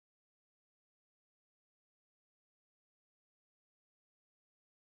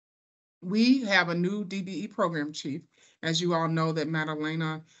we have a new DBE program chief. As you all know, that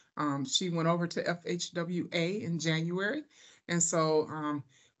Madalena, she went over to FHWA in January. And so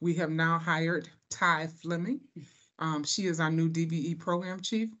we have now hired Ty Fleming. She is our new DBE program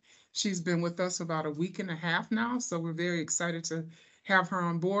chief. She's been with us about a week and a half now, so we're very excited to have her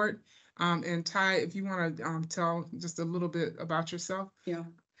on board. And Ty, if you want to tell just a little bit about yourself. Yeah,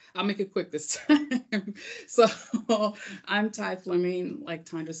 I'll make it quick this time. So I'm Ty Fleming. Like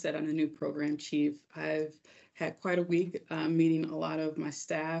Tandra said, I'm the new program chief. I've had quite a week meeting a lot of my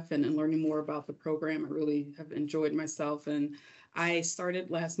staff and learning more about the program. I really have enjoyed myself. And I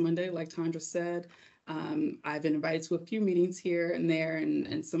started last Monday, like Tandra said. I've been invited to a few meetings here and there,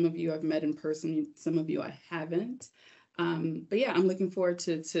 and some of you I've met in person, some of you I haven't. But yeah, I'm looking forward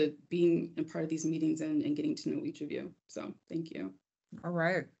to being a part of these meetings and getting to know each of you. So thank you. All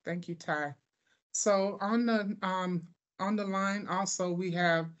right, thank you, Ty. So on the line also we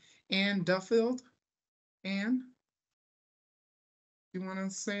have Ann Duffield. Ann, you want to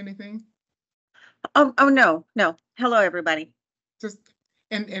say anything? Oh no. Hello, everybody. Just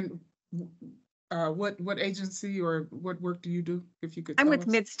and what agency or what work do you do? If you could. I'm tell with us.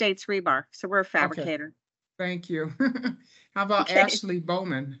 Mid-States Rebar, so we're a fabricator. Thank you. How about Okay. Ashley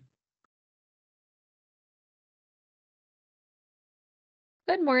Bowman?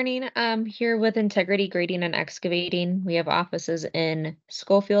 Good morning. I'm here with Integrity Grading and Excavating. We have offices in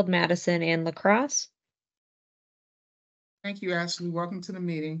Schofield, Madison, and La Crosse. Thank you, Ashley. Welcome to the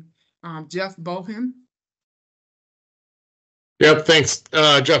meeting. Jeff Bohan. Yep, thanks.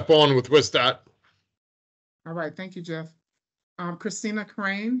 Jeff Bowen with WisDOT. All right, thank you, Jeff. Christina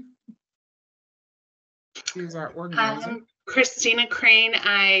Crane. She's our organizer. Christina Crane,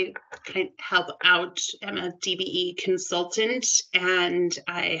 I help out. I'm a DBE consultant, and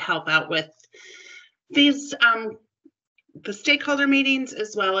I help out with these the stakeholder meetings,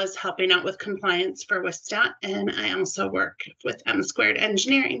 as well as helping out with compliance for WisDOT. And I also work with M Squared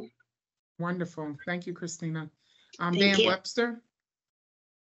Engineering. Wonderful. Thank you, Christina. Thank Dan you. Webster.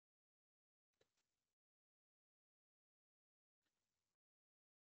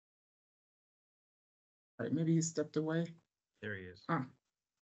 All right, maybe he stepped away. There he is.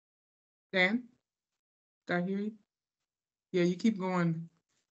 Dan, did I hear you? Yeah, you keep going.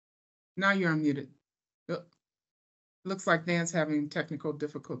 Now you're unmuted. Looks like Dan's having technical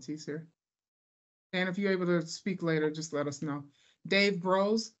difficulties here. Dan, if you're able to speak later, just let us know. Dave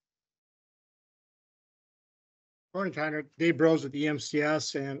Bros. Morning, Connor. Dave Bros with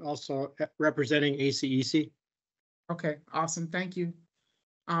EMCS and also representing ACEC. Okay, awesome. Thank you.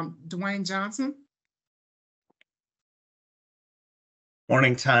 Dwayne Johnson.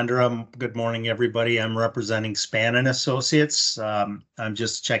 Morning, Tandra. Good morning, everybody. I'm representing Span and Associates. I'm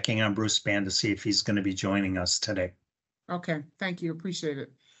just checking on Bruce Span to see if he's going to be joining us today. Okay, thank you. Appreciate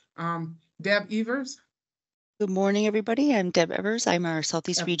it. Deb Evers. Good morning, everybody. I'm Deb Evers. I'm our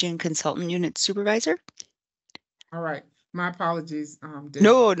Southeast Region Consultant Unit Supervisor. All right. My apologies. Deb.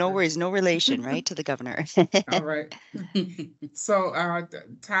 No worries. No relation, right, to the governor. All right. So,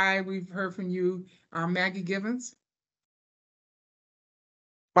 Ty, we've heard from you. Maggie Gibbons.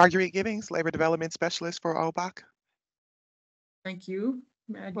 Marguerite Gibbons, Labor Development Specialist for OBOC. Thank you,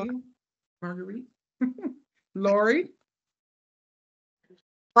 Maggie. Marguerite. Lori.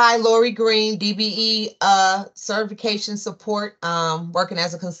 Hi, Lori Green, DBE certification support, working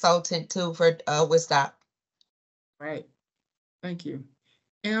as a consultant too for WisDOT. Right. Thank you.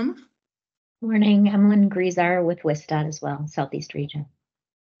 M. Morning, Emlyn Griesar with WisDOT as well, Southeast Region.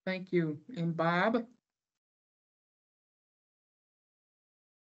 Thank you. And Bob.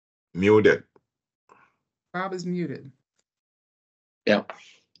 Muted. Bob is muted. Yeah,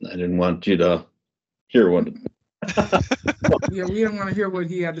 I didn't want you to hear what. Yeah, we don't want to hear what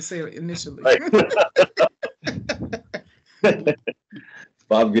he had to say initially.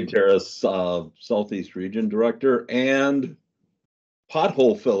 Bob Gutierrez, Southeast Region Director and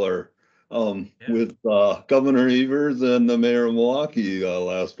pothole filler with Governor Evers and the Mayor of Milwaukee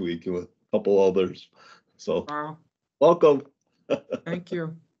last week with a couple others. So, wow. Welcome. Thank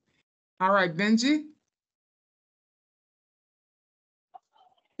you. All right, Benji.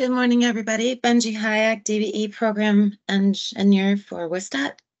 Good morning, everybody. Benji Hayek, DBE Program Engineer for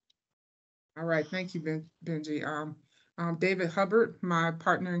WisDOT. All right, thank you, Benji. David Hubbard, my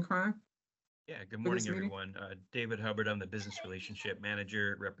partner in crime. Yeah, good morning, everyone. David Hubbard, I'm the Business Relationship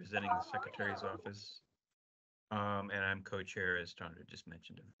Manager representing the Secretary's Office. And I'm co-chair, as Tandra just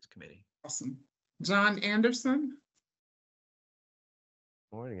mentioned, of this committee. Awesome. John Anderson.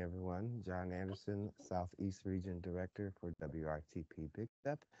 Morning, everyone. John Anderson, Southeast Region Director for WRTP Big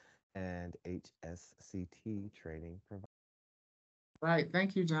Step and HSCT Training Provider. Right,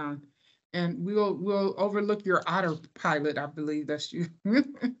 thank you, John. And we'll overlook your autopilot, I believe that's you.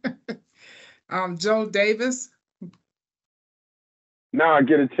 Joe Davis. Now I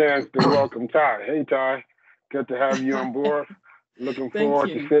get a chance to welcome Ty. Hey, Ty. Good to have you on board. Looking forward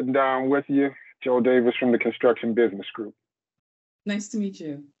to sitting down with you. Joe Davis from the Construction Business Group. Nice to meet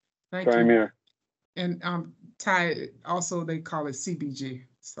you. Thank Same you. here. And Ty, also they call it CBG.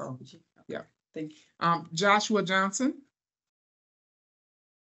 So yeah. Thank you. Joshua Johnson.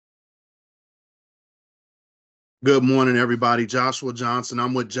 Good morning, everybody. Joshua Johnson.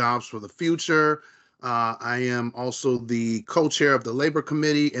 I'm with Jobs for the Future. I am also the co-chair of the Labor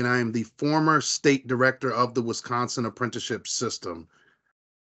Committee, and I am the former state director of the Wisconsin Apprenticeship System.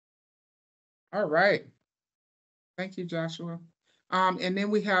 All right. Thank you, Joshua. And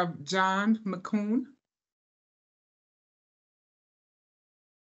then we have John McCoon.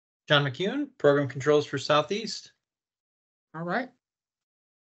 John McCune, Program Controls for Southeast. All right.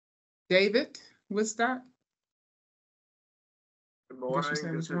 David WisDOT. Good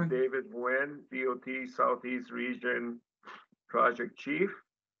morning, this is David Nguyen, DOT Southeast Region Project Chief.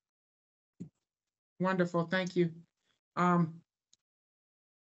 Wonderful, thank you. And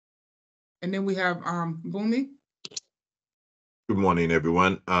then we have Bumi. Good morning,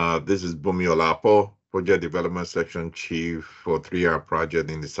 everyone. This is Bumi Olapo, Project Development Section Chief for 3R Project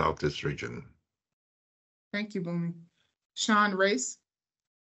in the Southeast Region. Thank you, Bumi. Sean Race.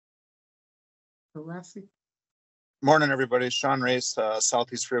 Harassi. Morning, everybody. Sean Race,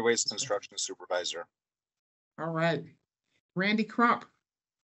 Southeast Freeways Construction Supervisor. All right. Randy Crump.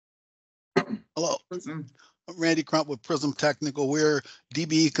 Hello. I'm Randy Crump with Prism Technical. We're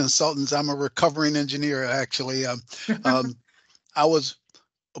DBE consultants. I'm a recovering engineer, actually. I was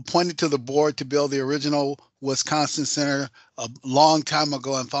appointed to the board to build the original Wisconsin Center a long time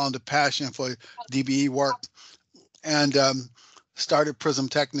ago and found a passion for DBE work. And started Prism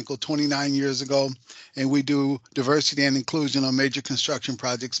Technical 29 years ago, and we do diversity and inclusion on major construction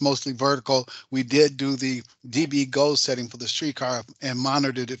projects, mostly vertical. We did do the DBE goal setting for the streetcar and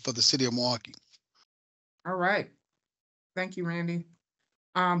monitored it for the city of Milwaukee. All right. Thank you, Randy.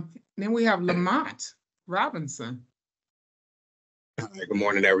 Then we have Lamont Robinson. Good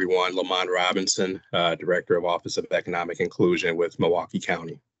morning, everyone. Lamont Robinson, Director of Office of Economic Inclusion with Milwaukee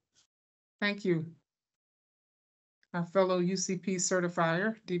County. Thank you. Our fellow UCP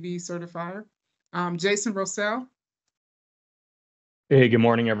certifier, DBE certifier. Jason Rossell. Hey, good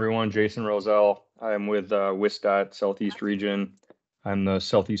morning, everyone. Jason Roselle. I'm with WisDOT Southeast Region. I'm the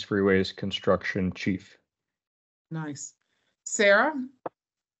Southeast Freeways Construction Chief. Nice. Sarah.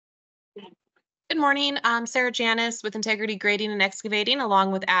 Good morning. I'm Sarah Janis with Integrity Grading and Excavating,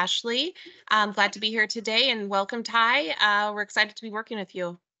 along with Ashley. I'm glad to be here today, and welcome, Ty. We're excited to be working with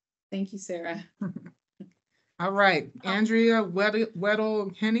you. Thank you, Sarah. All right, Andrea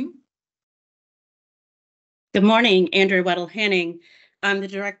Weddle-Henning. Good morning, Andrea Weddle-Henning. I'm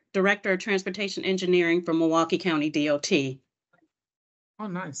the Director of Transportation Engineering for Milwaukee County DOT. Oh,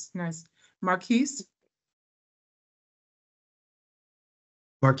 nice, nice. Marquise.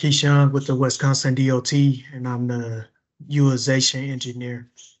 Marquise Young with the Wisconsin DOT, and I'm the utilization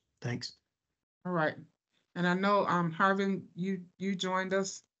engineer. Thanks. All right, and I know Harvin, you joined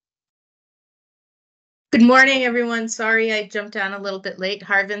us. Good morning, everyone. Sorry I jumped on a little bit late.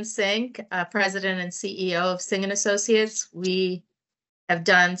 Harvin Singh, President and CEO of Singh & Associates. We have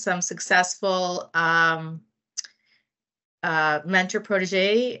done some successful mentor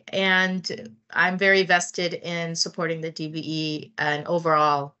protege, and I'm very vested in supporting the DBE and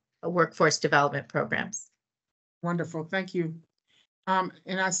overall workforce development programs. Wonderful, thank you.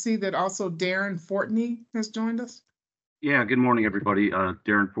 And I see that also Darren Fortney has joined us. Yeah, good morning, everybody.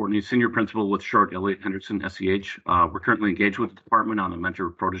 Darren Fortney, Senior Principal with Short Elliott Henderson, SEH. We're currently engaged with the department on the mentor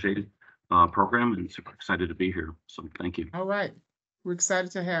protege program, and super excited to be here. So thank you. All right, we're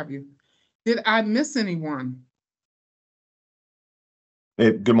excited to have you. Did I miss anyone?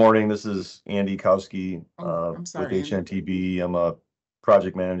 Hey, good morning. This is Andy Kowski I'm sorry, with HNTB. I'm a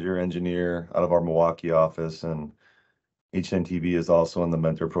project manager engineer out of our Milwaukee office, and HNTB is also in the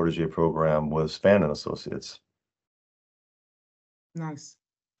mentor protege program with Span & Associates. Nice.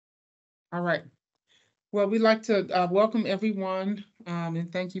 All right. Well, we'd like to welcome everyone,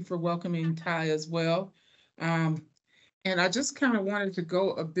 and thank you for welcoming Ty as well. And I just kind of wanted to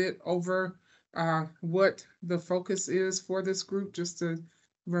go a bit over what the focus is for this group, just to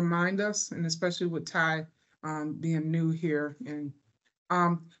remind us, and especially with Ty being new here. And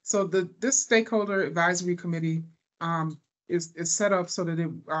so this Stakeholder Advisory Committee is set up so that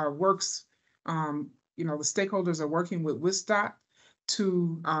it works, you know, the stakeholders are working with WisDOT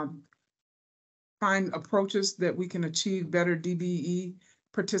to find approaches that we can achieve better DBE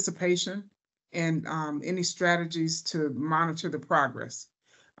participation and any strategies to monitor the progress.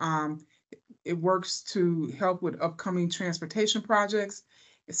 It works to help with upcoming transportation projects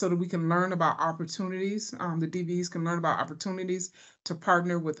so that we can learn about opportunities. The DBEs can learn about opportunities to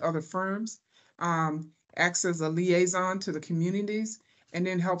partner with other firms, acts as a liaison to the communities, and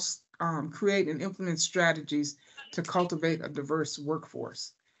then helps create and implement strategies to cultivate a diverse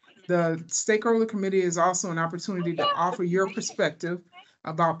workforce. The Stakeholder Committee is also an opportunity to offer your perspective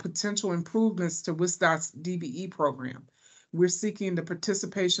about potential improvements to WisDOT's DBE program. We're seeking the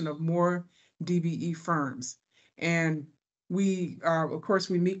participation of more DBE firms. And we, of course,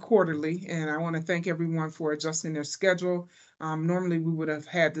 we meet quarterly, and I want to thank everyone for adjusting their schedule. Normally, we would have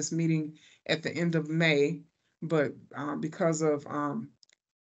had this meeting at the end of May, but because of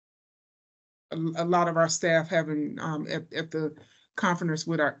a lot of our staff having at the conference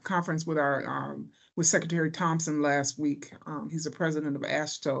with Secretary Thompson last week. He's the president of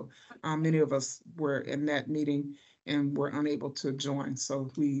AASHTO. Many of us were in that meeting and were unable to join, so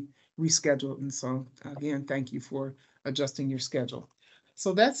we rescheduled. And so again, thank you for adjusting your schedule.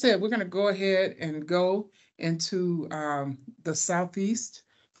 So that said, we're going to go ahead and go into the Southeast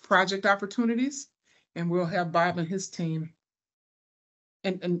project opportunities, and we'll have Bob and his team.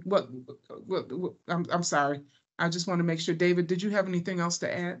 And what I'm sorry. I just want to make sure, David, did you have anything else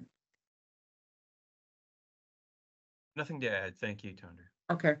to add? Nothing to add. Thank you, Tondra.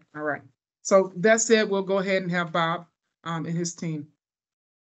 Okay, all right. So that said, we'll go ahead and have Bob and his team.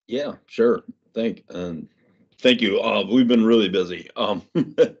 Yeah, sure. Thank you. We've been really busy.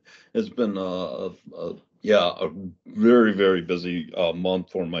 It's been a very, very busy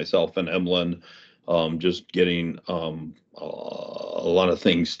month for myself and Emlyn. Just getting a lot of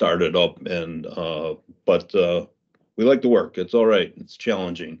things started up, and but we like to work. It's all right. It's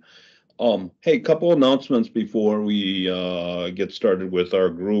challenging. Hey, couple announcements before we get started with our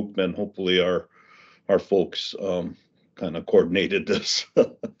group, and hopefully our folks kind of coordinated this.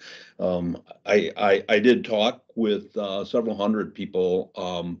 I did talk with several hundred people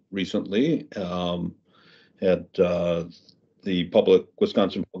recently at the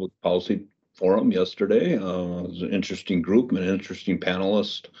Wisconsin Public Policy Forum yesterday. It was an interesting group, an interesting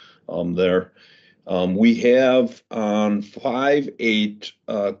panelist there. We have on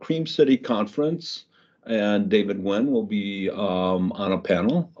 5/8 Cream City Conference, and David Wen will be on a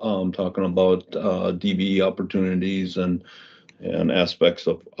panel talking about DBE opportunities and aspects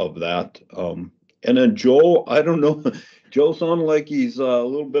of that. And then Joe, I don't know, Joe sounded like he's a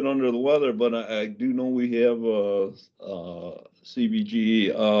little bit under the weather, but I do know we have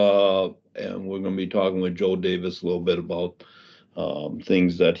CBG, and we're going to be talking with Joe Davis a little bit about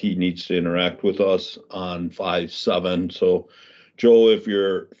things that he needs to interact with us on 5/7. So, Joe, if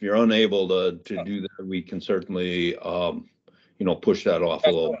you're unable to do that, we can certainly push that off a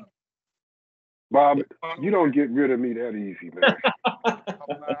little. Bob, you don't get rid of me that easy, man.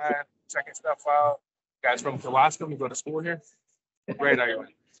 Checking stuff out. Guys from Alaska, we go to school here. Great, anyway.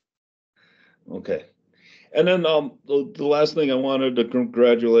 Okay. And then the last thing I wanted to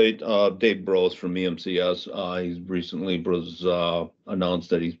congratulate Dave Brose from EMCS. He's recently announced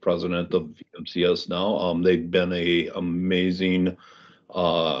that he's president of EMCS now. They've been a amazing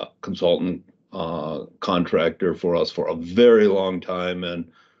consultant contractor for us for a very long time. And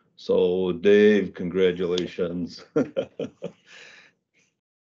so Dave, congratulations.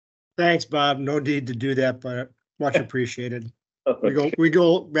 Thanks, Bob. No need to do that, but much appreciated. We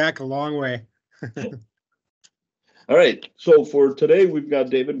go back a long way. All right. So for today, we've got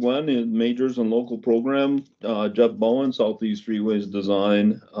David Wen in Majors and Local Program, Jeff Bowen, Southeast Freeways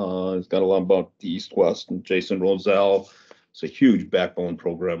Design. He's got a lot about the East-West, and Jason Roselle. It's a huge backbone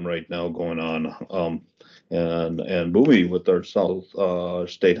program right now going on. And Bowie with our South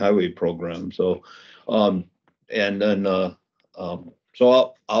State Highway program. So,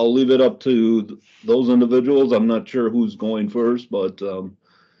 so I'll leave it up to those individuals. I'm not sure who's going first, but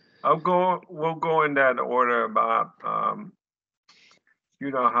we'll go in that order, Bob.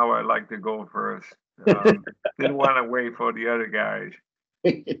 You know how I like to go first. Didn't want to wait for the other guys.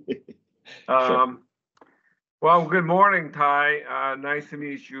 Sure. Well, good morning, Ty. Nice to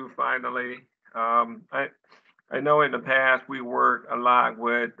meet you finally. I know in the past we worked a lot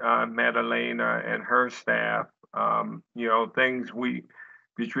with Madalena and her staff.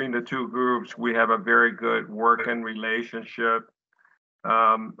 Between the two groups, we have a very good working relationship.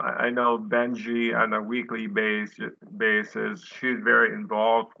 I know Benji on a weekly basis, she's very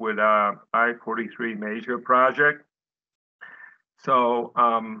involved with I-43 major project. So,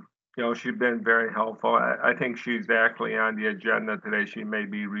 she's been very helpful. I think she's actually on the agenda today. She may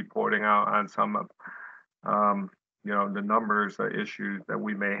be reporting out on some of the numbers or issues that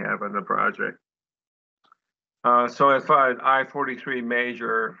we may have in the project. So as far as I-43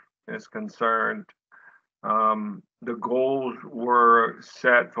 major is concerned, the goals were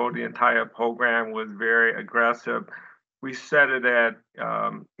set for the entire program was very aggressive. We set it at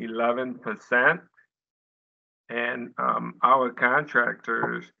 11%, and our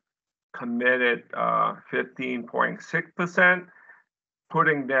contractors committed 15.6%,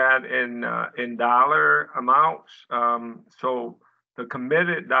 putting that in dollar amounts. So the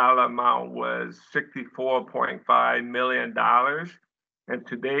committed dollar amount was $64.5 million. And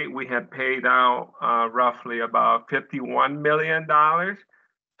to date, we have paid out roughly about $51 million.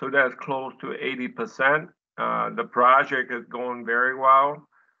 So that's close to 80%. The project is going very well.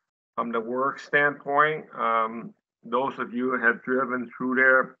 From the work standpoint, those of you who have driven through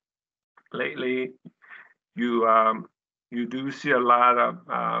there lately, you do see a lot of,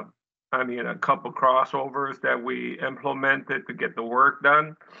 a couple crossovers that we implemented to get the work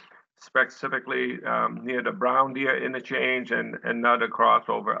done, specifically near the Brown Deer interchange and another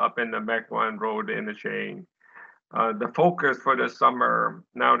crossover up in the Mequon Road interchange. The focus for the summer,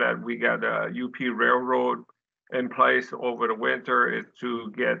 now that we got a UP Railroad in place over the winter, is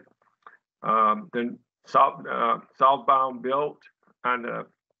to get the southbound built on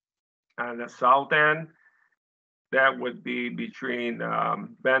the south end. That would be between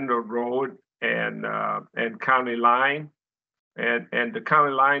Bender Road and County Line. And the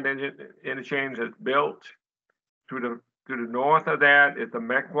County Line interchange is built. To the north of that is the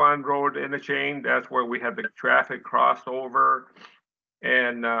Mequon Road interchange. That's where we have the traffic crossover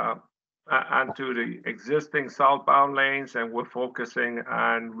and onto the existing southbound lanes, and we're focusing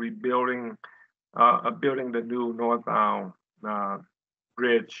on rebuilding, building the new northbound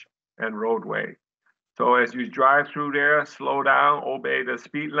bridge and roadway. So as you drive through there, slow down, obey the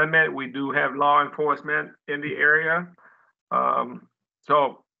speed limit. We do have law enforcement in the area.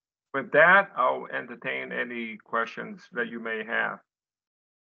 So with that, I'll entertain any questions that you may have.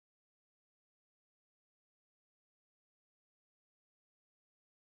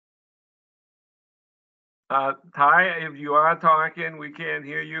 Ty, if you are talking, we can't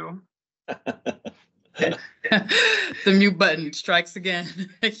hear you. The mute button strikes again.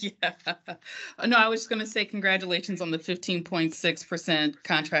 Yeah. No, I was just going to say congratulations on the 15.6%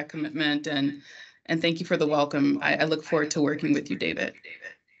 contract commitment, and thank you for the welcome. I look forward to working with you, David.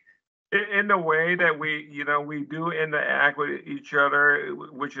 In the way that we do interact with each other,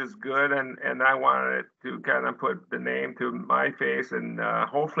 which is good, and I wanted to kind of put the name to my face, and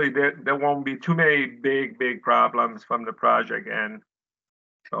hopefully there won't be too many big problems from the project end.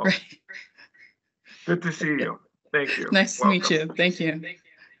 So. Right. Good to see you. Thank you. Nice to meet you. Thank you.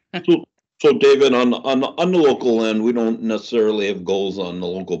 So David, on the local end, we don't necessarily have goals on the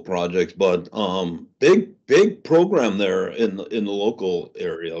local projects, but big program there in the local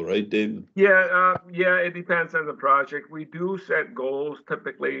area, right, David? Yeah, it depends on the project. We do set goals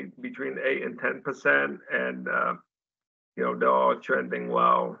typically between 8 and 10%, and they're all trending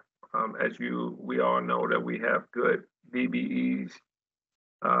well. As we all know that we have good DBEs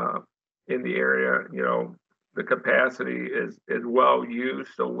in the area. The capacity is well used,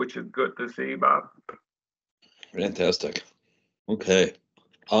 so which is good to see, Bob. Fantastic. Okay.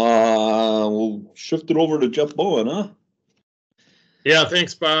 We'll shift it over to Jeff Bowen, huh? Yeah,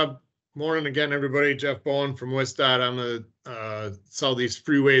 thanks, Bob. Morning again, everybody. Jeff Bowen from WisDOT. I'm the Southeast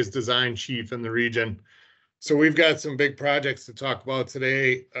Freeways Design Chief in the region. So we've got some big projects to talk about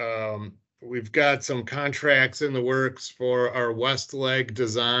today. We've got some contracts in the works for our west leg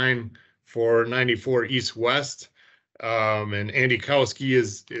design for 94 East West. And Andy Kowski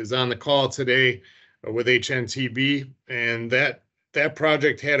is on the call today with HNTB. And that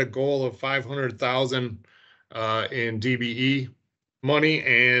project had a goal of $500,000 in DBE money,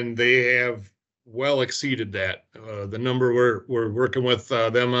 and they have well exceeded that. The number we're working with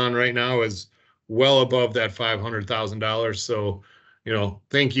them on right now is well above that $500,000. So,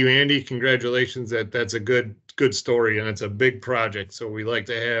 thank you, Andy. Congratulations. That's a good story, and it's a big project. So we like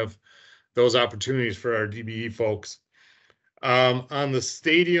to have those opportunities for our DBE folks. On the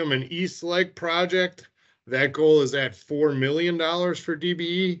Stadium and East Leg project, that goal is at $4 million for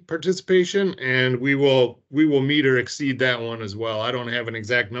DBE participation, and we will meet or exceed that one as well. I don't have an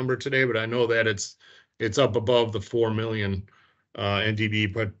exact number today, but I know that it's up above the $4 million in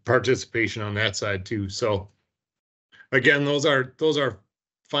DBE participation on that side too. So again, those are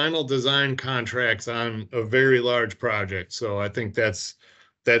final design contracts on a very large project. So I think that's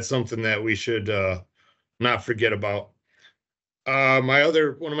something that we should not forget about. One of my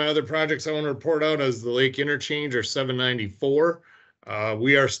other projects I want to report out is the Lake Interchange, or 794.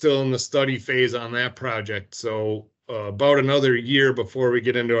 We are still in the study phase on that project, so about another year before we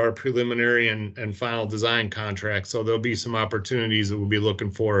get into our preliminary and final design contract. So there'll be some opportunities that we'll be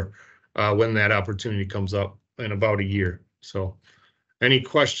looking for when that opportunity comes up in about a year. So any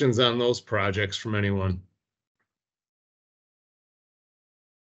questions on those projects from anyone?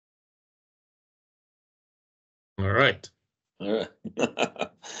 All right. All right.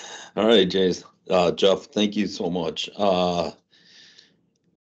 All right, Jace. Jeff, thank you so much.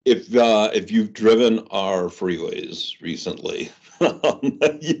 If you've driven our freeways recently,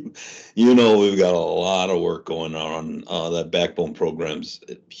 you know we've got a lot of work going on. That backbone program's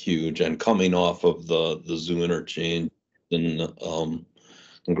huge, and coming off of the zoo interchange, and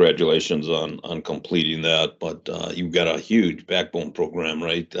congratulations on completing that. But you've got a huge backbone program,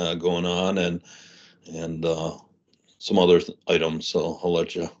 right, going on, and some other items. So I'll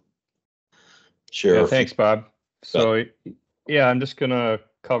let you share. Yeah, thanks, Bob. So yeah, I'm just gonna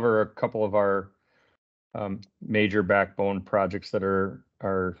cover a couple of our major backbone projects that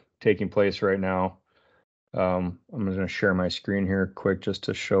are taking place right now. I'm going to share my screen here quick just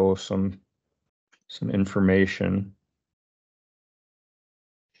to show some information.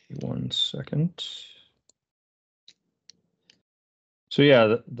 1 second. So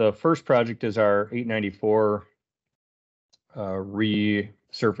yeah, the first project is our 894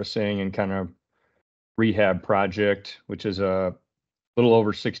 resurfacing and kind of rehab project, which is a little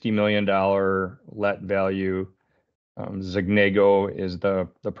over $60 million let value. Zignego is the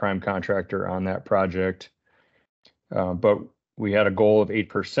prime contractor on that project. But we had a goal of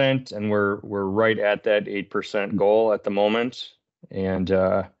 8%, and we're right at that 8% goal at the moment. And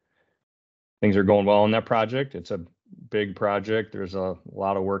things are going well on that project. It's a big project. There's a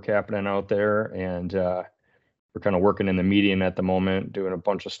lot of work happening out there, and we're kind of working in the median at the moment, doing a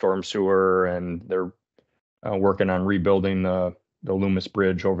bunch of storm sewer, and they're working on rebuilding the Loomis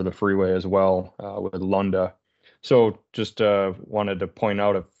Bridge over the freeway as well with Lunda. So just wanted to point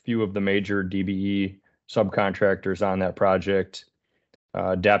out a few of the major DBE subcontractors on that project.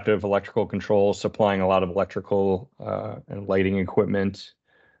 Adaptive Electrical Control, supplying a lot of electrical and lighting equipment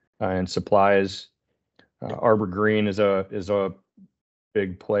and supplies. Arbor Green is a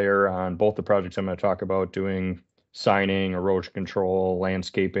big player on both the projects I'm going to talk about, doing signing, erosion control,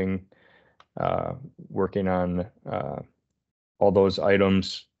 landscaping, working on all those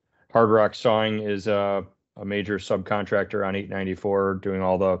items. Hard Rock Sawing is a major subcontractor on 894, doing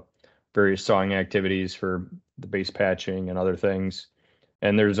all the various sawing activities for the base patching and other things.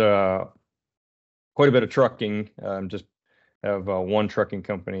 And there's quite a bit of trucking. Just have one trucking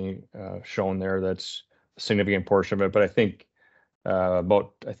company shown there. That's a significant portion of it, but I think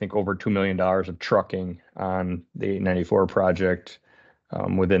over $2 million of trucking on the 894 project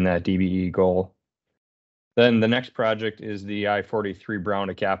within that DBE goal. Then the next project is the I-43 Brown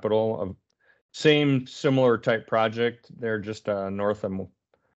to Capitol. Similar type project. They're just north of,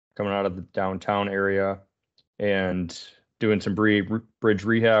 coming out of the downtown area, and doing some bridge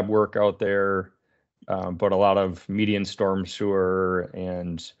rehab work out there, but a lot of median storm sewer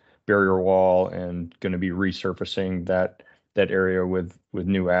and barrier wall, and going to be resurfacing that area with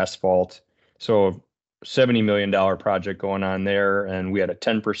new asphalt. So $70 million project going on there, and we had a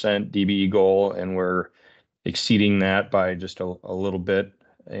 10% DBE goal, and we're exceeding that by just a little bit.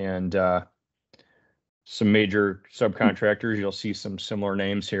 And some major subcontractors, you'll see some similar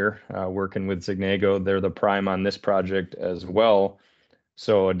names here, working with Zignego. They're the prime on this project as well.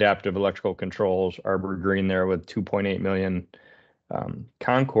 So Adaptive Electrical Controls, Arbor Green there with 2.8 million.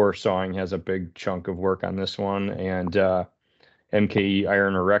 Concourse Sawing has a big chunk of work on this one, and MKE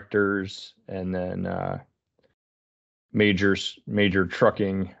Iron Erectors, and then major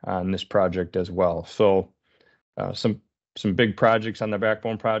trucking on this project as well. So some big projects on the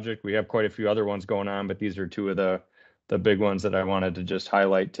backbone project. We have quite a few other ones going on, but these are two of the big ones that I wanted to just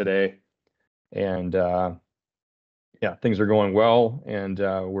highlight today. And yeah, things are going well, and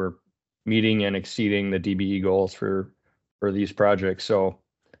we're meeting and exceeding the DBE goals for these projects. So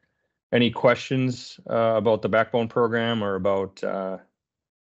any questions about the backbone program or about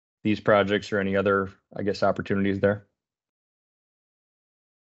these projects or any other, I guess, opportunities there?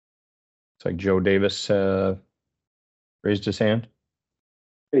 It's like Joe Davis raised his hand.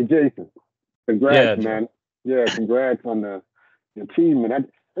 Hey, Jason, congrats, man. Yeah, congrats on your team. And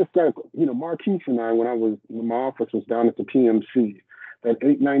it's like, Marquise and I, when my office was down at the PMC, that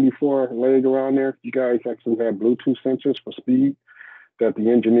 894 leg around there, you guys actually had Bluetooth sensors for speed that the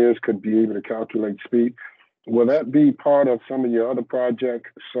engineers could be able to calculate speed. Will that be part of some of your other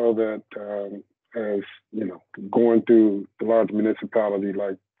projects, so that as going through the large municipality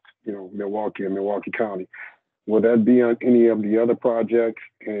like Milwaukee and Milwaukee County, Will that be on any of the other projects?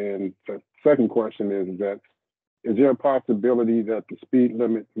 And the second question is is there a possibility that the speed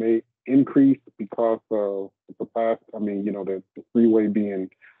limit may increase because of the capacity? I mean, the freeway being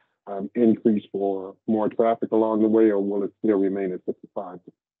increased for more traffic along the way, or will it still remain at 55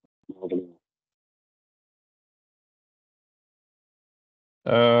 miles an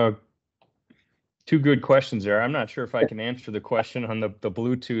hour? Two good questions there. I'm not sure if I can answer the question on the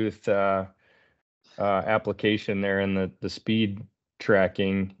Bluetooth application there and the speed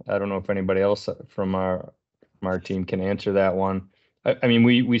tracking. I don't know if anybody else from our team can answer that one. I mean,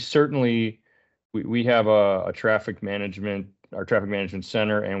 we certainly we have our traffic management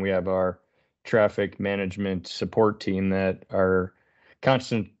center, and we have our traffic management support team that are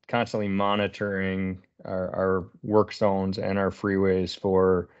constantly monitoring our work zones and our freeways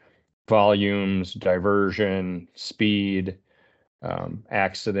for volumes, diversion, speed,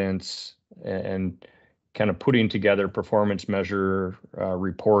 accidents, and kind of putting together performance measure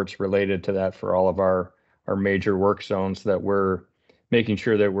reports related to that for all of our major work zones, that we're making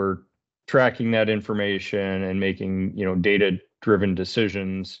sure that we're tracking that information and making, data-driven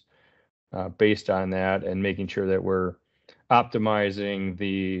decisions based on that, and making sure that we're optimizing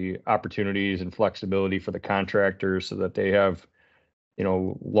the opportunities and flexibility for the contractors so that they have,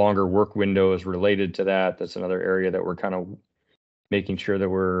 longer work windows related to that. That's another area that we're kind of making sure that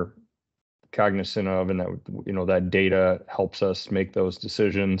we're cognizant of, and that, that data helps us make those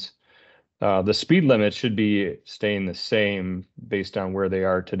decisions. The speed limit should be staying the same based on where they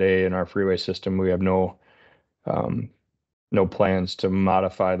are today in our freeway system. We have no plans to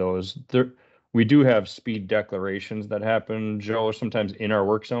modify those. We do have speed declarations that happen, Joe, sometimes in our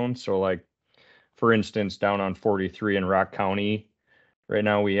work zone. So like, for instance, down on 43 in Rock County, right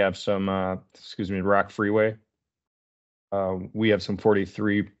now we have some, Rock Freeway. We have some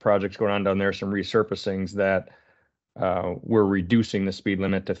 43 projects going on down there, some resurfacings that we're reducing the speed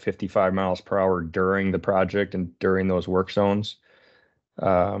limit to 55 miles per hour during the project and during those work zones.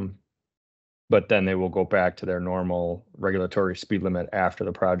 But then they will go back to their normal regulatory speed limit after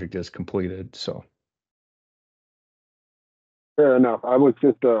the project is completed. So. Fair enough. I was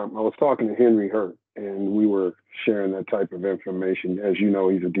talking to Henry Hurt, and we were sharing that type of information. As you know,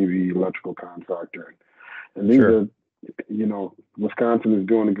 he's a DBE electrical contractor. And these are, Wisconsin is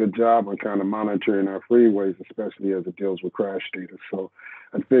doing a good job on kind of monitoring our freeways, especially as it deals with crash data. So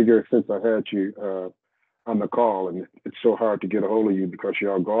I figure, since I had you on the call, and it's so hard to get a hold of you because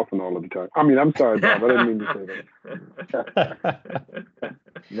you're out golfing all of the time. I mean, I'm sorry, Bob, I didn't mean to say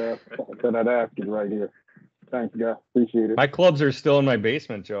that. That I'd ask it right here. Thanks, guys. Appreciate it. My clubs are still in my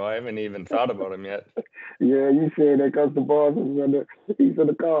basement, Joe. I haven't even thought about them yet. Yeah, you said that because the boss he's on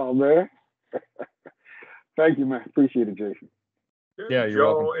the call, man. Thank you, man. Appreciate it, Jason. Yeah, you're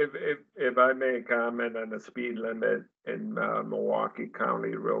Joe, welcome. if I may comment on the speed limit in Milwaukee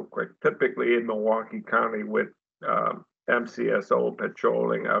County real quick. Typically in Milwaukee County, with MCSO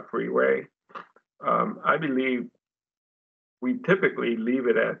patrolling our freeway, I believe we typically leave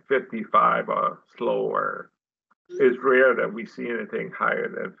it at 55 or slower. It's rare that we see anything higher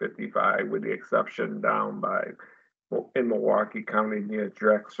than 55, with the exception down in Milwaukee County near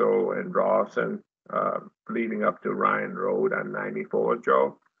Drexel and Rawson, leading up to Ryan Road on 94,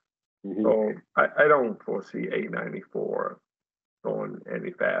 Joe. Mm-hmm. So I don't foresee 894 going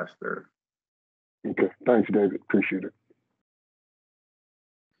any faster. Okay, thanks, David. Appreciate it.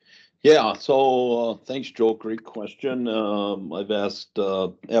 Yeah, so thanks, Joe. Great question. I've asked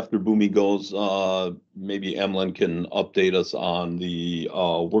after Boomy goes, maybe Emlyn can update us on the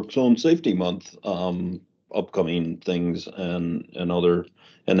Work Zone Safety Month upcoming things and other,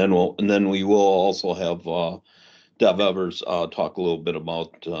 and then we will also have Dev Evers talk a little bit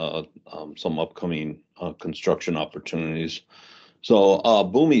about some upcoming construction opportunities. So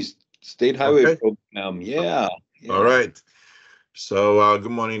Boomy, State Highway Program, yeah. All right. So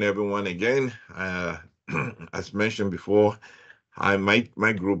good morning, everyone. Again, as mentioned before,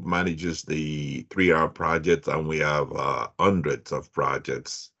 my group manages the 3R project, and we have hundreds of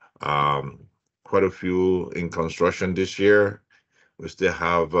projects. Quite a few in construction this year. We still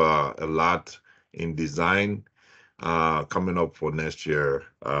have a lot in design coming up for next year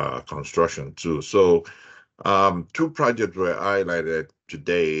construction too. So two projects were highlighted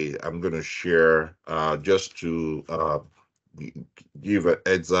today. I'm going to share just to give a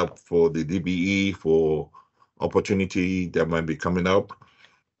heads up for the DBE for opportunity that might be coming up.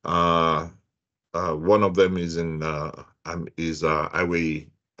 One of them is in Highway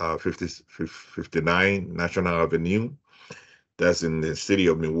 59 National Avenue. That's in the city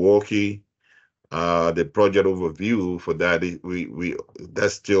of Milwaukee. The project overview for that,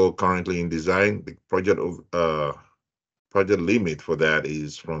 that's still currently in design. The project limit for that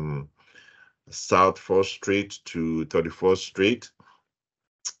is from South 4th Street to 34th Street.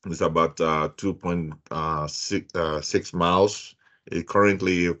 It's about 2.6 miles. It's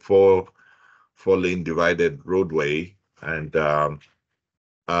currently a four-lane divided roadway, and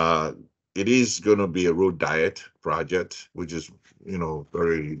it is going to be a road diet project, which is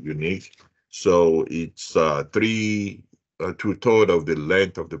very unique. So it's 2/3 of the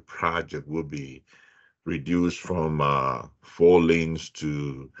length of the project will be reduced from 4 lanes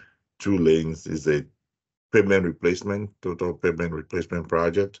to 2 lanes. Is a total pavement replacement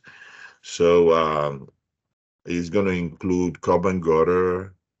project. So it's going to include curb and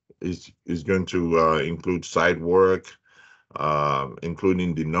gutter. It's going to include side work,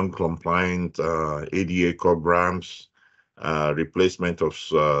 including the non-compliant ADA curb ramps, replacement of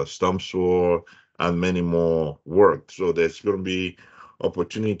stump sewer, and many more work. So there's going to be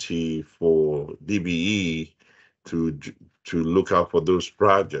opportunity for DBE to look out for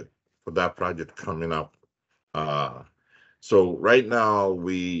that project coming up. So right now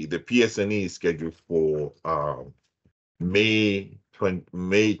the PSNE is scheduled for May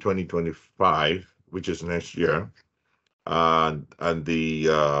 2025, which is next year. And the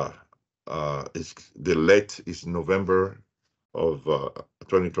let is November of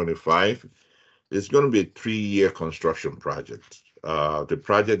 2025. It's going to be a 3-year construction project. The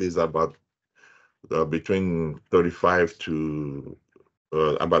project is about between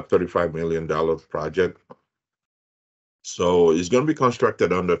 $35 million project. So it's going to be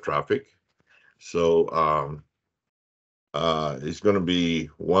constructed under traffic. So it's going to be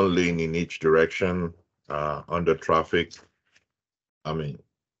 1 lane in each direction under traffic. I mean,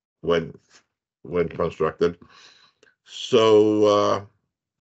 when constructed. So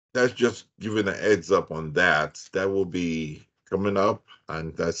that's just giving a heads up on that. That will be coming up,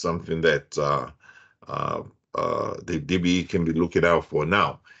 and that's something that the DBE can be looking out for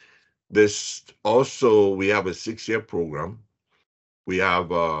now. This also, we have a 6-year program. We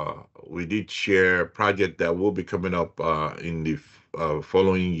did share a project that will be coming up in the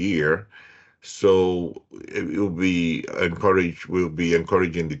following year. So we'll be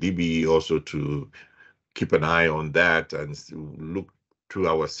encouraging the DBE also to keep an eye on that and look through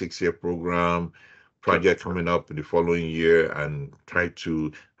our 6-year program project coming up in the following year and try to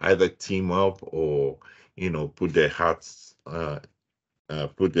either team up or put their hats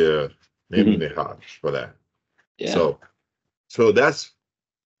put their name in their hearts for that. Yeah. So that's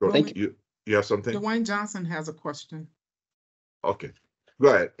Dwayne, you have something? Dwayne Johnson has a question. Okay,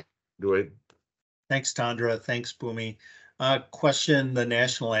 go ahead, Dwayne. Thanks, Tandra. Thanks, Boomy. Question the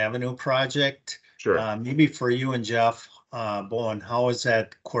National Avenue project. Sure. Maybe for you and Jeff Bowen, how is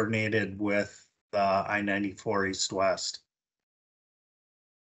that coordinated with I-94 East-West?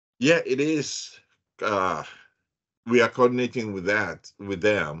 Yeah, it is. We are coordinating with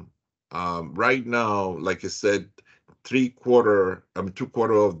them. Right now, like I said, 2/3 of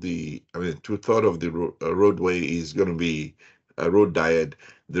the roadway is going to be a road diet.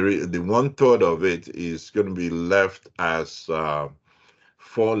 The 1/3 of it is going to be left as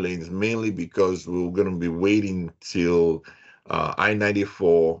 4 lanes, mainly because we're going to be waiting till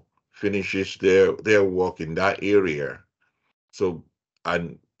I-94 finishes their work in that area. So,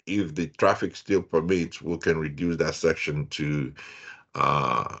 and if the traffic still permits, we can reduce that section to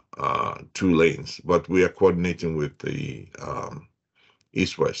 2 lanes. But we are coordinating with the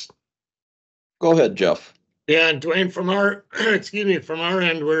East-West. Go ahead, Jeff. Yeah, and Dwayne, from our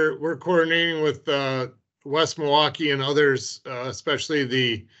end, we're coordinating with West Milwaukee and others, especially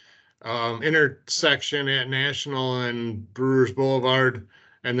the intersection at National and Brewers Boulevard,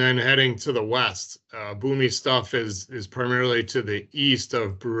 and then heading to the west. Boomy stuff is primarily to the east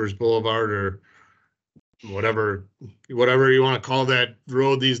of Brewers Boulevard, or whatever you want to call that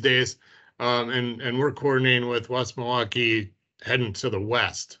road these days. And we're coordinating with West Milwaukee heading to the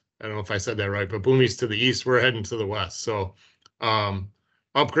west. I don't know if I said that right, but Boomy's to the east, we're heading to the west. So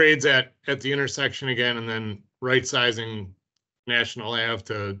upgrades at the intersection again, and then right sizing National Ave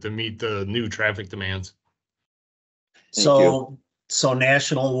to meet the new traffic demands. So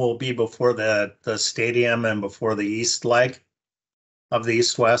National will be before the stadium and before the east leg of the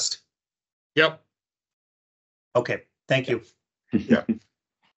East-West? Yep. Okay, thank you. Yeah.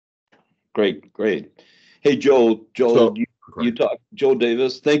 Great. Hey, Joe, you talk. Joe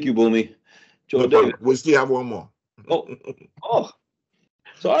Davis. Thank you, Boomy. Joe Davis. We still have one more. Oh,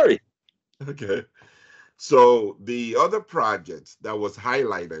 sorry. Okay. So the other project that was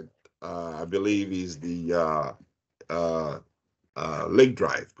highlighted, I believe, is the Lake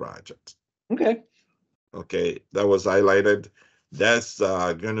Drive project. Okay. Okay, that was highlighted. That's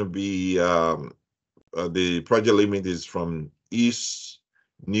going to be the project limit is from East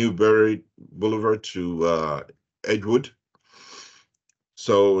Newberry Boulevard to Edgewood.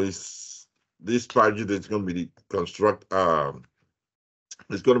 So this project is going to be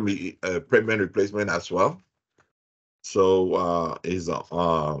it's going to be a pavement replacement as well. So is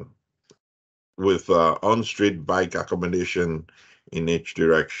with on-street bike accommodation in each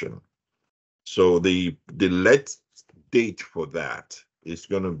direction. So the let date for that is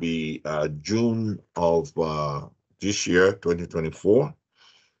going to be June of this year, 2024,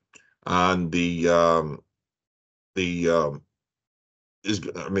 and it's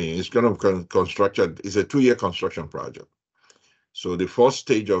going to construction. It's a 2-year construction project. So the first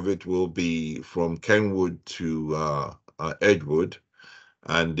stage of it will be from Kenwood to Edgewood,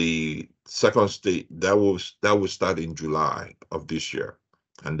 and the second stage that will start in July of this year,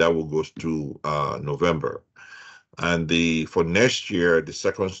 and that will go to November. And for next year, the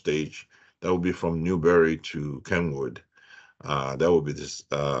second stage that will be from Newberry to Kenwood. That will be this.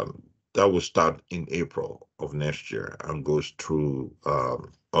 That will start in April of next year and goes through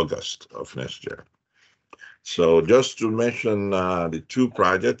August of next year. So just to mention the two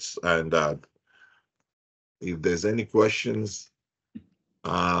projects, and if there's any questions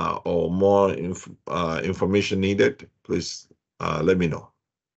or more information needed, please let me know.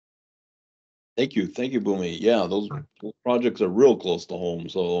 Thank you, Bhumi. Yeah, those projects are real close to home,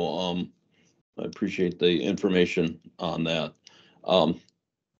 so I appreciate the information on that.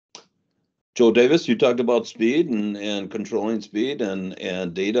 Joe Davis, you talked about speed and controlling speed and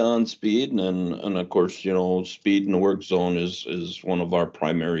data on speed, and of course, speed in the work zone is one of our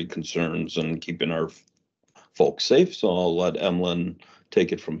primary concerns and keeping our folks safe. So I'll let Emlyn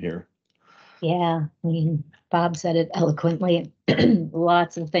take it from here. Yeah, I mean, Bob said it eloquently.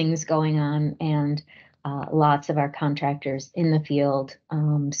 Lots of things going on, and lots of our contractors in the field.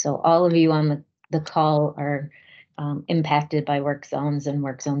 So all of you on the call are impacted by work zones and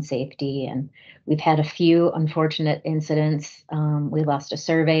work zone safety. And we've had a few unfortunate incidents. We lost a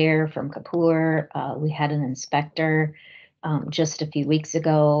surveyor from Kapoor. We had an inspector just a few weeks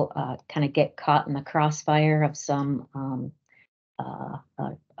ago kind of get caught in the crossfire of some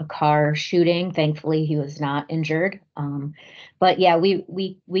a car shooting. Thankfully, he was not injured. But yeah,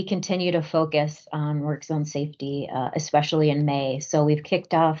 we continue to focus on work zone safety, especially in May. So we've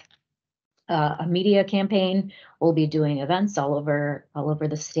kicked off a media campaign. We'll be doing events all over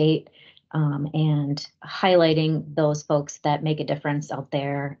the state and highlighting those folks that make a difference out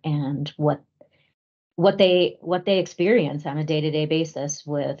there and what they experience on a day-to-day basis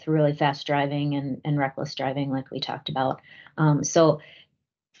with really fast driving and reckless driving, like we talked about. So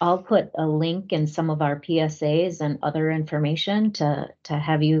I'll put a link in some of our PSAs and other information to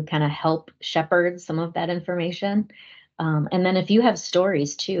have you kind of help shepherd some of that information. And then if you have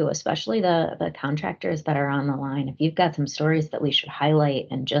stories too, especially the contractors that are on the line, if you've got some stories that we should highlight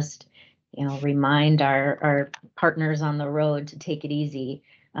and just, remind our partners on the road to take it easy,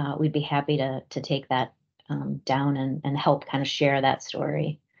 we'd be happy to take that down and help kind of share that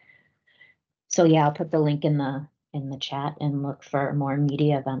story. So yeah, I'll put the link in the chat and look for more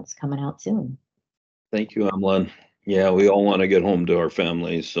media events coming out soon. Thank you, Emlyn. Yeah, we all want to get home to our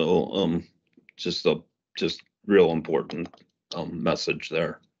families, so just real important message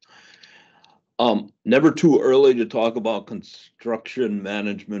there. Never too early to talk about construction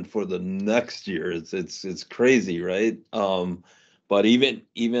management for the next year. It's crazy, right? But even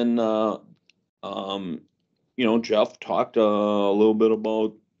Jeff talked a little bit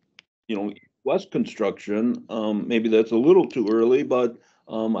about West construction. Maybe that's a little too early, but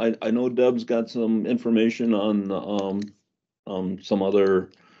I know Deb's got some information on some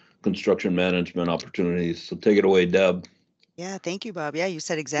other construction management opportunities. So take it away, Deb. Yeah, thank you, Bob. Yeah, you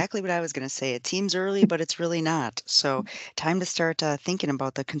said exactly what I was going to say. It seems early, but it's really not. So time to start thinking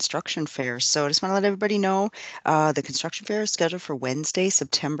about the construction fair. So I just want to let everybody know the construction fair is scheduled for Wednesday,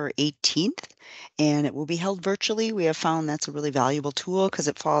 September 18th, and it will be held virtually. We have found that's a really valuable tool because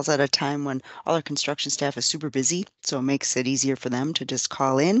it falls at a time when all our construction staff is super busy. So it makes it easier for them to just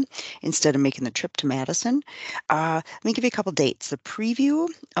call in instead of making the trip to Madison. Let me give you a couple dates. The preview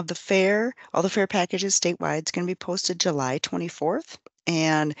of the fair, all the fair packages statewide, is going to be posted July 24th,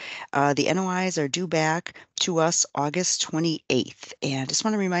 and the NOIs are due back to us August 28th. And I just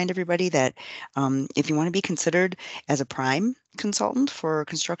want to remind everybody that if you want to be considered as a prime consultant for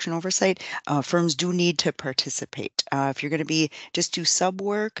construction oversight, firms do need to participate. If you're going to just do sub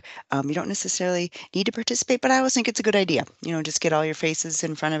work, you don't necessarily need to participate, but I always think it's a good idea. Just get all your faces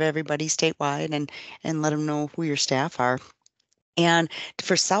in front of everybody statewide and let them know who your staff are. And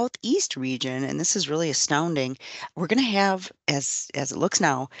for Southeast region, and this is really astounding, we're going to have, as it looks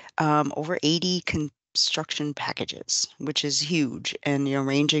now, over 80 construction packages, which is huge, and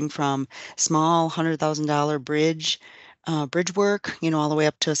ranging from small $100,000 bridge work, all the way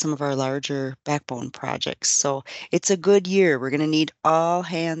up to some of our larger backbone projects. So it's a good year. We're going to need all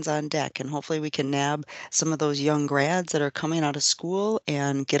hands on deck, and hopefully we can nab some of those young grads that are coming out of school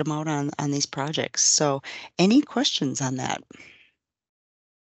and get them out on these projects. So any questions on that?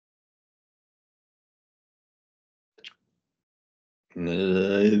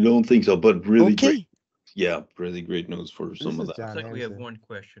 I don't think so, but really Okay. great. Yeah, really great news for some of that. Looks like we have one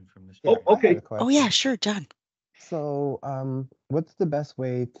question from Mr. Oh, okay. Oh, yeah, sure, John. So, what's the best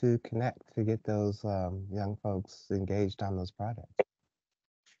way to connect to get those young folks engaged on those projects?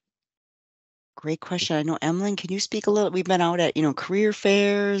 Great question. I know, Emlyn, can you speak a little? We've been out at, career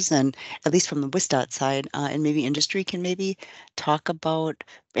fairs, and at least from the WisDOT side, and maybe industry can maybe talk about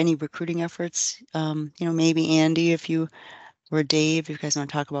any recruiting efforts. Maybe Andy, if you or Dave, if you guys want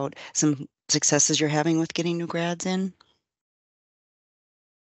to talk about some successes you're having with getting new grads in.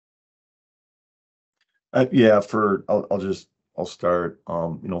 Yeah, I'll start.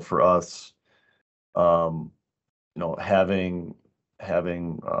 For us, having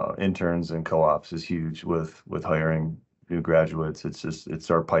interns and co-ops is huge with hiring new graduates. It's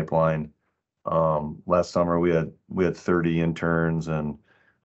our pipeline. Last summer we had 30 interns, and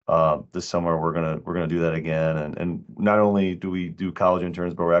this summer we're gonna do that again. And not only do we do college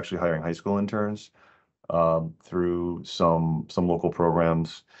interns, but we're actually hiring high school interns through some local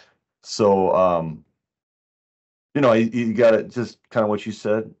programs. So you got to just kind of what you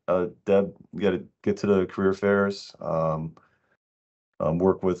said, Deb. You got to get to the career fairs.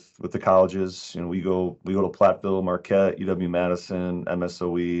 Work with the colleges. We go to Platteville, Marquette, UW-Madison,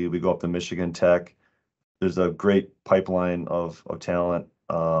 MSOE. We go up to Michigan Tech. There's a great pipeline of talent,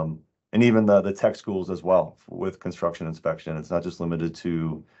 and even the tech schools as well with construction inspection. It's not just limited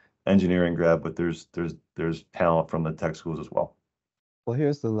to engineering grad, but there's talent from the tech schools as well. Well,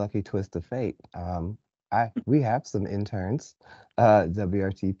 here's the lucky twist of fate. We have some interns,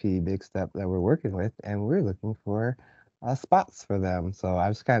 WRTP Big Step, that we're working with, and we're looking for spots for them. So I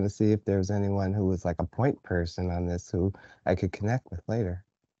was kind of see if there's anyone who was like a point person on this who I could connect with later.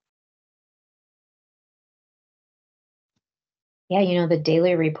 Yeah, the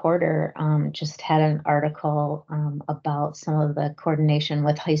Daily Reporter just had an article about some of the coordination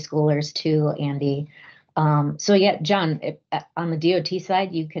with high schoolers too, Andy. So yeah, John, on the DOT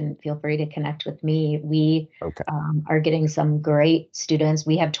side, you can feel free to connect with me. We are getting some great students.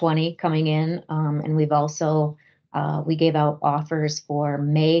 We have 20 coming in, and we've also we gave out offers for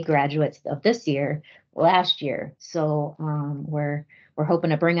May graduates of this year, last year. So we're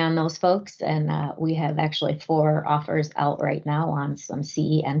hoping to bring on those folks, and we have actually 4 offers out right now on some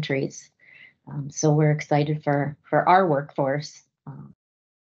CE entries. So we're excited for our workforce,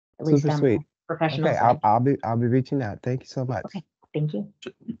 at least Super on sweet. Professional Okay, side. I'll be reaching out. Thank you so much. Okay, thank you.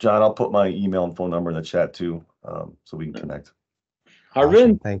 John, I'll put my email and phone number in the chat too, so we can connect. Harvin.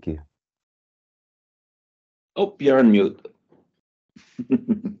 Awesome. Thank you. Oh, you're on mute.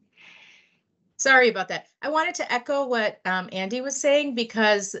 Sorry about that. I wanted to echo what Andy was saying,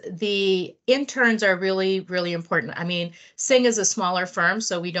 because the interns are really, really important. I mean, Sing is a smaller firm,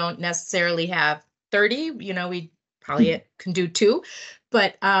 so we don't necessarily have 30. We probably can do 2.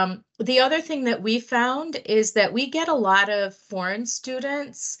 But the other thing that we found is that we get a lot of foreign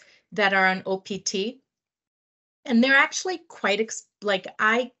students that are on OPT. And they're actually quite, like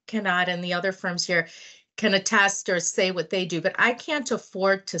I cannot, and the other firms here can attest or say what they do, but I can't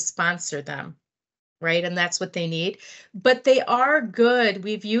afford to sponsor them, right? And that's what they need. But they are good.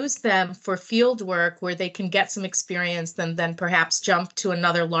 We've used them for field work where they can get some experience and then perhaps jump to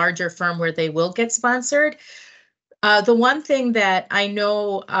another larger firm where they will get sponsored. The one thing that I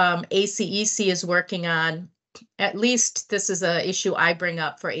know ACEC is working on, at least this is an issue I bring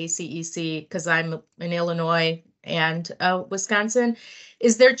up for ACEC because I'm in Illinois and Wisconsin,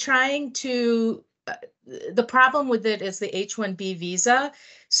 is they're trying to, the problem with it is the H-1B visa.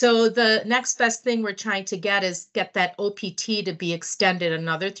 So the next best thing we're trying to get is get that OPT to be extended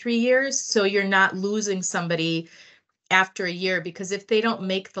another 3 years. So you're not losing somebody after a year, because if they don't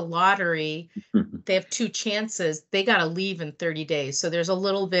make the lottery, they have 2 chances. They got to leave in 30 days. So there's a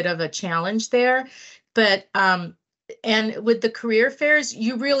little bit of a challenge there. But and with the career fairs,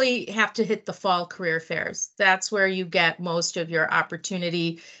 you really have to hit the fall career fairs. That's where you get most of your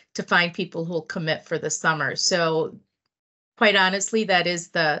opportunity to find people who will commit for the summer. So quite honestly, that is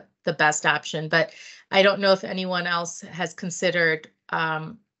the best option. But I don't know if anyone else has considered,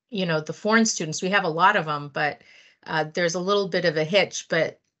 the foreign students. We have a lot of them, but there's a little bit of a hitch,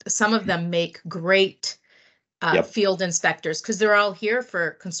 but some of them make great field inspectors because they're all here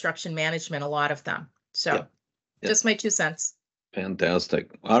for construction management, a lot of them. So just my 2 cents.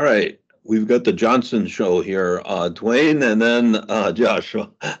 Fantastic. All right. We've got the Johnson show here, Dwayne, and then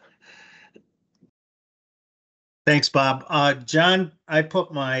Joshua. Thanks, Bob. John, I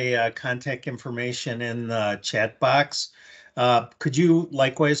put my contact information in the chat box. Could you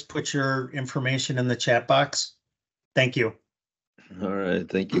likewise put your information in the chat box? Thank you. All right.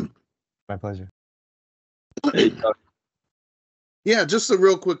 Thank you. My pleasure. Yeah, just a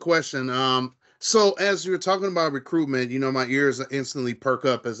real quick question. So as you're talking about recruitment, you know, my ears instantly perk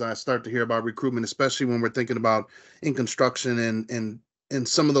up as I start to hear about recruitment, especially when we're thinking about in construction and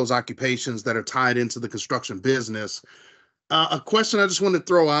some of those occupations that are tied into the construction business. A question I just want to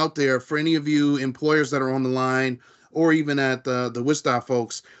throw out there for any of you employers that are on the line, or even at the WisDOT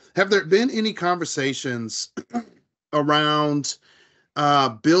folks, have there been any conversations around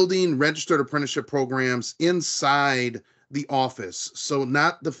building registered apprenticeship programs inside the office? So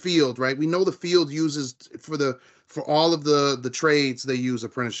not the field, right? We know the field uses for all of the trades, they use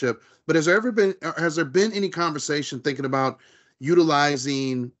apprenticeship, but has there been any conversation thinking about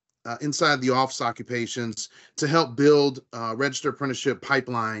utilizing inside the office occupations to help build registered apprenticeship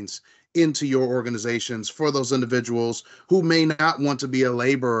pipelines into your organizations for those individuals who may not want to be a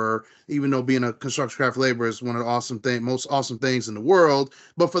laborer, even though being a construction craft laborer is one of the most awesome things in the world.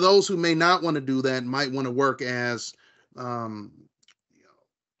 But for those who may not want to do that, might want to work as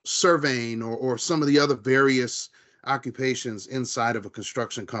surveying or some of the other various occupations inside of a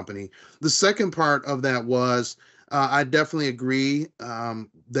construction company. The second part of that was, I definitely agree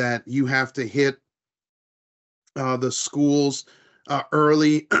that you have to hit the schools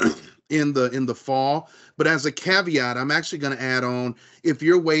early in the fall. But as a caveat, I'm actually going to add on, if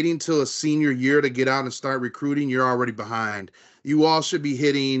you're waiting till a senior year to get out and start recruiting, you're already behind. You all should be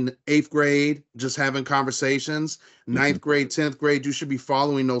hitting 8th grade, just having conversations. 9th grade, 10th grade, you should be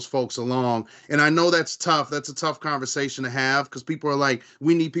following those folks along. And I know that's tough. That's a tough conversation to have because people are like,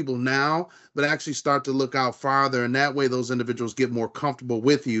 we need people now, but actually start to look out farther. And that way those individuals get more comfortable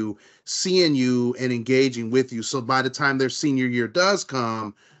with you, seeing you and engaging with you. So by the time their senior year does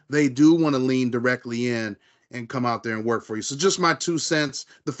come, they do want to lean directly in and come out there and work for you. So just my 2 cents.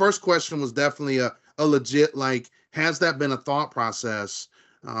 The first question was definitely a legit, like, has that been a thought process?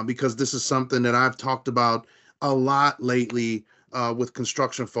 Because this is something that I've talked about a lot lately with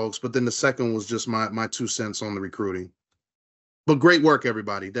construction folks. But then the second was just my 2 cents on the recruiting. But great work,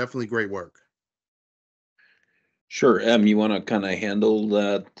 everybody. Definitely great work. Sure. Em, you want to kind of handle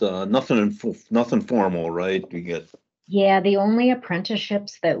that? Nothing formal, right? You get. Yeah, the only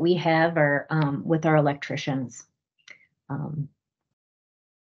apprenticeships that we have are with our electricians.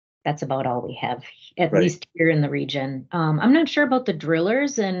 That's about all we have, at least here in the region. I'm not sure about the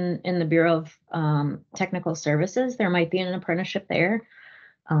drillers in the Bureau of Technical Services. There might be an apprenticeship there,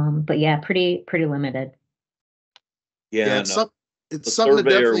 but yeah, pretty limited. Yeah, it's something to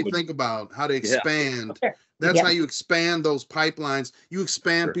definitely think about, how to expand. Yeah. That's how you expand those pipelines. You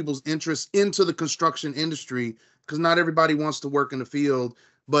expand people's interest into the construction industry, because not everybody wants to work in the field,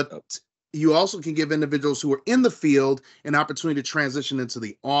 but you also can give individuals who are in the field an opportunity to transition into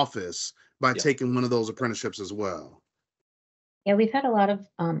the office by taking one of those apprenticeships as well. Yeah, we've had a lot of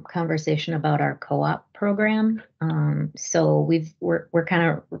conversation about our co-op program. So we're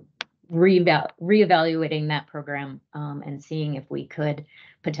kind of reevaluating that program and seeing if we could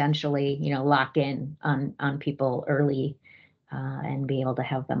potentially, lock in on people early and be able to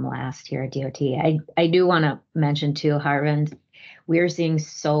have them last here at DOT. I do want to mention too, Harvind, we're seeing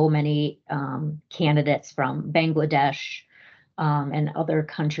so many candidates from Bangladesh and other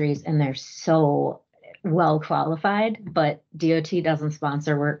countries, and they're so well qualified, but DOT doesn't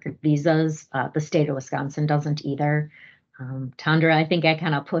sponsor work visas. The state of Wisconsin doesn't either. Tandra, I think I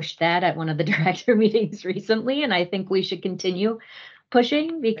kind of pushed that at one of the director meetings recently, and I think we should continue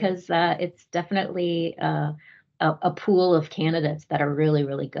pushing because it's definitely a pool of candidates that are really,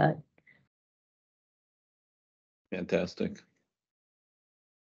 really good. Fantastic.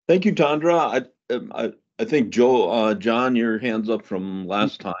 Thank you, Tandra. I think John, your hand's up from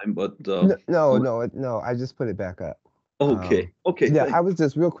last time, but no, I just put it back up. Okay. Okay. Yeah, I was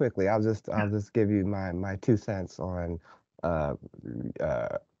just real quickly. I'll just give you my 2 cents on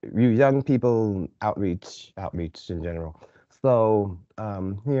young people outreach in general. So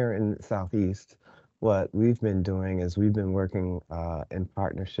here in the Southeast, what we've been doing is we've been working in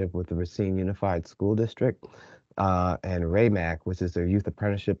partnership with the Racine Unified School District and RAMAC, which is their Youth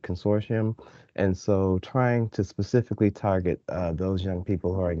Apprenticeship Consortium. And so trying to specifically target those young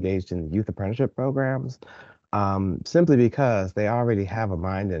people who are engaged in youth apprenticeship programs simply because they already have a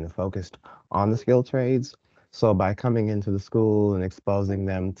mind and focused on the skilled trades. So by coming into the school and exposing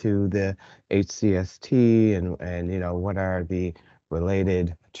them to the HCST and what are the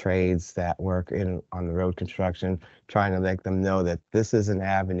related trades that work in on the road construction, trying to let them know that this is an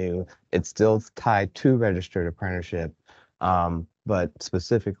avenue. It's still tied to registered apprenticeship, but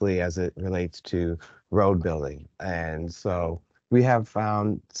specifically as it relates to road building. And so we have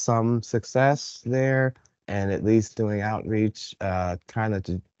found some success there, and at least doing outreach, kind of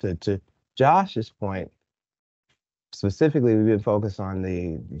to Josh's point. Specifically, we've been focused on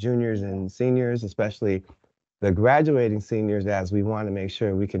the juniors and seniors, especially the graduating seniors, as we want to make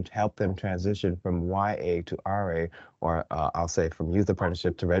sure we can help them transition from YA to RA, or I'll say from youth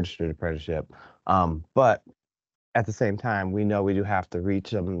apprenticeship to registered apprenticeship. But at the same time, we know we do have to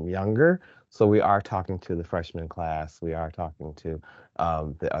reach them younger. So we are talking to the freshman class. We are talking to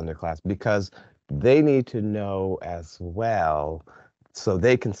the underclass, because they need to know as well, so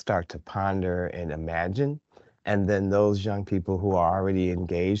they can start to ponder and imagine. And then those young people who are already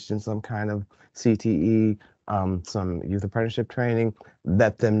engaged in some kind of CTE, some youth apprenticeship training,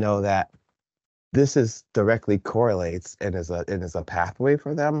 let them know that this is directly correlates and is a pathway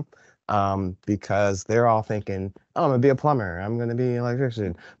for them, because they're all thinking, oh, I'm gonna be a plumber, I'm gonna be an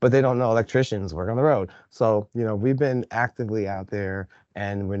electrician, but they don't know electricians work on the road. So we've been actively out there,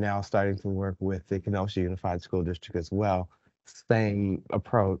 and we're now starting to work with the Kenosha Unified School District as well. Same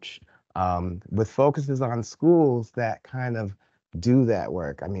approach, with focuses on schools that kind of do that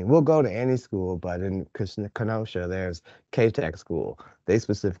work. I mean, we'll go to any school, but in Kenosha, there's K-Tech School. They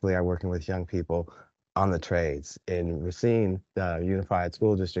specifically are working with young people on the trades. In Racine, the Unified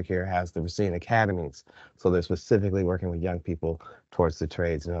School District here has the Racine Academies. So they're specifically working with young people towards the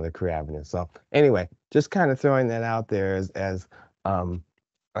trades and other career avenues. So anyway, just kind of throwing that out there as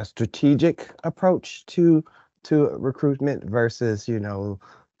a strategic approach to recruitment versus,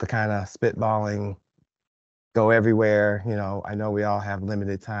 the kind of spitballing, go everywhere. I know we all have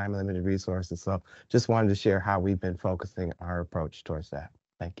limited time, limited resources. So just wanted to share how we've been focusing our approach towards that.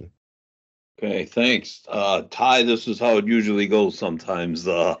 Thank you. Okay, thanks. Ty, this is how it usually goes sometimes.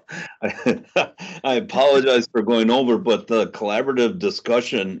 I apologize for going over, but the collaborative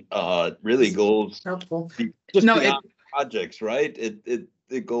discussion really goes just beyond projects, right?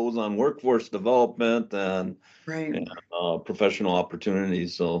 It goes on workforce development and professional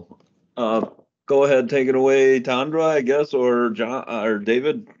opportunities. So go ahead, take it away, Tandra, I guess, or John or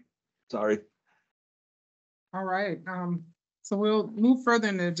David. Sorry. All right. So we'll move further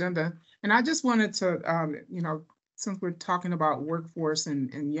in the agenda. And I just wanted to, since we're talking about workforce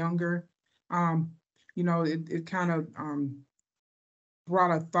and younger, it kind of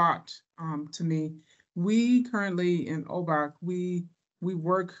brought a thought to me. We currently in OBAC, we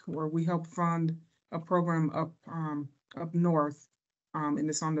work, or we help fund a program up north, and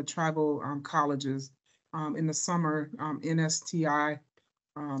it's on the tribal colleges. In the summer, NSTI,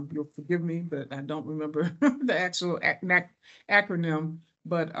 you'll forgive me, but I don't remember the actual acronym,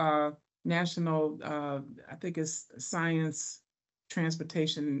 but National, I think it's Science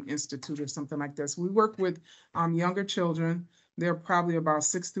Transportation Institute or something like this. We work with younger children. They're probably about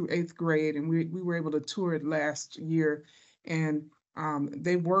 6th through 8th grade, and we were able to tour it last year. And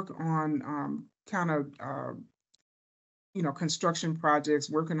they work on kind of construction projects,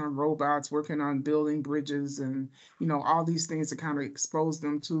 working on robots, working on building bridges, and all these things to kind of expose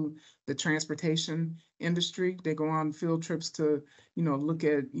them to the transportation industry. They go on field trips to look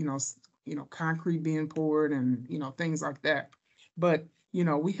at concrete being poured and things like that. But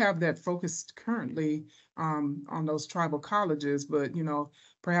we have that focused currently on those tribal colleges. But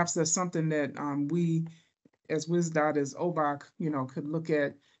perhaps that's something that we, as WisDOT, as OBAC, could look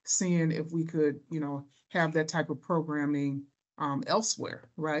at, seeing if we could have that type of programming elsewhere,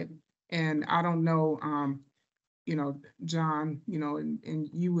 right? And I don't know, John, and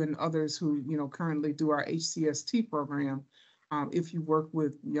you and others who currently do our HCST program, if you work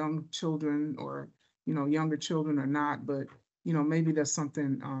with young children or younger children or not, but maybe that's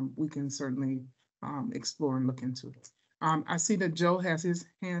something we can certainly explore and look into. I see that Joe has his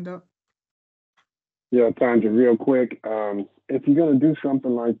hand up. Yeah, Tanja, real quick. If you're going to do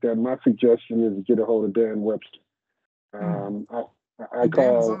something like that, my suggestion is get a hold of Dan Webster. I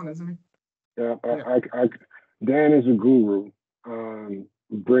call. On, isn't he? Yeah, yeah. Dan is a guru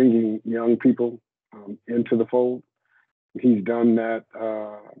bringing young people into the fold. He's done that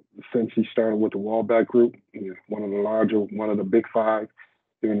since he started with the Wallback Group, one of the big five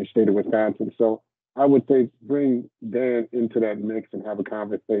here in the state of Wisconsin. So I would say bring Dan into that mix and have a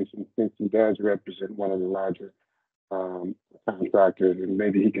conversation, since he does represent one of the larger contractors, and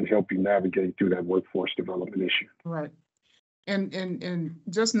maybe he can help you navigate through that workforce development issue. Right. And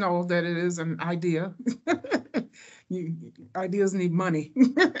just know that it is an idea. Ideas need money.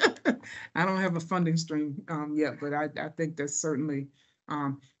 I don't have a funding stream yet, but I think that's certainly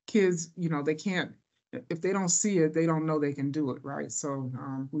kids, they can't, if they don't see it, they don't know they can do it, right? So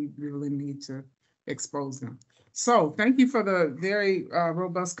we really need to expose them. So thank you for the very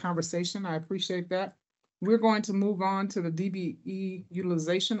robust conversation. I appreciate that. We're going to move on to the DBE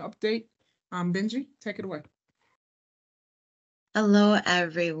utilization update. Benji, take it away. Hello,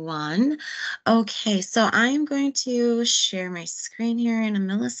 everyone. Okay, so I'm going to share my screen here in a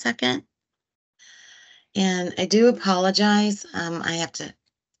millisecond. And I do apologize. I have to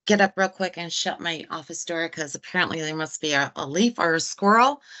get up real quick and shut my office door because apparently there must be a leaf or a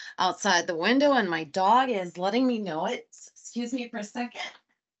squirrel outside the window, and my dog is letting me know it. Excuse me for a second.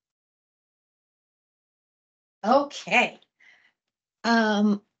 Okay.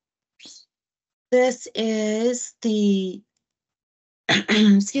 This is the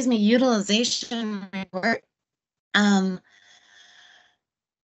excuse me, utilization report. I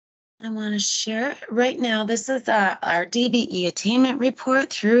want to share right now. This is our DBE attainment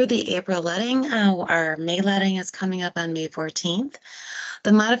report through the April letting. Our May letting is coming up on May 14th.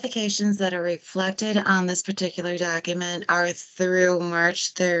 The modifications that are reflected on this particular document are through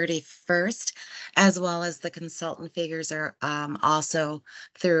March 31st, as well as the consultant figures are also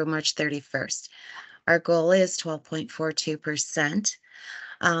through March 31st. Our goal is 12.42%.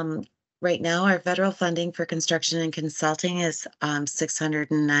 Right now, our federal funding for construction and consulting is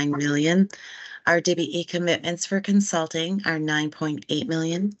 $609 million. Our DBE commitments for consulting are $9.8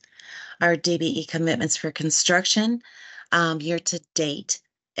 million. Our DBE commitments for construction year to date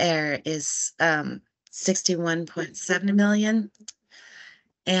is $61.7 million.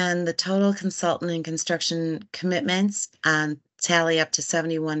 And the total consultant and construction commitments tally up to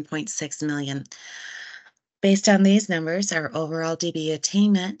 $71.6 million. Based on these numbers, our overall DBE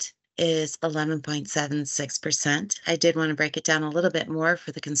attainment is 11.76%. I did want to break it down a little bit more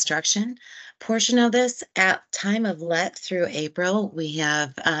for the construction portion of this. At time of let through April, we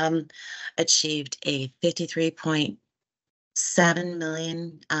have achieved a 53.7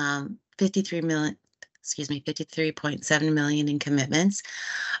 million, 53.7 million in commitments.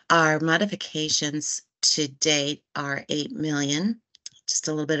 Our modifications to date are 8 million. Just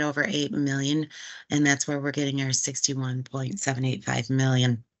a little bit over 8 million, and that's where we're getting our 61.785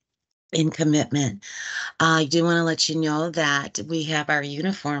 million in commitment. I do want to let you know that we have our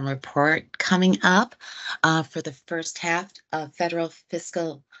uniform report coming up for the first half of federal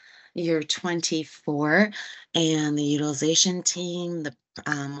fiscal year 24, and the utilization team,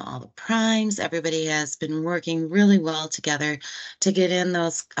 all the primes, everybody has been working really well together to get in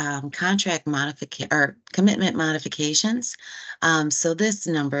those contract or commitment modifications. So this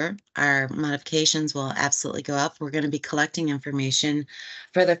number, our modifications will absolutely go up. We're going to be collecting information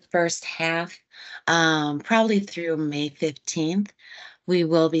for the first half, probably through May 15th. We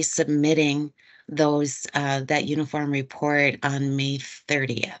will be submitting those that uniform report on May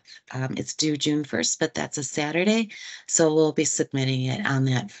 30th. It's due June 1st, but that's a Saturday, so we'll be submitting it on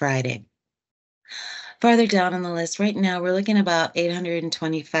that Friday. Farther down on the list, right now we're looking about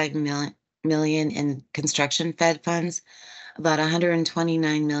 $825 million in construction Fed funds, about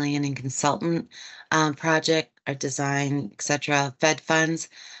 $129 million in consultant project or design, etc. Fed funds.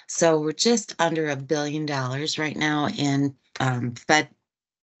 So we're just under $1 billion right now in Fed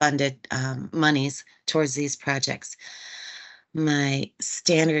funded monies towards these projects. My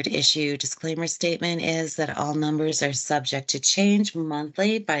standard issue disclaimer statement is that all numbers are subject to change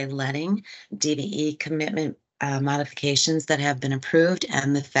monthly by letting DBE commitment modifications that have been approved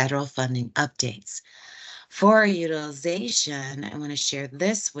and the federal funding updates. For utilization, I want to share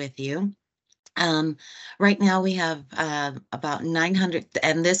this with you. Right now we have about 900,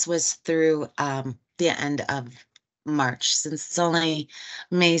 and this was through the end of March. Since it's only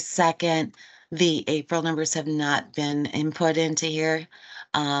May 2nd, the April numbers have not been input into here,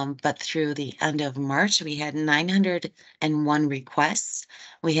 but through the end of March, we had 901 requests.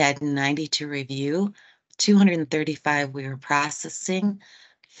 We had 90 to review, 235 we were processing,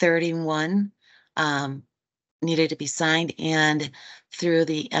 31 needed to be signed, and through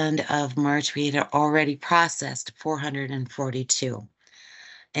the end of March, we had already processed 442.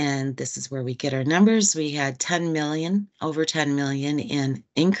 And this is where we get our numbers. We had 10 million, over 10 million in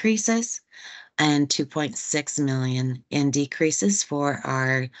increases and 2.6 million in decreases for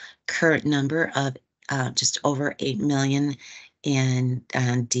our current number of just over 8 million in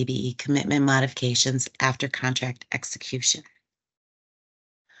DBE commitment modifications after contract execution.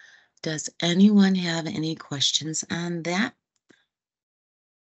 Does anyone have any questions on that?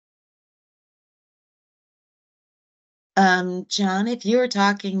 John, if you were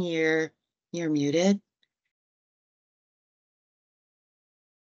talking, you're muted.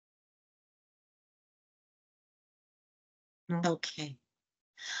 No. Okay.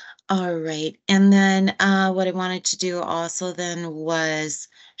 All right. And then what I wanted to do also then was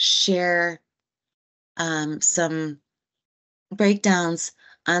share some breakdowns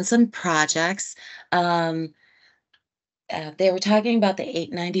on some projects. They were talking about the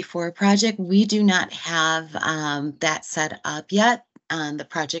 894 project. We do not have that set up yet. The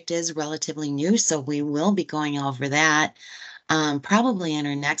project is relatively new, so we will be going over that probably in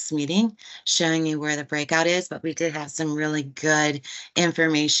our next meeting, showing you where the breakout is. But we did have some really good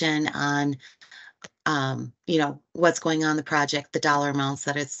information on, what's going on in the project, the dollar amounts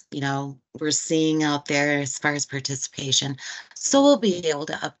that it's, we're seeing out there as far as participation. So we'll be able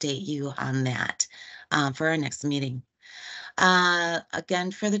to update you on that for our next meeting.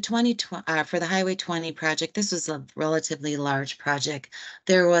 Again, for the for the Highway 20 project, this was a relatively large project.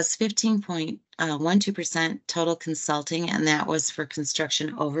 There was 15.12% total consulting, and that was for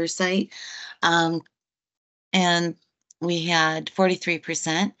construction oversight. And we had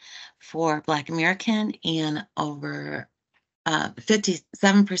 43% for Black American and over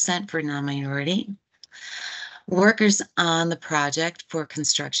 57% for non-minority. Workers on the project for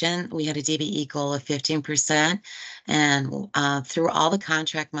construction, we had a DBE goal of 15%, and through all the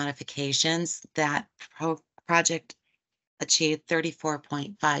contract modifications, that project achieved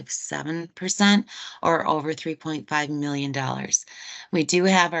 34.57% or over $3.5 million. We do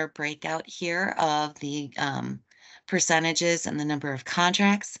have our breakout here of the percentages and the number of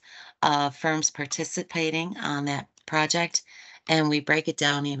contracts of firms participating on that project, and we break it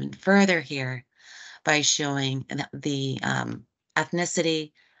down even further here by showing the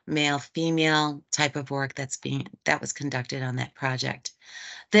ethnicity, male, female type of work that was conducted on that project.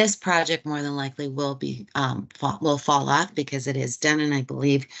 This project more than likely will fall off because it is done, and I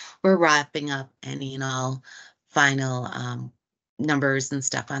believe we're wrapping up any and all final numbers and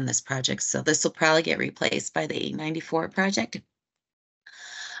stuff on this project. So this will probably get replaced by the 894 project.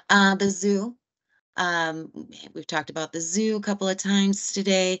 The zoo. We've talked about the zoo a couple of times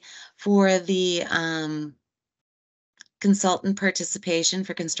today. For the consultant participation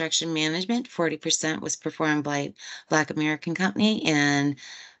for construction management, 40% was performed by Black American Company and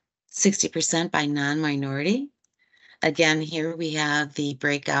 60% by non-minority. Again, here we have the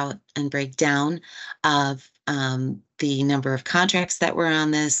breakout and breakdown of the number of contracts that were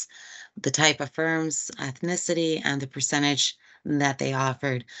on this, the type of firms, ethnicity, and the percentage that they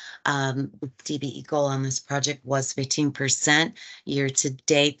offered. DBE goal on this project was 15%. Year to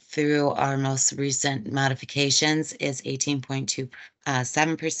date through our most recent modifications is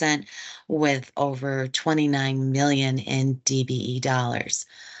 18.27% with over 29 million in DBE dollars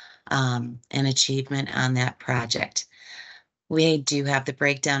an achievement on that project. We do have the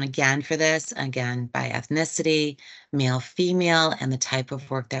breakdown again for this, again by ethnicity, male, female, and the type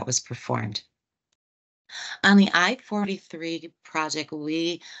of work that was performed. On the I-43 project,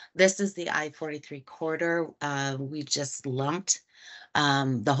 this is the I-43 corridor. We just lumped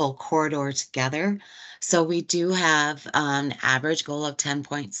the whole corridor together. So we do have an average goal of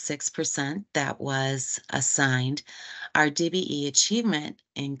 10.6% that was assigned. Our DBE achievement,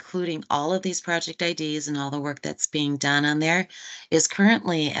 including all of these project IDs and all the work that's being done on there, is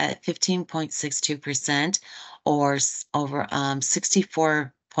currently at 15.62% or over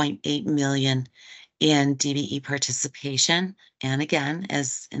 64.8 million in DBE participation. And again,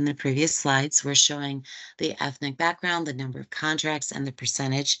 as in the previous slides, we're showing the ethnic background, the number of contracts, and the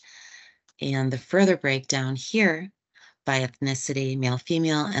percentage, and the further breakdown here by ethnicity, male,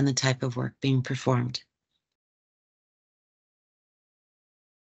 female, and the type of work being performed.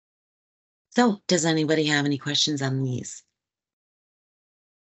 So does anybody have any questions on these?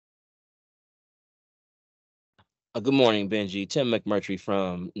 Good morning, Benji. Tim McMurtry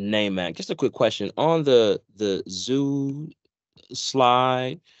from NAMAC. Just a quick question. On the zoo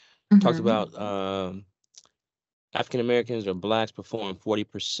slide, talks about African Americans or Blacks perform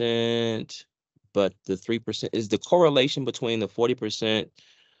 40%, but the 3% is the correlation between the 40%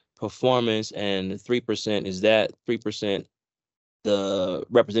 performance and the 3%. Is that 3% the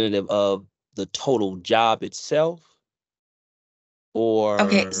representative of the total job itself? Or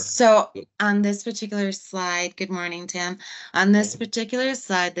okay, so on this particular slide, good morning, Tim. On this particular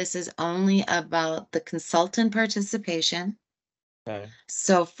slide, this is only about the consultant participation. Okay.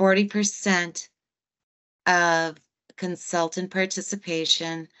 So 40% of consultant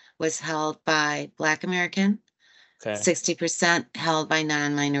participation was held by Black American, Okay. 60% held by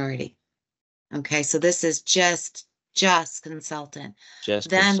non-minority. Okay, so this is just consultant. Just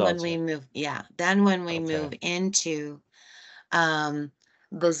Then when consultant. we move, then when we Okay. move into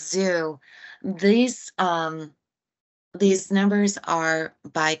the zoo, these numbers are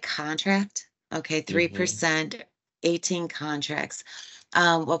by contract. Okay, 3%, 18 contracts.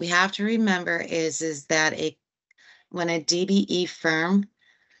 What we have to remember is that when a DBE firm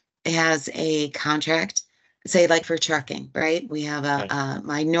has a contract, say like for trucking, right? We have a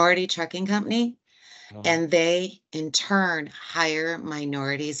minority trucking company, and they in turn hire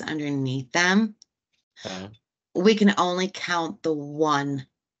minorities underneath them. We can only count the one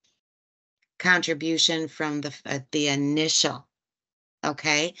contribution from the initial.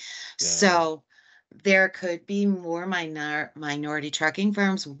 Okay, so there could be more minority trucking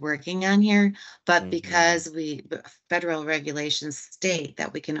firms working on here, but because federal regulations state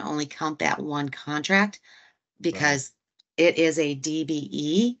that we can only count that one contract because it is a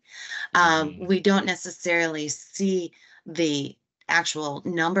DBE, we don't necessarily see the actual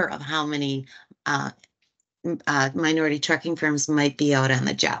number of how many minority trucking firms might be out on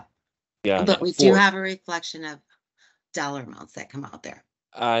the job. But we do have a reflection of dollar amounts that come out there.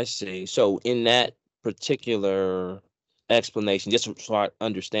 I see. So in that particular explanation, just so I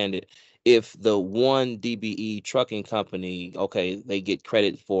understand it, if the one DBE trucking company, okay, they get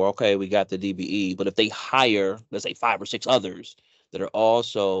credit for, okay, we got the DBE, but if they hire, let's say 5 or 6 others that are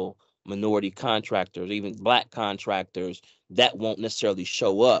also minority contractors, even Black contractors, that won't necessarily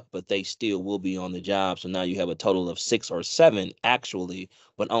show up, but they still will be on the job. So now you have a total of 6 or 7 actually,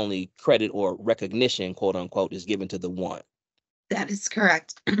 but only credit or recognition, quote unquote, is given to the one. That is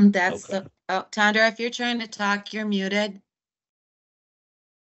correct. That's Tandra, if you're trying to talk, you're muted.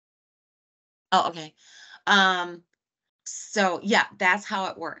 Oh, okay. So yeah, that's how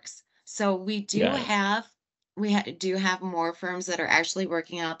it works. So we do have more firms that are actually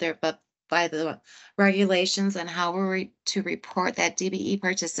working out there, but by the regulations and how we're to report that DBE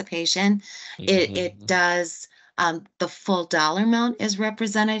participation, it does, the full dollar amount is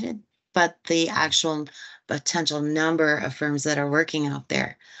represented, but the actual potential number of firms that are working out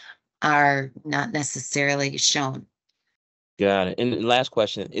there are not necessarily shown. Got it. And last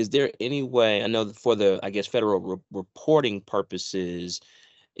question, is there any way, I know that for the, I guess, federal reporting purposes,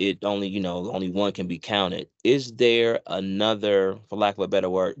 it only, only one can be counted. Is there another, for lack of a better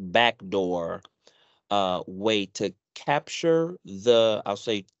word, backdoor way to capture the, I'll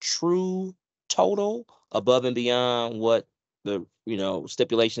say, true total above and beyond what the,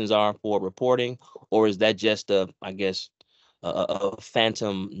 stipulations are for reporting? Or is that just I guess, a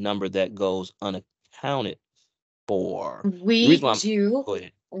phantom number that goes unaccounted for? We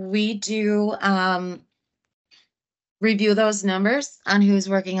do review those numbers on who's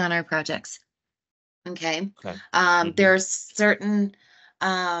working on our projects. Okay. There's certain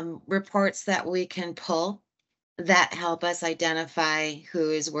reports that we can pull that help us identify who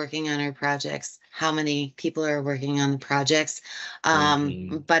is working on our projects, how many people are working on the projects.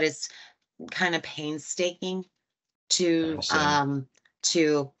 But it's kind of painstaking to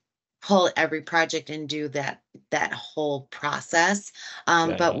pull every project and do that whole process.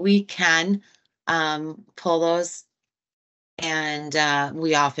 But we can pull those, and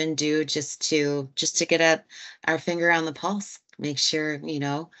we often do just to get our finger on the pulse, make sure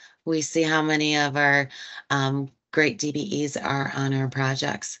we see how many of our great DBEs are on our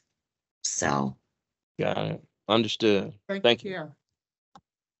projects. So got it. Understood. Thank you. Yeah.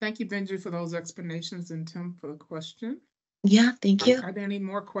 Thank you, Benji, for those explanations, and Tim for the question. Yeah, thank you. Are there any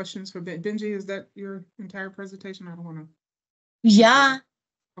more questions for Benji? Is that your entire presentation? I don't want to. Yeah.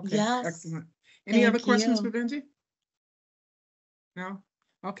 Okay. Yes. Excellent. Any other questions for Benji? No.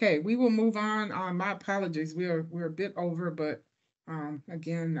 Okay, we will move on. My apologies. We're a bit over, but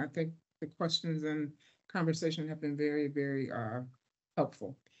again, I think the questions and conversation have been very, very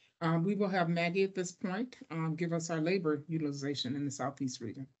helpful. We will have Maggie at this point give us our labor utilization in the Southeast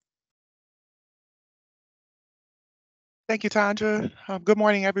region. Thank you, Tandra. Good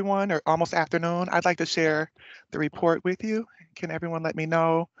morning, everyone, or almost afternoon. I'd like to share the report with you. Can everyone let me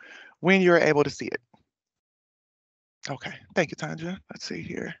know when you're able to see it? Okay, thank you, Tandra. Let's see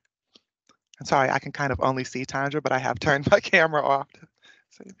here. I'm sorry, I can kind of only see Tandra, but I have turned my camera off to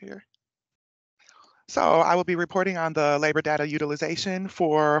save here. So I will be reporting on the labor data utilization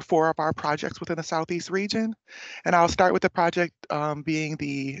for 4 of our projects within the Southeast region. And I'll start with the project being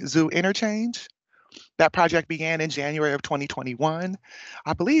the Zoo Interchange. That project began in January of 2021.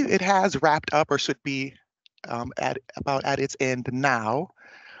 I believe it has wrapped up or should be at its end now.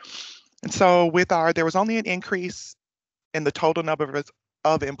 And so there was only an increase in the total number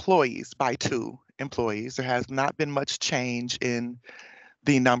of employees by 2 employees. There has not been much change in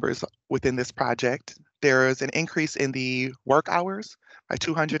the numbers within this project. There is an increase in the work hours by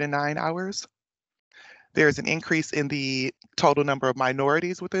 209 hours. There's an increase in the total number of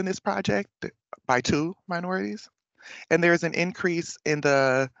minorities within this project by 2 minorities. And there's an increase in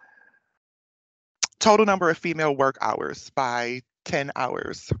the total number of female work hours by 10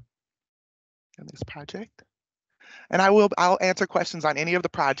 hours in this project. And I'll answer questions on any of the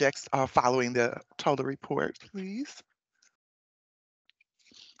projects following the total report, please.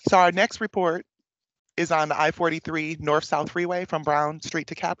 So our next report is on the I-43 North-South Freeway from Brown Street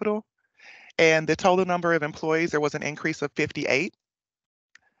to Capitol. And the total number of employees, there was an increase of 58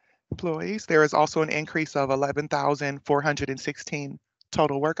 employees. There is also an increase of 11,416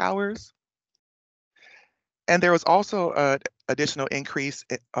 total work hours. And there was also an additional increase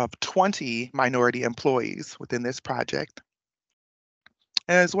of 20 minority employees within this project.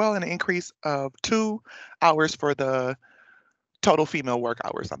 As well, an increase of 2 hours for the total female work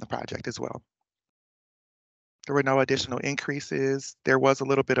hours on the project as well. There were no additional increases. There was a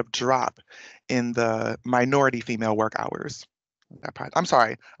little bit of drop in the minority female work hours. I'm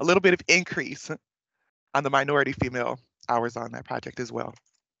sorry, a little bit of increase on the minority female hours on that project as well.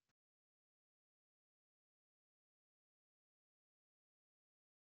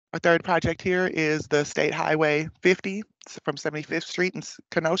 Our third project here is the State Highway 50 from 75th Street in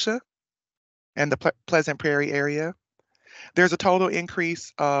Kenosha and the Pleasant Prairie area. There's a total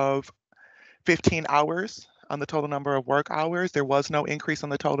increase of 15 hours on the total number of work hours. There was no increase on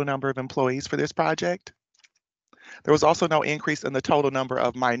the total number of employees for this project. There was also no increase in the total number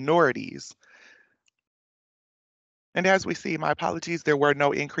of minorities. And as we see, my apologies, there were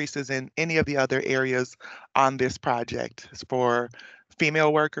no increases in any of the other areas on this project for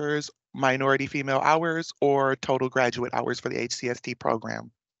female workers, minority female hours, or total graduate hours for the HCST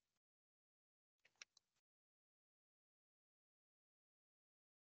program.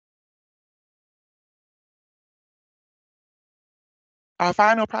 Our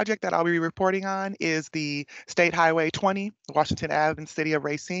final project that I'll be reporting on is the State Highway 20, Washington Ave in the city of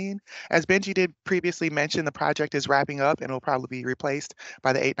Racine. As Benji did previously mention, the project is wrapping up and will probably be replaced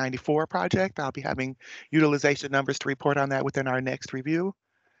by the 894 project. I'll be having utilization numbers to report on that within our next review.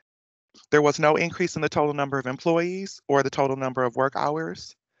 There was no increase in the total number of employees or the total number of work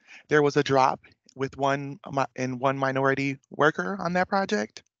hours. There was a drop with one minority worker on that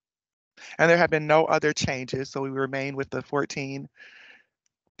project. And there have been no other changes, so we remain with the 14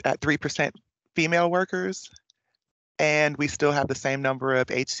 at 3% female workers, and we still have the same number of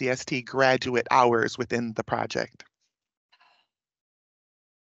HCST graduate hours within the project.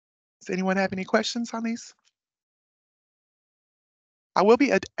 Does anyone have any questions on these? I will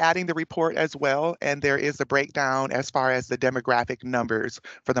be adding the report as well, and there is a breakdown as far as the demographic numbers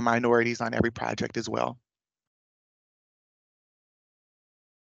for the minorities on every project as well.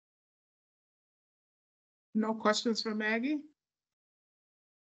 No questions for Maggie?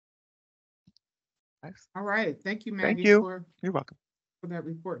 All right, thank you, Maggie. Thank you. You're welcome. For that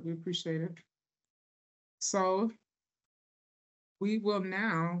report, we appreciate it. So we will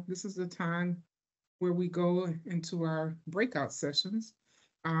now, this is the time where we go into our breakout sessions.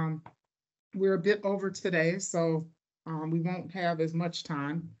 We're a bit over today, so we won't have as much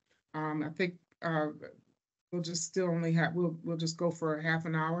time. I think we'll just still only have, we'll just go for a half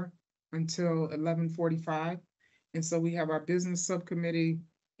an hour until 11:45. And so we have our business subcommittee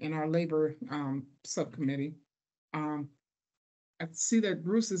and our labor subcommittee. I see that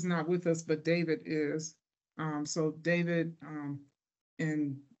Bruce is not with us, but David is. So David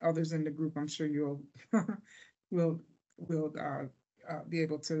and others in the group, I'm sure you'll will be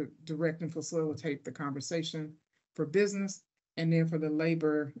able to direct and facilitate the conversation for business. And then for the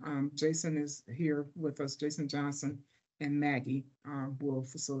labor, Jason is here with us, Jason Johnson, and Maggie will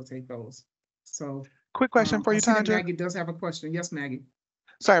facilitate those. So quick question for you, Tanja. Maggie does have a question. Yes, Maggie.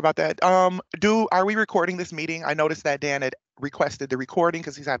 Sorry about that. Are we recording this meeting? I noticed that Dan had requested the recording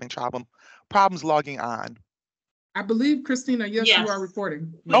because he's having problems logging on. I believe, Christina, yes, Yes. you are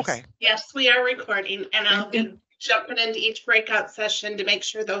recording. Yes. Okay. Yes, we are recording, and I'll be jumping into each breakout session to make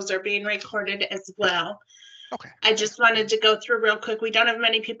sure those are being recorded as well. Okay. I just wanted to go through real quick. We don't have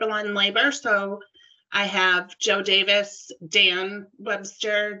many people on labor, so I have Joe Davis, Dan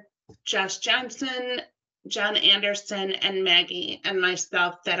Webster, Josh Johnson, John Anderson, and Maggie and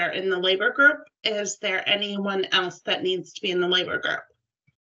myself that are in the labor group. Is there anyone else that needs to be in the labor group?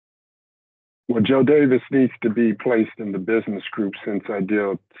 Well, Joe Davis needs to be placed in the business group since I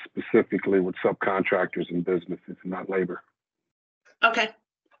deal specifically with subcontractors and businesses, not labor. Okay.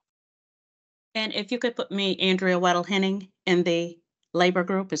 And if you could put me, Andrea Weddle-Henning, in the labor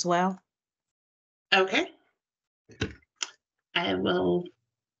group as well. Okay. I will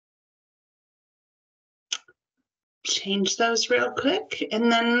change those real quick and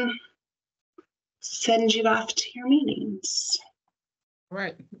then send you off to your meetings. All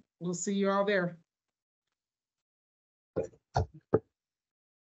right, we'll see you all there.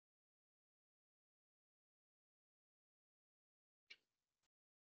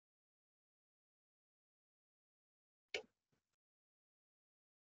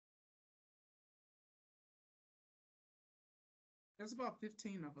 There's about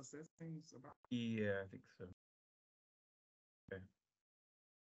 15 of us. That seems about. Yeah, I think so. Okay.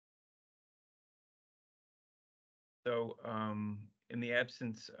 So, in the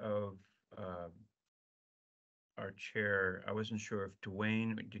absence of our chair, I wasn't sure if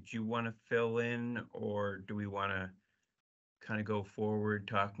Dwayne, did you want to fill in, or do we want to kind of go forward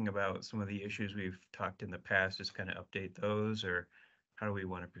talking about some of the issues we've talked in the past, just kind of update those, or how do we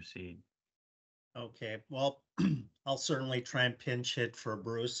want to proceed? Okay, well, I'll certainly try and pinch hit for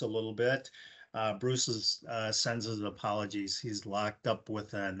Bruce a little bit. Bruce sends his apologies. He's locked up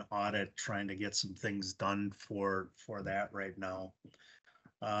with an audit, trying to get some things done for that right now.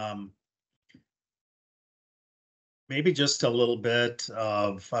 Maybe just a little bit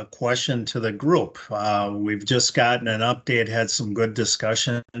of a question to the group. We've just gotten an update, had some good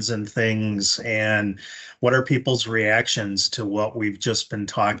discussions and things, and what are people's reactions to what we've just been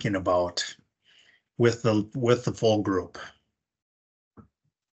talking about with the full group?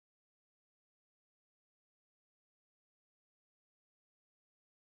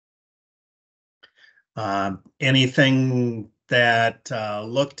 Anything that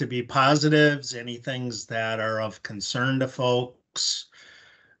look to be positives, any things that are of concern to folks?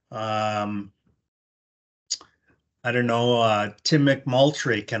 I don't know, Tim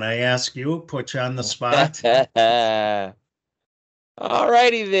McMultry, can I ask you, put you on the spot? All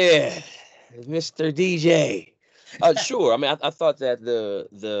righty there, Mr. DJ. Sure. I mean, I thought that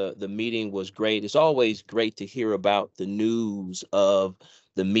the meeting was great. It's always great to hear about the news of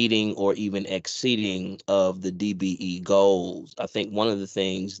the meeting or even exceeding of the DBE goals. I think one of the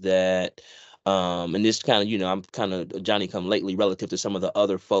things that, and this kind of, you know, I'm kind of Johnny come lately relative to some of the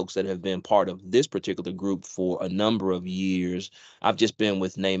other folks that have been part of this particular group for a number of years. I've just been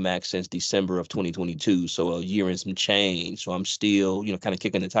with NAMAC since December of 2022, so a year and some change. So I'm still, you know, kind of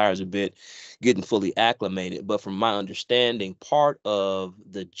kicking the tires a bit, getting fully acclimated. But from my understanding, part of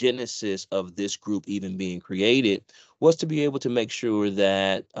the genesis of this group even being created was to be able to make sure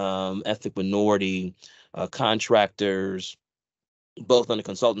that ethnic minority contractors, both on the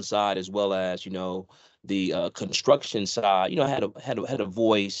consultant side as well as, you know, the construction side, you know, had a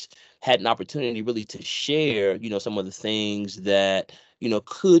voice, had an opportunity really to share, you know, some of the things that, you know,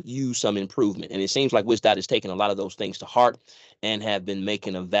 could use some improvement. And it seems like WisDOT is taking a lot of those things to heart and have been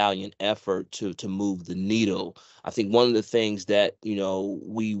making a valiant effort to move the needle. I think one of the things that, you know,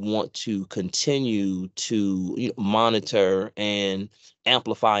 we want to continue to, you know, monitor and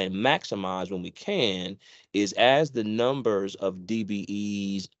amplify and maximize when we can is as the numbers of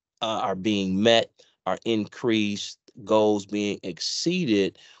DBEs are being met, are increased, goals being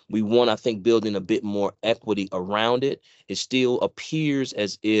exceeded, we want, I think, building a bit more equity around it. It still appears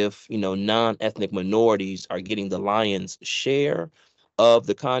as if, you know, non-ethnic minorities are getting the lion's share of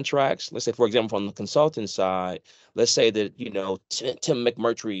the contracts. Let's say, for example, from the consultant side, let's say that, you know, Tim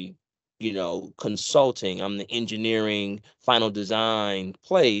McMurtry, you know, consulting, I'm the engineering, final design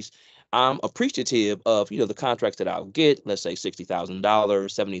place. I'm appreciative of, you know, the contracts that I'll get, let's say $60,000,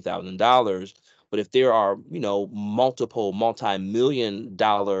 $70,000. But if there are, you know, multiple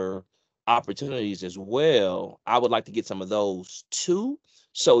multi-million-dollar opportunities as well, I would like to get some of those too,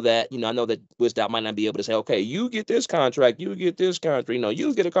 so that, you know, I know that WisDOT might not be able to say, okay, you get this contract, you get this contract, you know,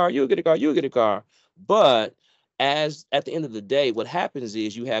 you get a car, you get a car, you get a car. But as at the end of the day, what happens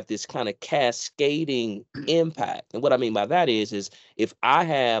is you have this kind of cascading impact. And what I mean by that is if I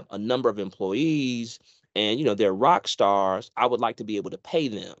have a number of employees and, you know, they're rock stars, I would like to be able to pay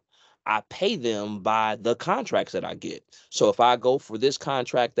them. I pay them by the contracts that I get. So if I go for this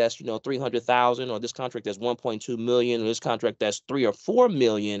contract that's, you know, 300,000, or this contract that's 1.2 million, or this contract that's 3 or 4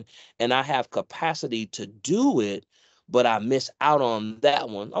 million, and I have capacity to do it, but I miss out on that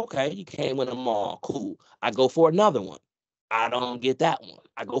one. Okay, you can't win them all. Cool. I go for another one. I don't get that one.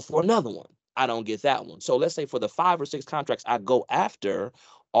 I go for another one. I don't get that one. So let's say for the 5 or 6 contracts I go after,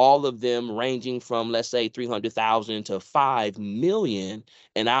 all of them ranging from, let's say, 300,000 to 5 million,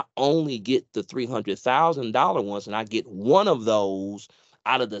 and I only get the $300,000 ones, and I get one of those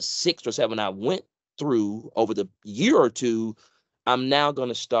out of the 6 or 7 I went through over the year or two, I'm now going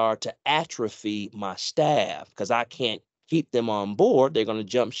to start to atrophy my staff because I can't keep them on board. They're going to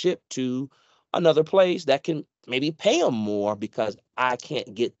jump ship to another place that can maybe pay them more because I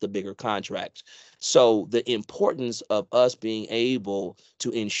can't get the bigger contracts. So the importance of us being able to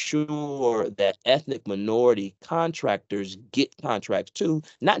ensure that ethnic minority contractors get contracts too,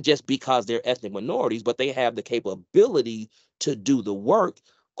 not just because they're ethnic minorities, but they have the capability to do the work,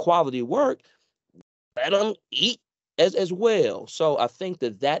 quality work, let them eat as well. So I think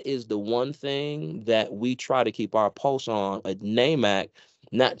that is the one thing that we try to keep our pulse on at NAMAC,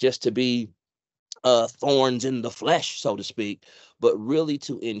 not just to be thorns in the flesh, so to speak, but really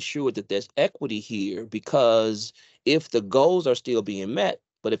to ensure that there's equity here, because if the goals are still being met,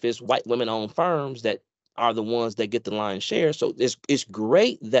 but if it's white women-owned firms that are the ones that get the lion's share, so it's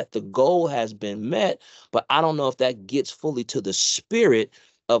great that the goal has been met, but I don't know if that gets fully to the spirit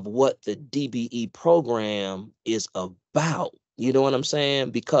of what the DBE program is about. You know what I'm saying?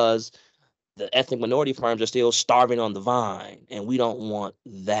 Because the ethnic minority firms are still starving on the vine, and we don't want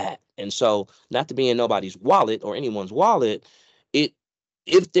that. And so, not to be in nobody's wallet or anyone's wallet,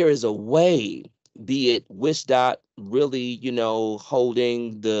 if there is a way, be it WisDOT really,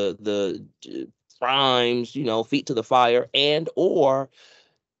 holding the primes, feet to the fire, and or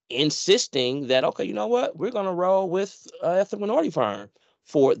insisting that, okay, you know what, we're going to roll with ethnic minority firm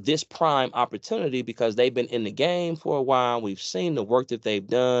for this prime opportunity because they've been in the game for a while. We've seen the work that they've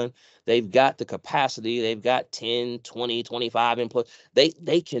done. They've got the capacity. They've got 10, 20, 25 employees.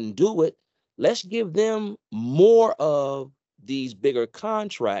 They can do it. Let's give them more of these bigger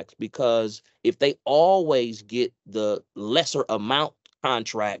contracts, because if they always get the lesser amount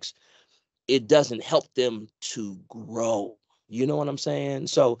contracts, it doesn't help them to grow. You know what I'm saying?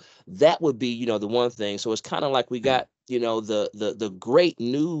 So that would be, the one thing. So it's kind of like we got, the great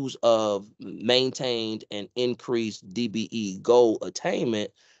news of maintained and increased DBE goal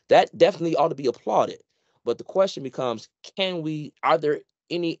attainment. That definitely ought to be applauded. But the question becomes, are there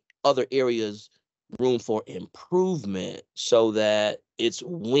any other areas room for improvement so that it's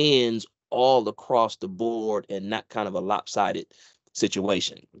wins all across the board and not kind of a lopsided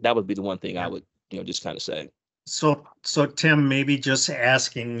situation? That would be the one thing I would, just kind of say. So Tim, maybe just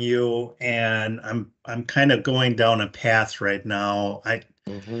asking you, and I'm kind of going down a path right now. I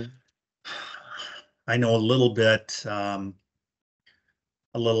know a little bit,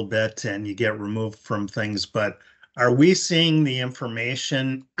 and you get removed from things, but are we seeing the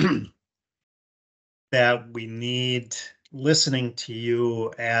information that we need, listening to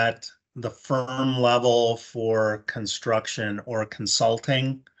you at the firm level for construction or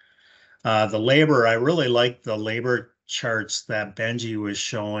consulting? The labor, I really like the labor charts that Benji was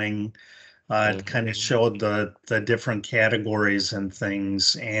showing. It kind of showed the different categories and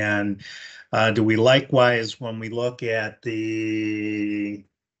things. And do we likewise, when we look at the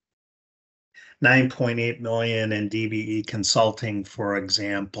 9.8 million in DBE consulting, for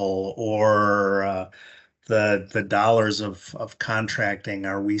example, or the dollars of contracting,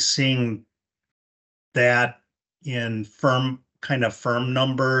 are we seeing that in firm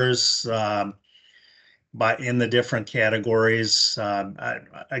numbers, but in the different categories?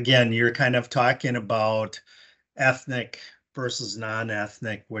 Again, you're kind of talking about ethnic versus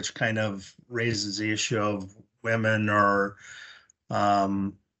non-ethnic, which kind of raises the issue of women or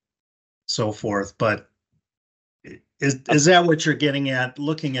so forth. But is that what you're getting at,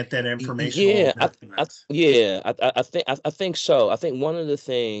 looking at that information? Yeah, I think so. I think one of the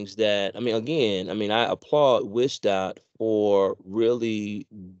things that, I applaud WisDOT for really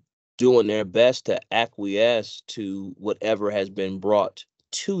doing their best to acquiesce to whatever has been brought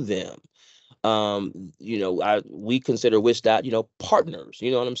to them. We consider WisDOT, partners,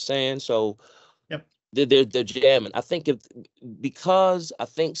 you know what I'm saying? So they're jamming. I think because I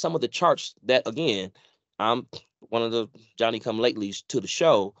think some of the charts that, again, I'm one of the Johnny come latelys to the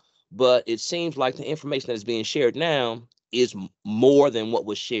show, but it seems like the information that is being shared now is more than what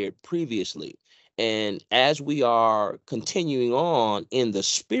was shared previously. And as we are continuing on in the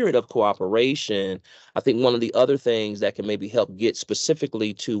spirit of cooperation, I think one of the other things that can maybe help get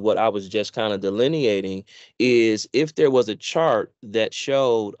specifically to what I was just kind of delineating is if there was a chart that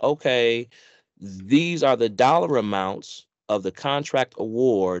showed, okay, these are the dollar amounts of the contract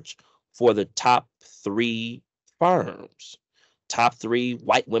awards for the top 3 firms, top 3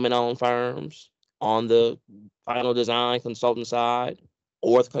 white women-owned firms on the final design consultant side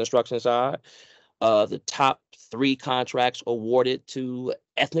or the construction side, the top 3 contracts awarded to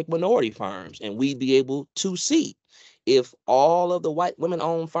ethnic minority firms, and we'd be able to see if all of the white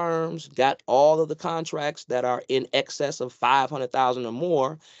women-owned firms got all of the contracts that are in excess of 500,000 or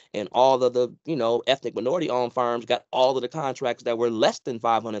more, and all of the, ethnic minority-owned firms got all of the contracts that were less than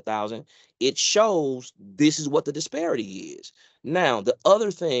 500,000, it shows this is what the disparity is. Now, the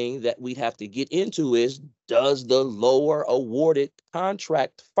other thing that we'd have to get into is, does the lower awarded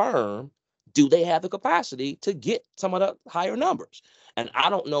contract firm, do they have the capacity to get some of the higher numbers? And I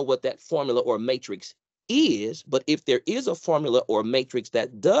don't know what that formula or matrix is, but if there is a formula or matrix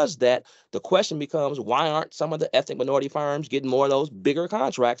that does that, the question becomes, why aren't some of the ethnic minority firms getting more of those bigger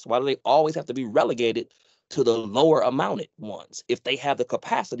contracts? Why do they always have to be relegated to the lower amounted ones if they have the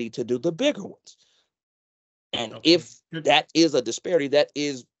capacity to do the bigger ones? And if that is a disparity that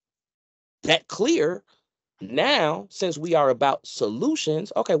is that clear, now, since we are about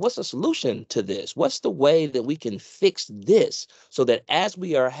solutions, okay, what's the solution to this? What's the way that we can fix this so that as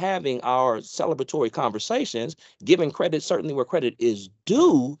we are having our celebratory conversations, giving credit certainly where credit is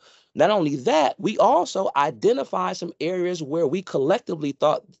due, not only that, we also identify some areas where we collectively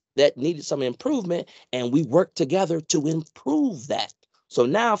thought that needed some improvement, and we work together to improve that. So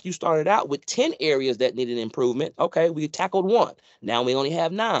now if you started out with 10 areas that needed improvement, okay, we tackled 1. Now we only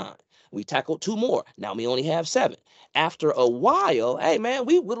have 9. We tackled 2 more. Now we only have 7. After a while, hey man,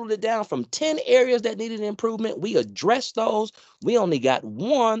 we whittled it down from 10 areas that needed improvement. We addressed those. We only got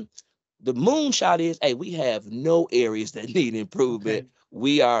 1. The moonshot is, hey, we have no areas that need improvement. Okay.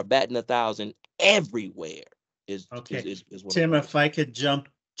 We are batting 1,000 everywhere. Is what Tim, if I could jump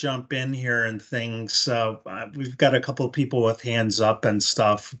in here and things. We've got a couple of people with hands up and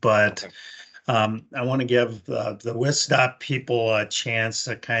stuff, but I want to give the WisDOT people a chance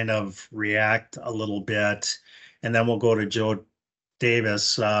to kind of react a little bit, and then we'll go to Joe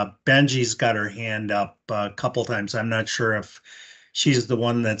Davis. Benji's got her hand up a couple times. I'm not sure if she's the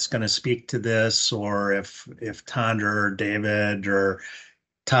one that's going to speak to this, or if Tandra or David or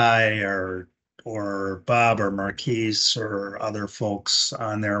Ty or Bob or Marquise or other folks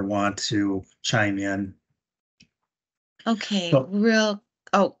on there want to chime in. Okay,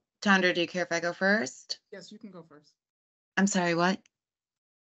 Tandra, do you care if I go first? Yes, you can go first. I'm sorry, what?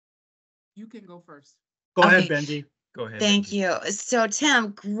 You can go first. Go ahead, Benji. Go ahead. Thank Benji. you. So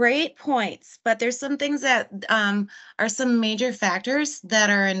Tim, great points, but there's some things that are some major factors that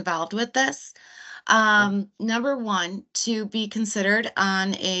are involved with this. Number 1, to be considered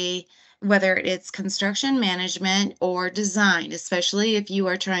on whether it's construction management or design, especially if you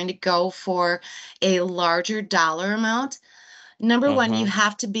are trying to go for a larger dollar amount. Number 1, you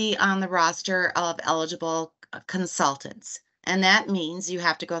have to be on the roster of eligible consultants. And that means you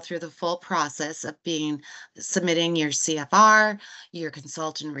have to go through the full process of submitting your CFR, your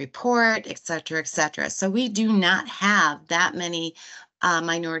consultant report, et cetera, et cetera. So we do not have that many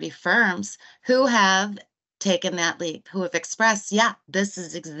minority firms who have taken that leap, who have expressed, yeah, this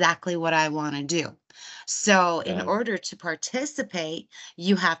is exactly what I want to do. So in order to participate,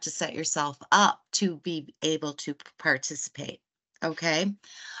 you have to set yourself up to be able to participate. Okay.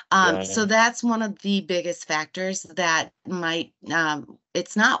 So that's one of the biggest factors that might,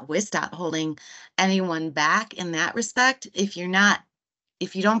 it's not WisDOT holding anyone back in that respect. If you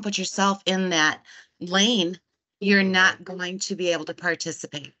don't put yourself in that lane, you're not going to be able to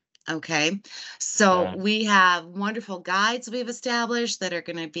participate. Okay. So we have wonderful guides we've established that are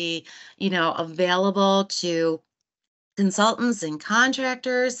going to be, available to consultants and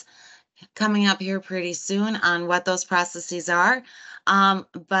contractors coming up here pretty soon on what those processes are.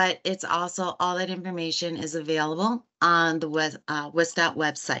 But it's also, all that information is available on the WisDOT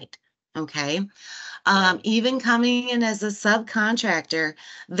website. Okay. Even coming in as a subcontractor,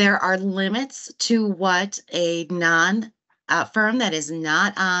 there are limits to what a firm that is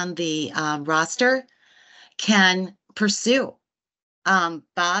not on the roster can pursue.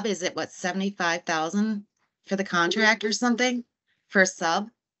 Bob, is it what, 75,000 for the contract or something for a sub?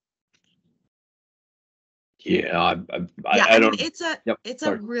 Yeah, I don't. It's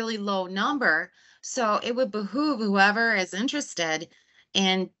a really low number. So it would behoove whoever is interested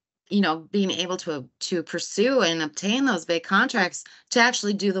in, being able to pursue and obtain those big contracts to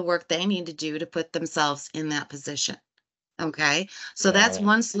actually do the work they need to do to put themselves in that position. Okay, so that's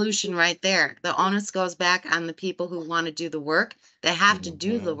one solution right there. The onus goes back on the people who want to do the work. They have to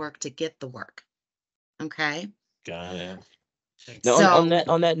do the work to get the work. Okay. Got it. Now, on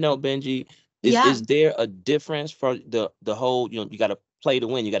that note, Benji, is there a difference for the whole, you got to play to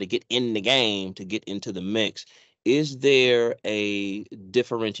win, you got to get in the game to get into the mix. Is there a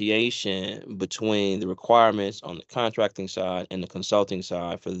differentiation between the requirements on the contracting side and the consulting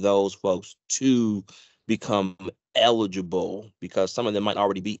side for those folks to become eligible, because some of them might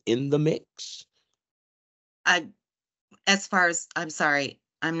already be in the mix? as far as, I'm sorry,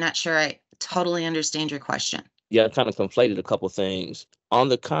 I'm not sure I totally understand your question. Yeah, I kind of conflated a couple things. On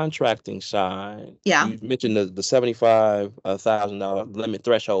the contracting side, Yeah. you mentioned the $75,000 limit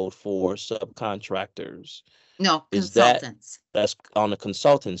threshold for subcontractors. No, Is consultants. that's on the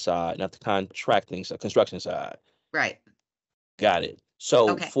consultant side, not the contracting, construction side? Right. Got it. So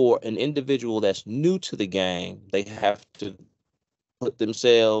Okay. for an individual that's new to the game, they have to put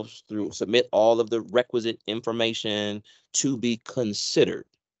themselves through, submit all of the requisite information to be considered.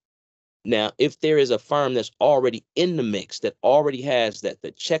 Now, if there is a firm that's already in the mix, that already has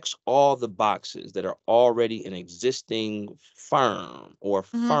that checks all the boxes, that are already an existing firm or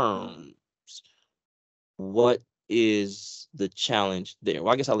firms, what is the challenge there?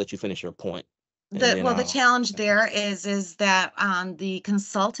 Well, I guess I'll let you finish your point. The challenge there is that on the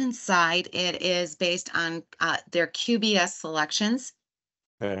consultant side, it is based on their QBS selections.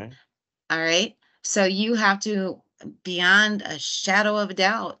 Okay. All right. So you have to, beyond a shadow of a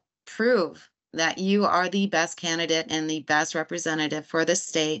doubt, prove that you are the best candidate and the best representative for the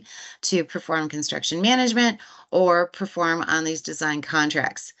state to perform construction management or perform on these design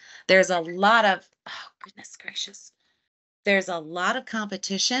contracts. There's a lot of, oh goodness gracious, there's a lot of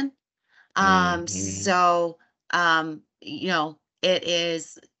competition. So, you know, it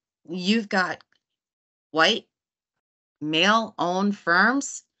is, you've got white male-owned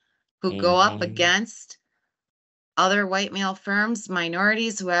firms who go up against other white male firms,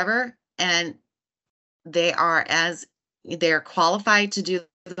 minorities, whoever, and they're qualified to do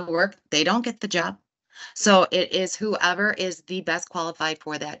the work. They don't get the job. So it is whoever is the best qualified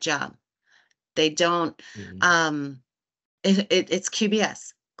for that job. They don't, it's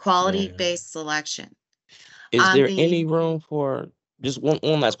QBS, quality-based selection. Is there any room for, just one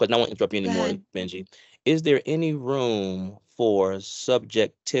last question, I won't interrupt you anymore, ahead. Benji. Is there any room for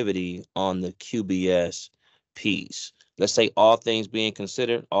subjectivity on the QBS piece? Let's say all things being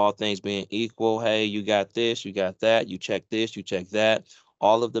considered, all things being equal, hey, you got this, you got that, you check this, you check that.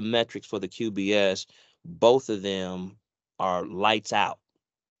 All of the metrics for the QBS, both of them are lights out.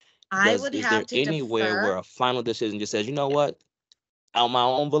 Is there anywhere where a final decision just says, you know what, on my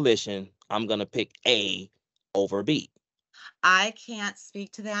own volition, I'm going to pick A over B? I can't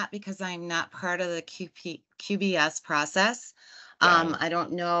speak to that because I'm not part of the QBS process. I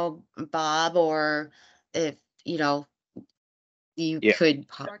don't know, Bob, or if, you know, you could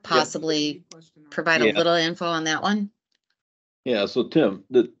possibly provide a little info on that one. Yeah, so Tim,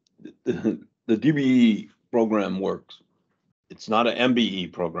 the DBE program works. It's not an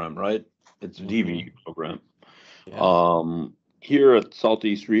MBE program, right? It's a DBE program. Here at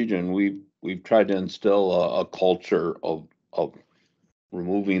Southeast Region, we've tried to instill a culture of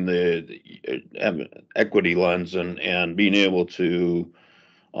removing the equity lens and being able to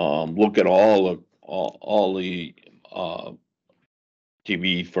look at all the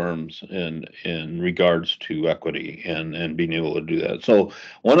DBE firms in regards to equity and being able to do that. So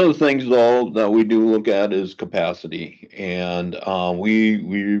one of the things though that we do look at is capacity, and we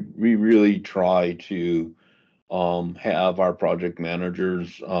really try to have our project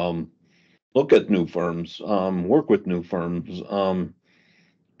managers look at new firms, work with new firms,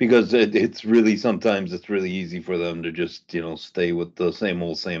 because it's really, sometimes it's really easy for them to just, you know, stay with the same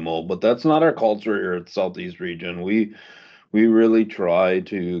old, but that's not our culture here at Southeast Region. We really try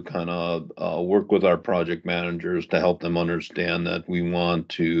to kind of work with our project managers to help them understand that we want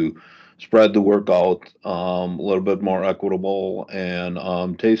to spread the work out a little bit more equitable, and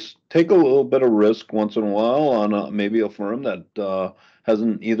take a little bit of risk once in a while on maybe a firm that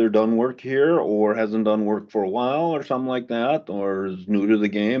hasn't either done work here or hasn't done work for a while or something like that, or is new to the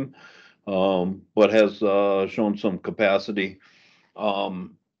game, but has shown some capacity.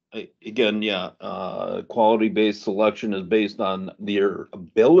 Again, quality-based selection is based on their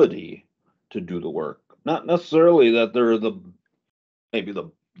ability to do the work, not necessarily that they're maybe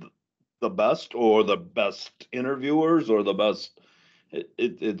the best or the best interviewers or the best.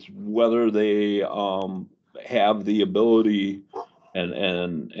 It's whether they have the ability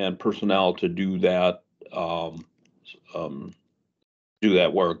and personnel to do that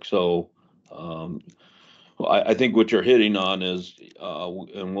work. So I think what you're hitting on is,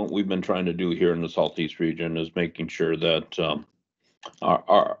 and what we've been trying to do here in the Southeast region is making sure that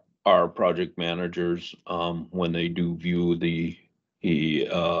our project managers, when they do view the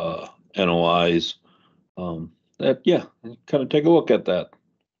NOIs, that kind of take a look at that.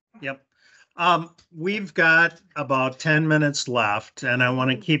 Yep. We've got about 10 minutes left, and I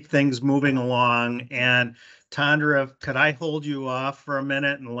want to keep things moving along. And Tandra, could I hold you off for a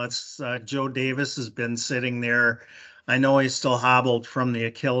minute and let's, Joe Davis has been sitting there. I know he's still hobbled from the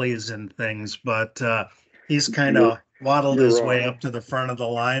Achilles and things, but he's kind of waddled You're his wrong. way up to the front of the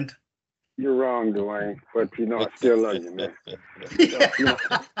line. You're wrong, Dwayne, but I still love you, man.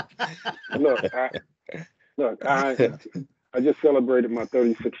 Look, I just celebrated my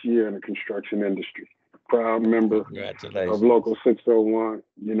 36th year in the construction industry. Proud member of Local 601,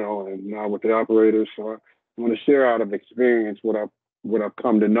 and now with the operators. So I want to share out of experience what I've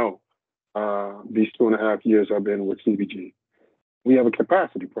come to know these 2.5 years I've been with CBG. We have a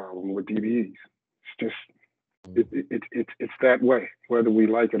capacity problem with DBEs. It's just it's that way, whether we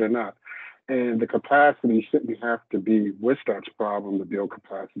like it or not. And the capacity shouldn't have to be WisDOT's problem to build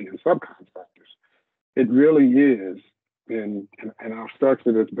capacity in subcontractors. It really is, and I'll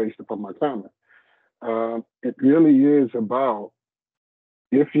structure this based upon my comment. It really is about,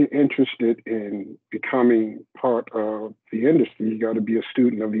 if you're interested in becoming part of the industry, you got to be a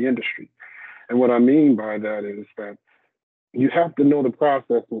student of the industry. And what I mean by that is that you have to know the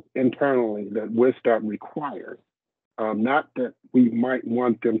processes internally that WisDOT requires. Not that we might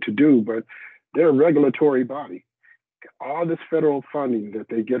want them to do, but they're a regulatory body. All this federal funding that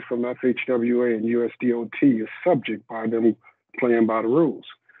they get from FHWA and USDOT is subject by them playing by the rules.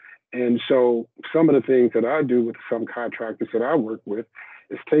 And so some of the things that I do with some contractors that I work with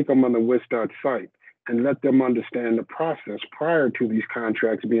is take them on the WisDOT site and let them understand the process prior to these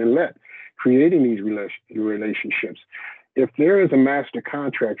contracts being let, creating these relationships. If there is a master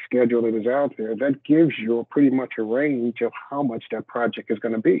contract schedule that is out there, that gives you pretty much a range of how much that project is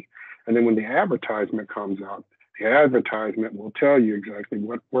going to be. And then when the advertisement comes out, the advertisement will tell you exactly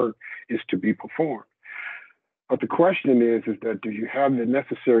what work is to be performed. But the question is that do you have the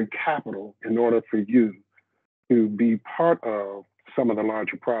necessary capital in order for you to be part of some of the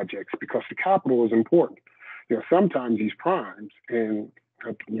larger projects? Because the capital is important. Sometimes these primes, and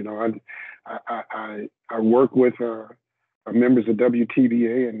I work with members of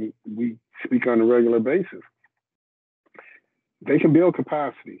WTBA, and we speak on a regular basis. They can build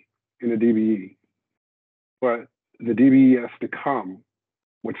capacity in the DBE, but the DBE has to come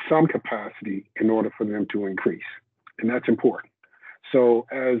with some capacity in order for them to increase, and that's important. So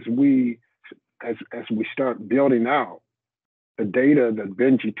as we start building out the data that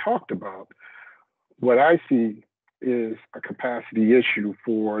Benji talked about, what I see is a capacity issue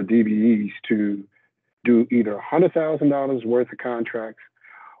for DBEs to do either $100,000 worth of contracts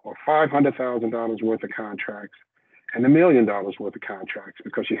or $500,000 worth of contracts and $1 million worth of contracts,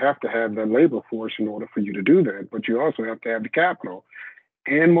 because you have to have the labor force in order for you to do that, but you also have to have the capital.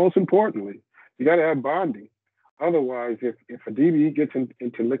 And most importantly, you got to have bonding. Otherwise, if a DBE gets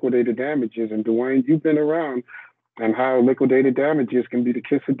into liquidated damages, and Dwayne, you've been around and how liquidated damages can be the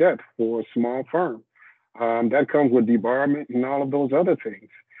kiss of death for a small firm. That comes with debarment and all of those other things.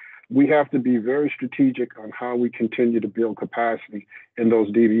 We have to be very strategic on how we continue to build capacity in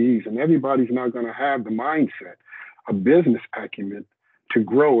those DBEs. And everybody's not going to have the mindset, a business acumen to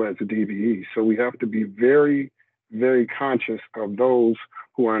grow as a DBE. So we have to be very, very conscious of those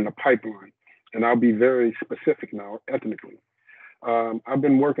who are in the pipeline. And I'll be very specific now, ethnically. I've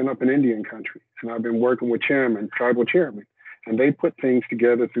been working up in Indian country, and I've been working with tribal chairmen, and they put things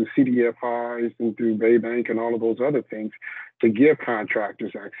together through CDFIs and through Baybank and all of those other things to give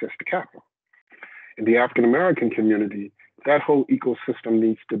contractors access to capital. In the African-American community, that whole ecosystem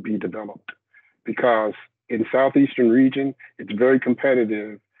needs to be developed, because in Southeastern region, it's very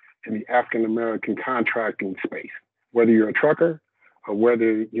competitive in the African-American contracting space, whether you're a trucker or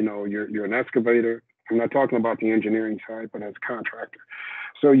whether you're an excavator. I'm not talking about the engineering side, but as a contractor.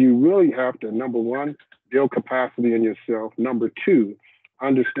 So you really have to, number one, build capacity in yourself. Number two,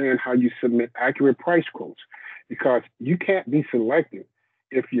 understand how you submit accurate price quotes, because you can't be selective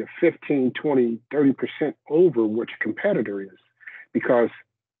if you're 15, 20, 30% over what your competitor is, because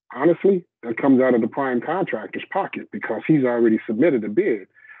honestly, that comes out of the prime contractor's pocket, because he's already submitted a bid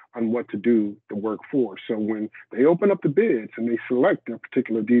on what to do the work for. So when they open up the bids and they select a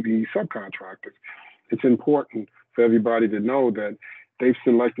particular DBE subcontractor, it's important for everybody to know that they've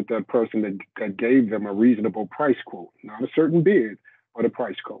selected that person that gave them a reasonable price quote, not a certain bid, but a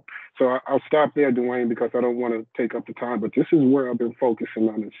price quote. So I'll stop there, Dwayne, because I don't want to take up the time, but this is where I've been focusing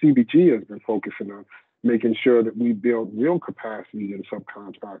on, and CBG has been focusing on, making sure that we build real capacity in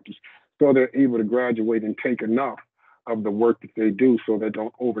subcontractors so they're able to graduate and take enough of the work that they do so they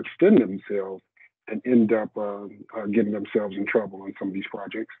don't overextend themselves and end up getting themselves in trouble on some of these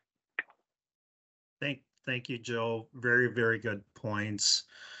projects. Thank you, Joe. Very, very good points.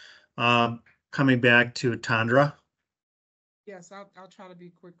 Coming back to Tandra. Yes, I'll try to be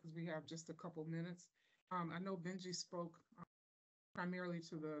quick because we have just a couple minutes. I know Benji spoke primarily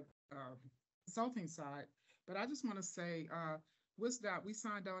to the consulting side, but I just want to say WisDOT, we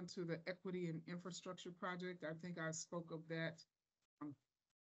signed on to the Equity and Infrastructure Project. I think I spoke of that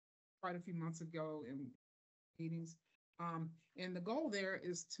quite a few months ago in meetings. And the goal there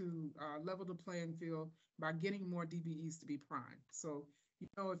is to level the playing field by getting more DBEs to be prime. So, you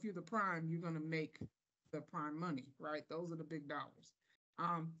know, if you're the prime, you're going to make the prime money, right? Those are the big dollars.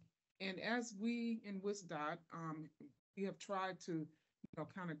 And as we in WisDOT, we have tried to, you know,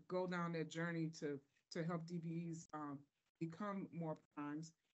 kind of go down that journey to help DBEs become more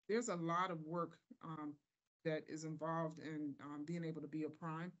primes. There's a lot of work that is involved in being able to be a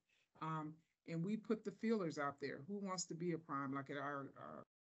prime. And we put the feelers out there. Who wants to be a prime? Like at our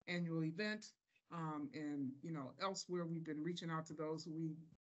annual event, and you know, elsewhere we've been reaching out to those who we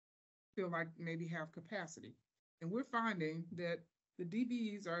feel like maybe have capacity. And we're finding that the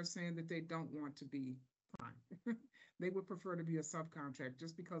DBEs are saying that they don't want to be prime. They would prefer to be a subcontract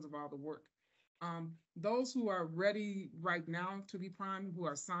just because of all the work. Those who are ready right now to be prime, who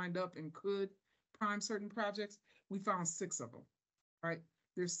are signed up and could prime certain projects, we found 6 of them, right?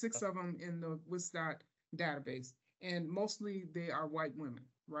 There's 6 of them in the WisDOT database, and mostly they are white women,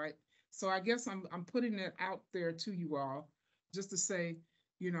 right? So I guess I'm putting it out there to you all just to say,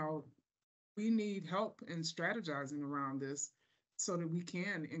 you know, we need help in strategizing around this so that we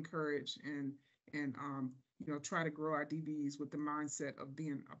can encourage and you know, try to grow our DBEs with the mindset of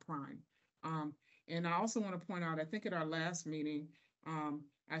being a prime. And I also want to point out, I think at our last meeting,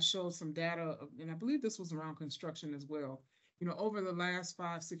 I showed some data, and I believe this was around construction as well. You know, over the last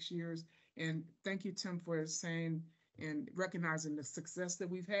 5-6 years, and thank you, Tim, for saying and recognizing the success that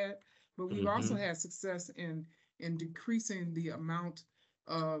we've had, but we've also had success in decreasing the amount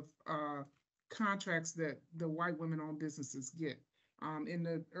of contracts that the white women-owned businesses get. In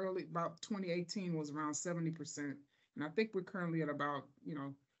the about 2018 was around 70%, and I think we're currently at about, you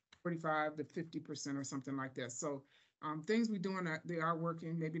know, 45 to 50% or something like that. So things we're doing, they are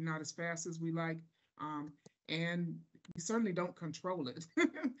working, maybe not as fast as we like, and we certainly don't control it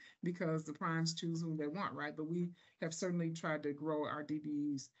because the primes choose who they want, right? But we have certainly tried to grow our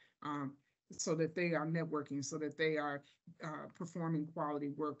DBEs so that they are networking, so that they are performing quality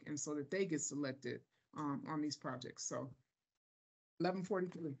work, and so that they get selected on these projects. So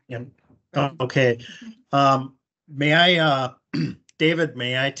 11:43. Yeah. Okay. May I, David,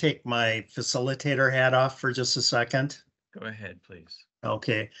 may I take my facilitator hat off for just a second? Go ahead, please.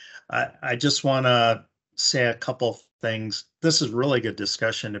 Okay. I just want to say a couple things. This is really good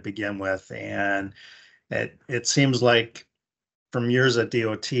discussion to begin with, and it seems like from years at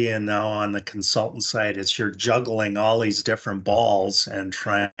DOT and now on the consultant side, it's you're juggling all these different balls and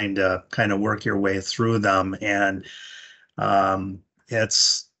trying to kind of work your way through them. And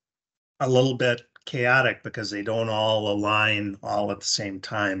it's a little bit chaotic because they don't all align all at the same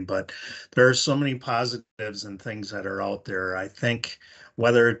time. But there are so many positives and things that are out there. I think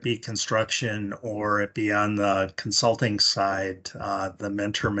whether it be construction or it be on the consulting side, the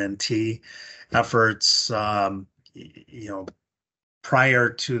mentor-mentee efforts, you know, prior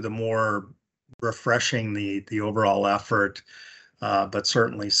to the more refreshing the overall effort, but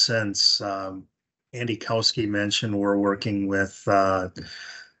certainly since Andy Kowski mentioned we're working with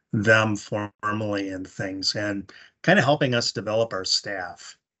them formally and things, and kind of helping us develop our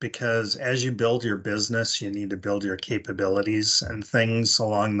staff, because as you build your business, you need to build your capabilities and things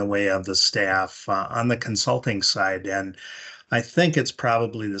along the way of the staff on the consulting side. And I think it's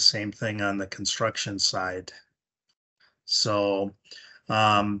probably the same thing on the construction side. So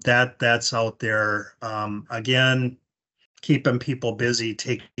that's out there. Again, keeping people busy,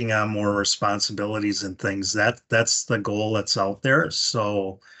 taking on more responsibilities and things. That's the goal that's out there.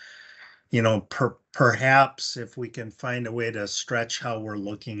 So, you know, perhaps if we can find a way to stretch how we're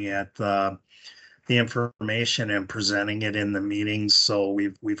looking at the information and presenting it in the meetings. So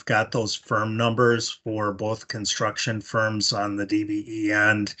we've got those firm numbers for both construction firms on the DBE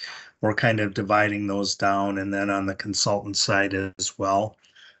end. We're kind of dividing those down, and then on the consultant side as well.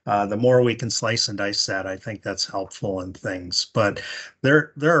 The more we can slice and dice that, I think that's helpful in things. But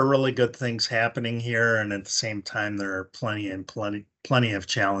there are really good things happening here, and at the same time, there are plenty of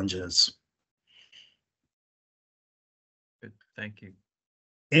challenges. Good, thank you.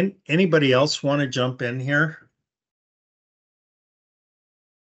 Anybody else want to jump in here?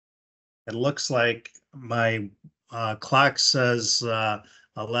 It looks like my clock says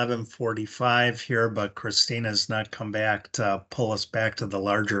 11:45 here, but Christina's not come back to pull us back to the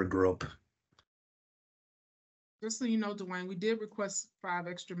larger group. Just so you know, Dwayne, we did request 5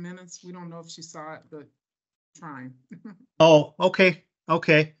 extra minutes. We don't know if she saw it, but trying. Oh, okay.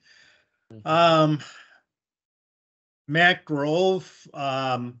 Okay. Matt Grove,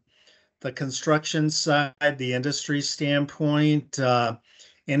 the construction side, the industry standpoint,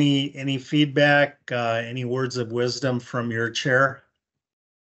 any feedback, any words of wisdom from your chair?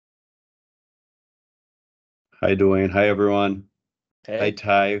 Hi, Dwayne. Hi, everyone. Hi, Hey,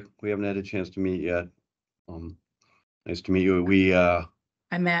 Ty. We haven't had a chance to meet yet. Nice to meet you.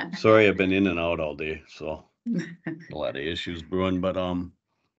 I'm Matt. Sorry, I've been in and out all day, so a lot of issues brewing, but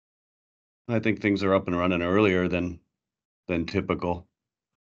I think things are up and running earlier than typical,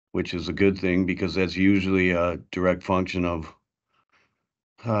 which is a good thing because that's usually a direct function of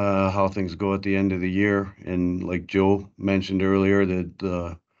how things go at the end of the year. And like Joe mentioned earlier, that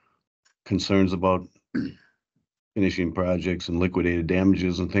the concerns about finishing projects and liquidated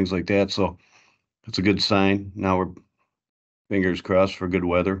damages and things like that. So it's a good sign. Now we're fingers crossed for good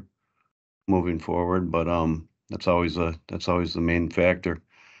weather moving forward, but that's always the main factor.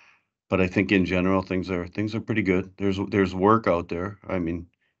 But I think in general things are pretty good. There's work out there. I mean,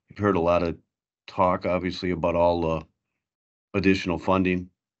 you've heard a lot of talk obviously about all the additional funding.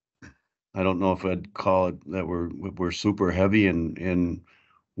 I don't know if I'd call it that we're super heavy in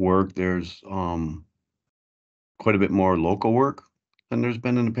work. There's quite a bit more local work than there's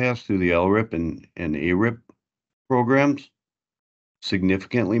been in the past through the LRIP and ARIP programs.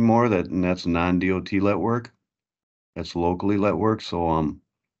 Significantly more, and that's non-DOT let work. That's locally let work. So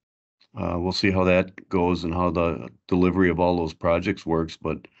we'll see how that goes and how the delivery of all those projects works.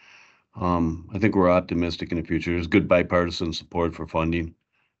 But I think we're optimistic in the future. There's good bipartisan support for funding,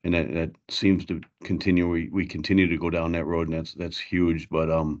 and that seems to continue. We continue to go down that road, and that's huge. But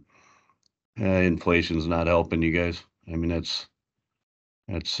inflation's not helping you guys. I mean, that's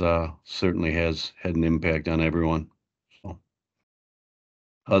certainly has had an impact on everyone. So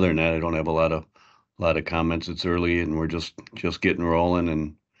other than that, I don't have a lot of comments. It's early, and we're just getting rolling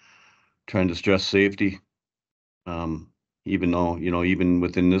and trying to stress safety. Even though, even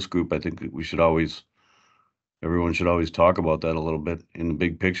within this group, I think everyone should always talk about that a little bit in the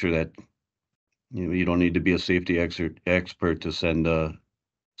big picture, that you don't need to be a safety expert to send a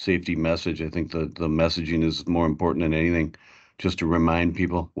safety message. I think the messaging is more important than anything, just to remind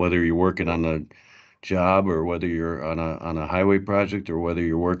people, whether you're working on a job or whether you're on a highway project or whether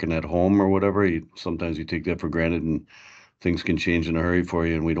you're working at home or whatever. Sometimes you take that for granted and things can change in a hurry for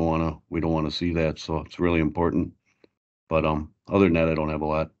you, and we don't want to see that. So it's really important. But other than that, I don't have a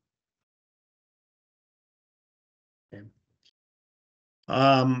lot.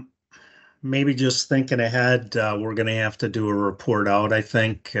 Maybe just thinking ahead, we're going to have to do a report out, I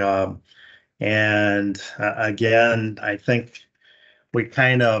think. And again, I think we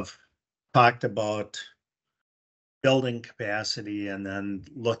kind of talked about building capacity and then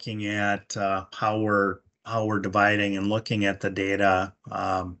looking at how we're dividing and looking at the data,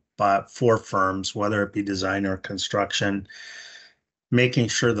 but for firms, whether it be design or construction, making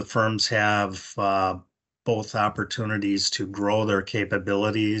sure the firms have both opportunities to grow their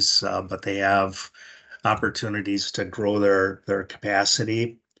capabilities, but they have opportunities to grow their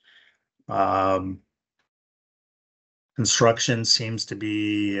capacity. Construction seems to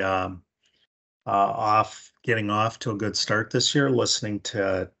be getting off to a good start this year. Listening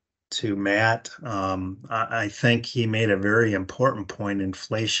to Matt, I think he made a very important point.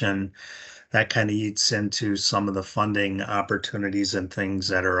 Inflation, that kind of eats into some of the funding opportunities and things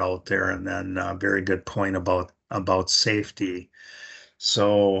that are out there. And then a very good point about safety.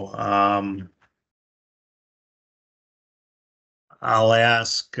 So I'll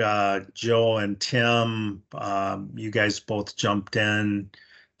ask Joe and Tim, you guys both jumped in.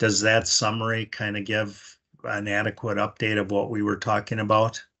 Does that summary kind of give an adequate update of what we were talking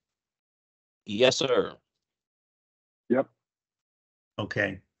about? yes, sir. Yep.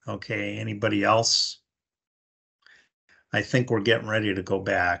 Okay. Anybody else? I think we're getting ready to go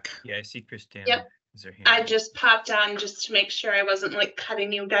back. Yeah, I see Christina. Yep. I just popped on just to make sure I wasn't like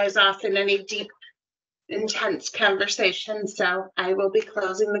cutting you guys off in any deep, intense conversation. So I will be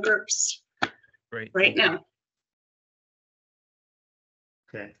closing the groups right now.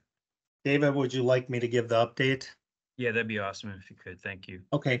 Okay. David, would you like me to give the update? Yeah, that'd be awesome if you could. Thank you.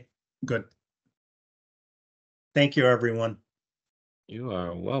 Okay, good. Thank you, everyone. You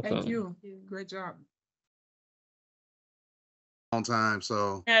are welcome. Thank you. Great job. Long time,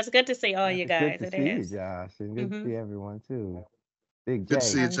 so. Yeah, it's good to see all you guys. Good to see you, Josh, and good to see everyone too. Big J. Good to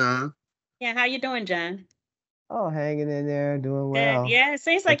see you, John. Yeah, how you doing, John? Oh, hanging in there, doing well. Yeah, it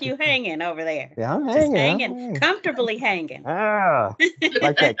seems like you hanging over there. Yeah, I'm Just hanging. hanging, comfortably hanging. Ah,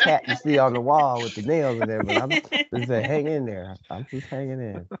 like that cat you see on the wall with the nails in there, but I'm just hang in there. I'm just hanging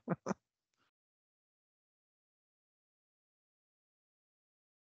in.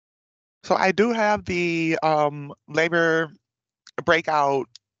 So I do have the labor breakout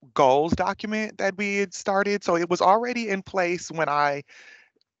goals document that we had started. So it was already in place when I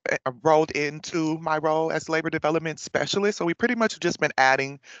rolled into my role as labor development specialist. So we pretty much just been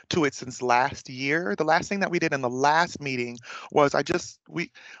adding to it since last year. The last thing that we did in the last meeting was we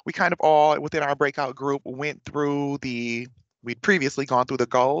kind of all within our breakout group went through we'd previously gone through the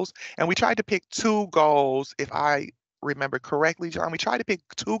goals, and we tried to pick 2 goals. If I remember correctly, John, we tried to pick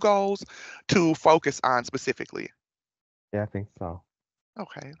 2 goals to focus on specifically. Yeah, I think so.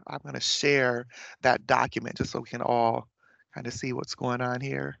 Okay, I'm going to share that document just so we can all kind of see what's going on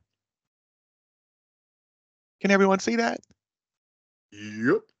here. Can everyone see that?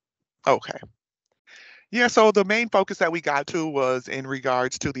 Yep. Okay. Yeah, so the main focus that we got to was in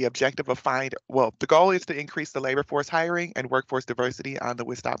regards to the objective of the goal is to increase the labor force hiring and workforce diversity on the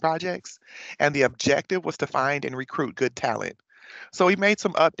WisDOT projects. And the objective was to find and recruit good talent. So we made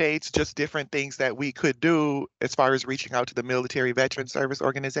some updates, just different things that we could do as far as reaching out to the Military Veteran Service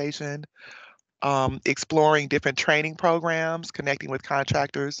Organization, exploring different training programs, connecting with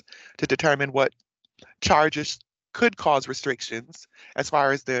contractors to determine what charges could cause restrictions as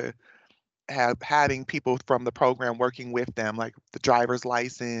far as having people from the program working with them, like the driver's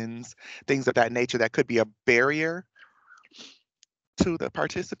license, things of that nature that could be a barrier to the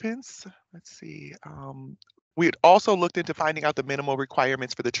participants. Let's see. We had also looked into finding out the minimal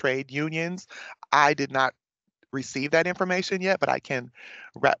requirements for the trade unions. I did not receive that information yet, but I can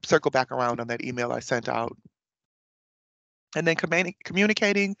circle back around on that email I sent out. And then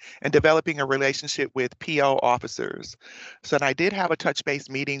communicating and developing a relationship with PO officers. So I did have a touch base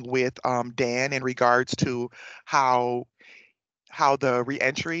meeting with Dan in regards to how the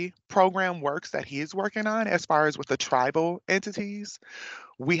reentry program works that he is working on as far as with the tribal entities.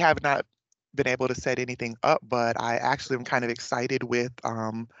 We have not been able to set anything up, but I actually am kind of excited with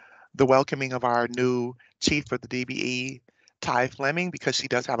the welcoming of our new chief for the DBE, Ty Fleming, because she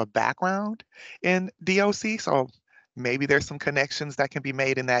does have a background in DOC. So maybe there's some connections that can be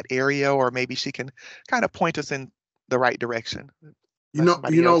made in that area, or maybe she can kind of point us in the right direction. One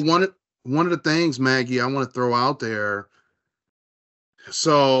of the things, Maggie, I want to throw out there.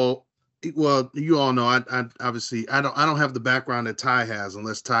 So, well, you all know, I obviously I don't have the background that Ty has,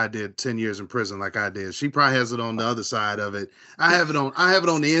 unless Ty did 10 years in prison like I did. She probably has it on the other side of it. I have it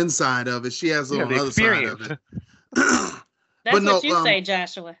on the inside of it. She has it on the other side of it. That's what you say,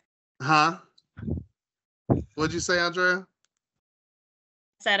 Joshua. Huh? What'd you say, Andrea? I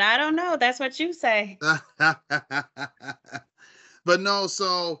said, I don't know. That's what you say. But no,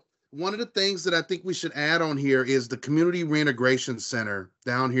 so one of the things that I think we should add on here is the Community Reintegration Center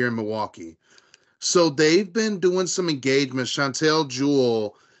down here in Milwaukee. So they've been doing some engagement. Chantel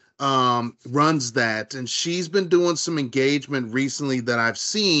Jewell runs that, and she's been doing some engagement recently that I've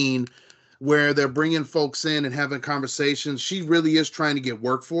seen where they're bringing folks in and having conversations. She really is trying to get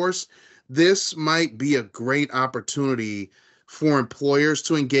workforce. This might be a great opportunity for employers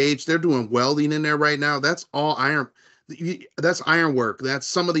to engage. They're doing welding in there right now. That's all iron. That's iron work. That's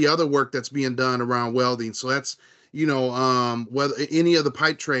some of the other work that's being done around welding. So that's, whether any of the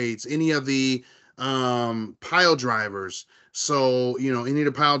pipe trades, any of the pile drivers. So, any of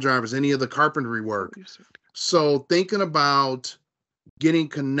the pile drivers, any of the carpentry work. So thinking about getting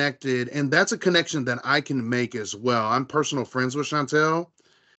connected, and that's a connection that I can make as well. I'm personal friends with Chantel,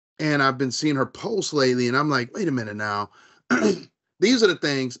 and I've been seeing her posts lately, and I'm like, wait a minute now. These are the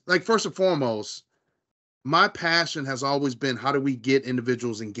things, like, first and foremost, my passion has always been, how do we get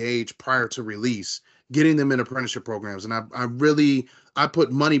individuals engaged prior to release, getting them in apprenticeship programs. And I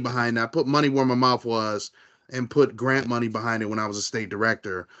put money behind that. I put money where my mouth was and put grant money behind it when I was a state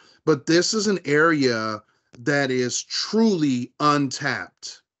director. But this is an area that is truly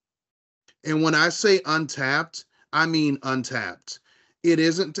untapped. And when I say untapped, I mean untapped. It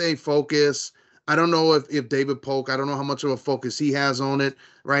isn't a focus. I don't know if David Polk, I don't know how much of a focus he has on it,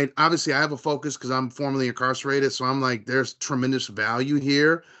 right? Obviously, I have a focus because I'm formerly incarcerated. So I'm like, there's tremendous value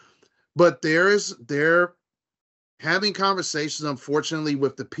here. But they're having conversations, unfortunately,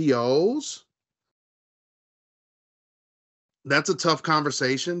 with the POs. That's a tough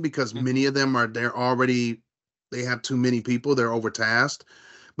conversation because many of them they have too many people, they're overtasked.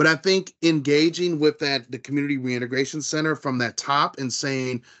 But I think engaging with the Community Reintegration Center from that top and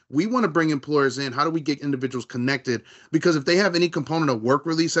saying, we want to bring employers in. How do we get individuals connected? Because if they have any component of work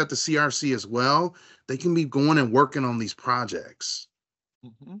release at the CRC as well, they can be going and working on these projects.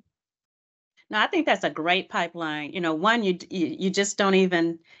 Mm-hmm. No, I think that's a great pipeline. One, you just don't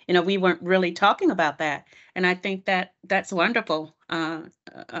even, we weren't really talking about that. And I think that's wonderful, a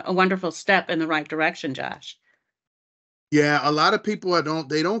wonderful step in the right direction, Josh. Yeah, a lot of people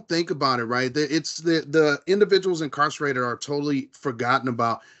they don't think about it, right? It's the individuals incarcerated are totally forgotten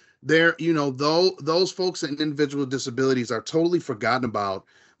about. They're, though those folks and individual disabilities are totally forgotten about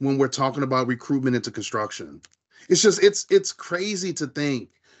when we're talking about recruitment into construction. It's just it's crazy to think.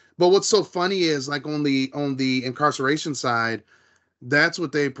 But what's so funny is like on the incarceration side, that's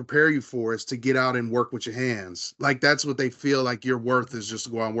what they prepare you for, is to get out and work with your hands. Like that's what they feel like your worth is, just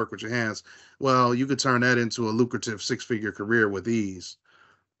to go out and work with your hands. Well, you could turn that into a lucrative six-figure career with ease.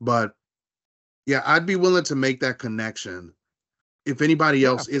 But yeah, I'd be willing to make that connection if anybody Yeah,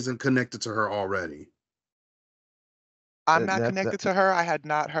 else isn't connected to her already. I'm not That's connected to her. I had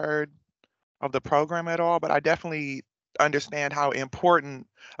not heard of the program at all, but I definitely understand how important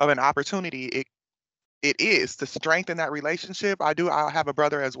of an opportunity it is to strengthen that relationship. I have a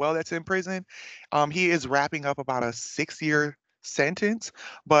brother as well that's in prison. He is wrapping up about a 6-year sentence,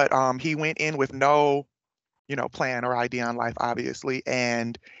 but he went in with no, plan or idea on life, obviously,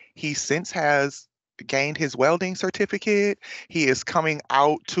 and he since has gained his welding certificate. He is coming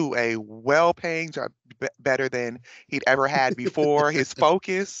out to a well-paying job, better than he'd ever had before. His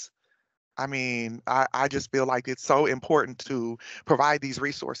focus. I mean, I just feel like it's so important to provide these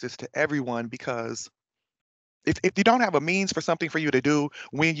resources to everyone, because if you don't have a means for something for you to do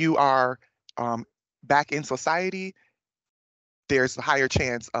when you are um, back in society, there's a higher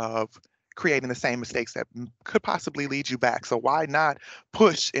chance of creating the same mistakes that could possibly lead you back. So why not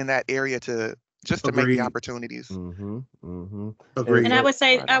push in that area to make the Agreed. opportunities? Mm-hmm. Mm-hmm. Agreed. And I would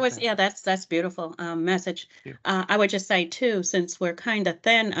say, Right on there. yeah, that's beautiful message. Yeah. I would just say too, since we're kind of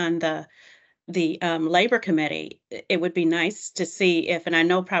thin on the labor committee, it would be nice to see if, and I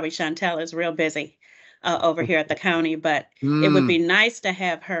know probably Chantel is real busy over here at the county, but it would be nice to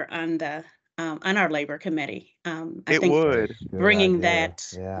have her on our labor committee. I It think would. Good bringing idea.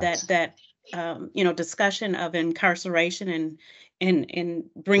 Yeah. that discussion of incarceration and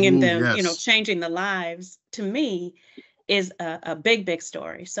bringing Ooh, them, yes. changing the lives, to me is a big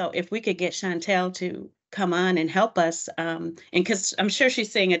story. So if we could get Chantel to come on and help us, and because I'm sure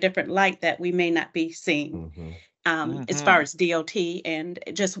she's seeing a different light that we may not be seeing, Mm-hmm. as far Mhm. as DOT and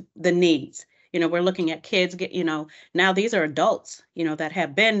just the needs. We're looking at kids now these are adults, that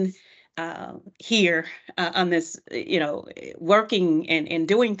have been here on this, working and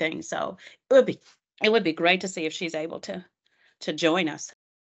doing things. So it would be great to see if she's able to join us.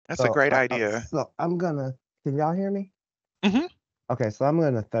 That's a So, great idea. I'm gonna. Can y'all hear me? Hmm. Okay, so I'm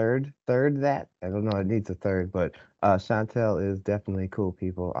gonna third that. I don't know, it needs a third, but Chantel is definitely cool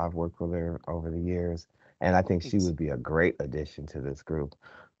people. I've worked with her over the years, and I think she would be a great addition to this group.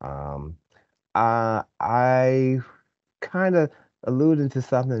 Um, I kind of alluded to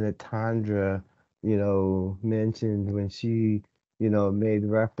something that Tandra, mentioned when she, made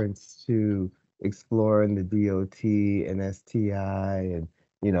reference to exploring the DOT and STI and,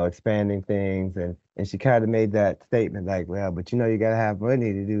 expanding things. And she kind of made that statement like, well, but you gotta have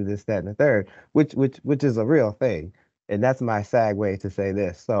money to do this, that, and the third, which is a real thing. And that's my segue to say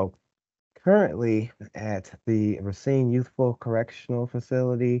this. So currently at the Racine Youthful Correctional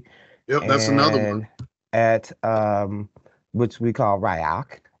Facility, Yep, that's another one. and at which we call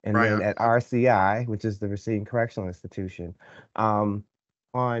RIAC, and then Right. at RCI, which is the Racine Correctional Institution. On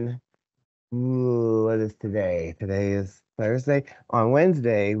what is today? Today is Thursday. On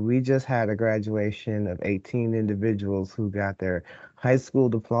Wednesday, we just had a graduation of 18 individuals who got their high school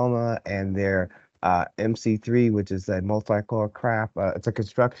diploma and their MC3, which is a multi-core craft. It's a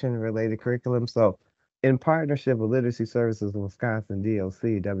construction-related curriculum. So, in partnership with Literacy Services of Wisconsin,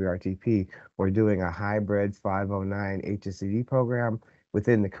 DLC, WRTP, we're doing a hybrid 509 HSCD program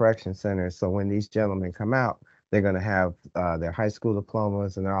within the correction centers. So when these gentlemen come out, they're going to have their high school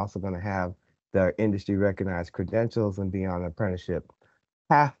diplomas, and they're also going to have their industry recognized credentials and be on an apprenticeship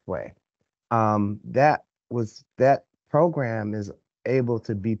pathway. That program is able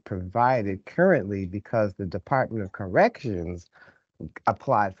to be provided currently because the Department of Corrections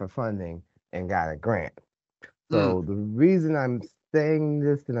applied for funding and got a grant. So the reason I'm saying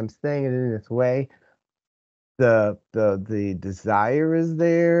this, and I'm saying it in this way, the desire is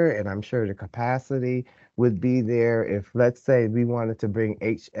there, and I'm sure the capacity would be there if, let's say, we wanted to bring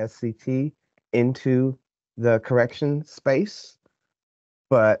HSCT into the correction space.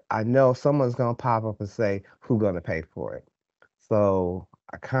 But I know someone's gonna pop up and say, who's gonna pay for it? So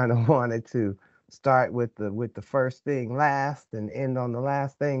I kind of wanted to start with the first thing last and end on the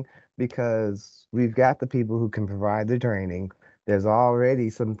last thing, because we've got the people who can provide the training. There's already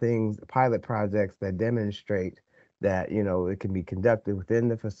some things, pilot projects that demonstrate that, it can be conducted within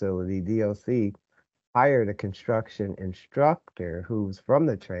the facility. DOC hired a construction instructor who's from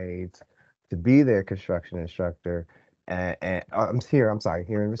the trades to be their construction instructor. and I'm sorry,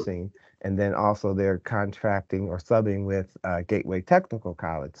 here in Racine, and then also they're contracting or subbing with Gateway Technical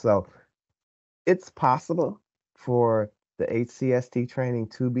College. So it's possible for the HCST training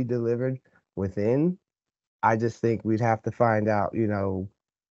to be delivered within. I just think we'd have to find out, who,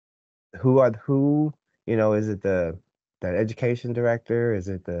 is it the education director? Is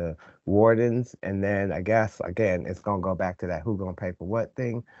it the wardens? And then I guess again, it's gonna go back to that who gonna pay for what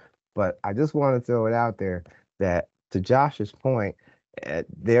thing. But I just want to throw it out there that to Josh's point,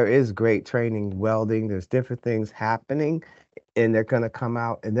 there is great training, welding. There's different things happening, and they're gonna come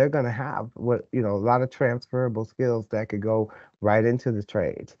out and they're gonna have a lot of transferable skills that could go right into the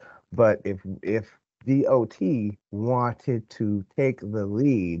trades. But if DOT wanted to take the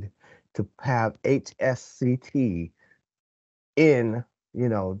lead to have HSCT in,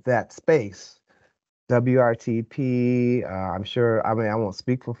 that space, WRTP, I'm sure, I mean, I won't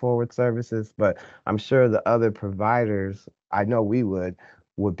speak for forward services, but I'm sure the other providers, I know we would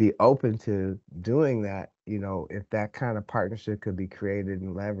be open to doing that, if that kind of partnership could be created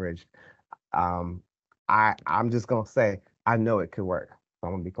and leveraged. Um, I'm just gonna say, I know it could work.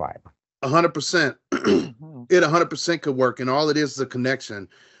 I'm gonna be quiet. 100%. It 100% could work, and all it is a connection.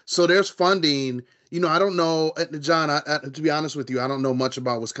 So there's funding. I don't know, John. To be honest with you, I don't know much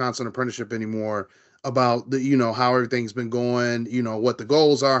about Wisconsin apprenticeship anymore. About how everything's been going. What the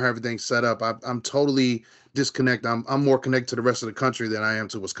goals are, how everything's set up. I'm totally disconnected. I'm more connected to the rest of the country than I am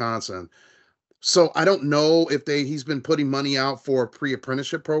to Wisconsin. So I don't know if he's been putting money out for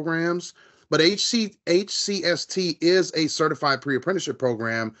pre-apprenticeship programs, but HCST is a certified pre-apprenticeship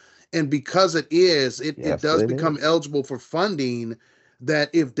program. And because it is, it Yes, does it become is. eligible for funding that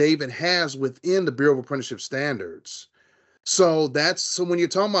if David has within the Bureau of Apprenticeship Standards. So when you're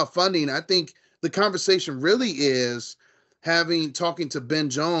talking about funding, I think the conversation really is talking to Ben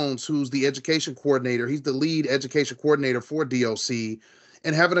Jones, who's the education coordinator. He's the lead education coordinator for DOC,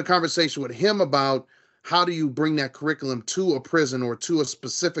 and having a conversation with him about how do you bring that curriculum to a prison or to a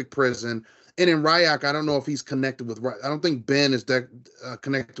specific prison. And in RIAC, I don't know if he's connected with. I don't think Ben is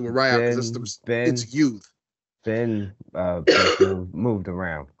connected with RIAC because it's youth. Ben just moved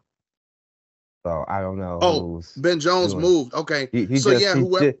around. So I don't know who's Ben Jones doing. moved. Okay. He So just yeah,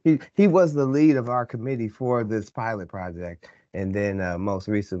 whoever. he was the lead of our committee for this pilot project, and then most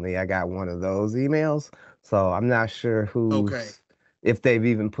recently I got one of those emails. So I'm not sure Okay. if they've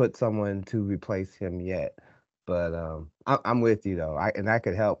even put someone to replace him yet. But I'm with you though. I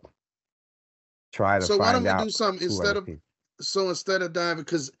could help try to So why don't find we out do something who are instead the of people. diving,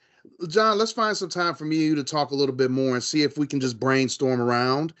 because John, let's find some time for me and you to talk a little bit more and see if we can just brainstorm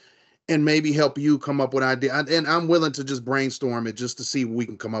around and maybe help you come up with ideas. And I'm willing to just brainstorm it just to see what we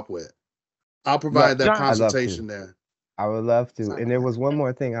can come up with. I'll provide that John, I'd love to. consultation there. I would love to. And there was one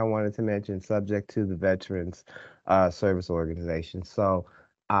more thing I wanted to mention, subject to the Veterans Service Organization. So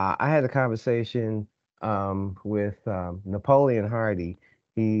I had a conversation with Napoleon Hardy.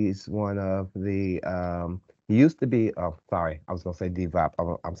 He's one of the, he used to be, oh, sorry, I was going to say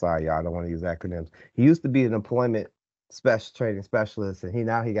DVOP. I'm sorry, y'all. I don't want to use acronyms. He used to be an employment training specialist, and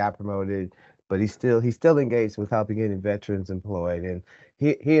he got promoted, but he's still engaged with helping getting veterans employed. And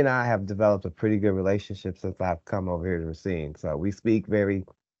he and I have developed a pretty good relationship since I've come over here to Racine. So we speak very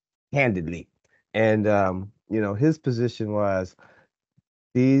candidly. And his position was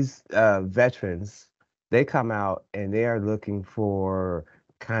these veterans, they come out and they are looking for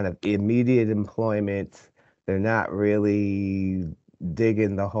kind of immediate employment. They're not really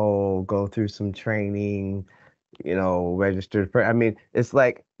digging the whole go through some training, registered for. I mean, it's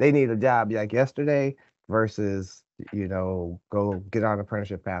like they need a job like yesterday versus, go get on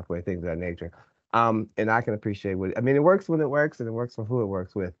apprenticeship pathway, things of that nature. And I can appreciate it works when it works and it works for who it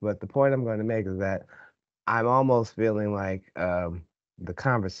works with. But the point I'm going to make is that I'm almost feeling like the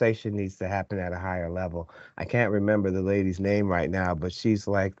conversation needs to happen at a higher level. I can't remember the lady's name right now, but she's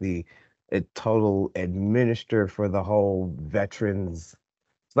like the total administrator for the whole veterans.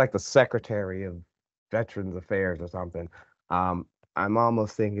 It's like the secretary of Veterans Affairs or something. I'm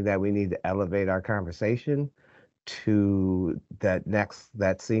almost thinking that we need to elevate our conversation to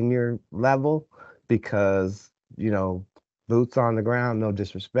that senior level because, boots on the ground, no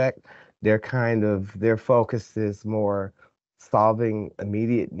disrespect, their focus is more solving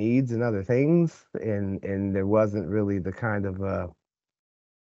immediate needs and other things. And there wasn't really the kind of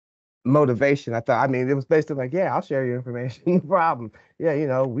motivation. I mean, it was basically like, yeah, I'll share your information. No problem.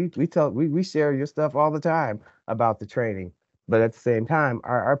 Yeah, we share your stuff all the time about the training. But at the same time,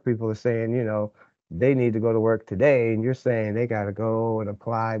 our people are saying, they need to go to work today, and you're saying they gotta go and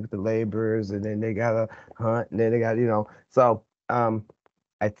apply with the laborers, and then they gotta hunt, and then they got, so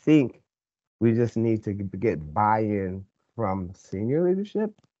I think We just need to get buy-in from senior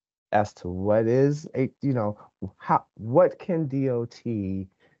leadership as to what is what can DOT,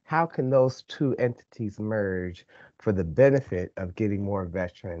 how can those two entities merge for the benefit of getting more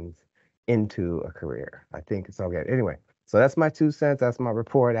veterans into a career. I think it's okay. Anyway, so that's my 2 cents. That's my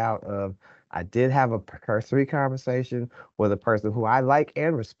report out of, I did have a cursory conversation with a person who I like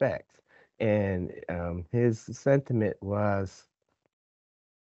and respect. And his sentiment was,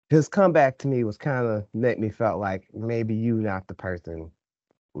 his comeback to me was kind of make me felt like maybe you not the person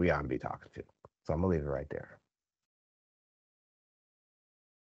we ought to be talking to. So I'm gonna leave it right there.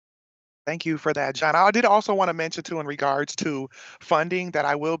 Thank you for that, John. I did also want to mention too, in regards to funding, that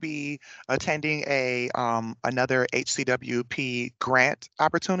I will be attending another HCWP grant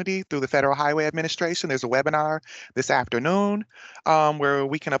opportunity through the Federal Highway Administration. There's a webinar this afternoon where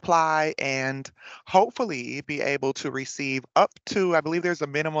we can apply and hopefully be able to receive up to, I believe there's a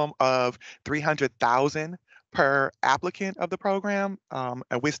minimum of 300,000 per applicant of the program. And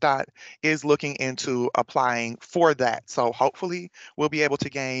WisDOT is looking into applying for that. So hopefully we'll be able to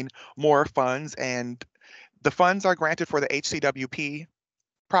gain more funds, and the funds are granted for the HCWP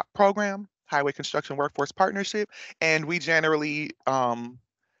program, Highway Construction Workforce Partnership, and we generally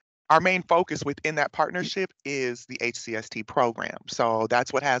our main focus within that partnership is the HCST program. So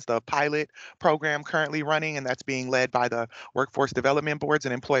that's what has the pilot program currently running, and that's being led by the Workforce Development Boards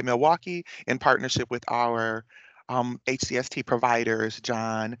and Employ Milwaukee in partnership with our HCST providers,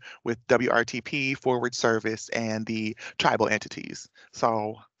 John, with WRTP, Forward Service, and the tribal entities.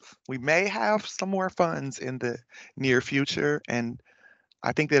 So we may have some more funds in the near future, and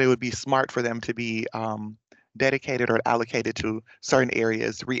I think that it would be smart for them to be dedicated or allocated to certain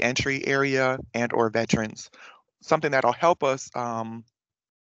areas, reentry area and or veterans, something that'll help us, kind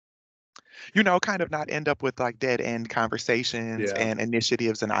of not end up with like dead end conversations Yeah, and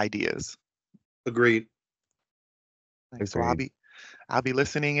initiatives and ideas. agreed. So I'll be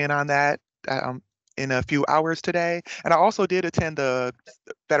listening in on that in a few hours today. And I also did attend the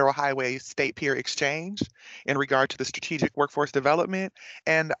Federal Highway State Peer Exchange in regard to the strategic workforce development.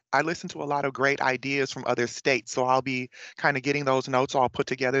 And I listened to a lot of great ideas from other states. So I'll be kind of getting those notes all put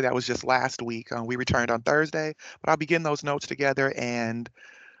together. That was just last week. We returned on Thursday, but I'll be getting those notes together and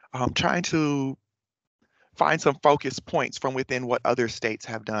trying to find some focus points from within what other states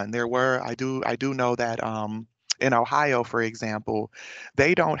have done. I do know that in Ohio, for example,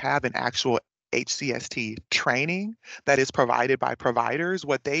 they don't have an actual HCST training that is provided by providers.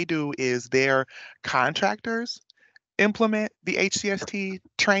 What they do is their contractors implement the HCST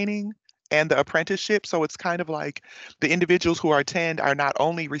training and the apprenticeship. So it's kind of like the individuals who attend are not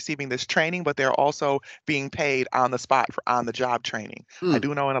only receiving this training, but they're also being paid on the spot for on the job training. I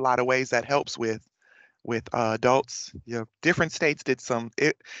do know in a lot of ways that helps with adults. Different states did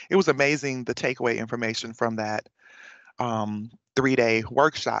it was amazing, the takeaway information from that 3-day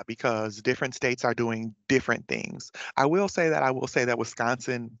workshop, because different states are doing different things. I will say that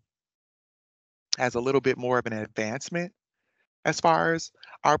Wisconsin has a little bit more of an advancement as far as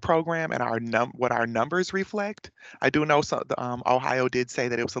our program and what our numbers reflect. I do know Ohio did say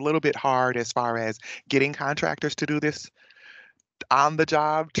that it was a little bit hard as far as getting contractors to do this on the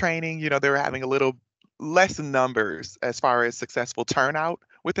job training. They were having a little less numbers as far as successful turnout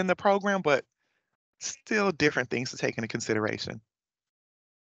within the program, but still different things to take into consideration.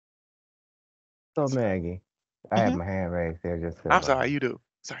 So Maggie, I have my hand raised there just. I'm sorry, you do.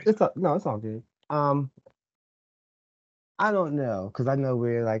 Sorry. It's all good. I don't know, because I know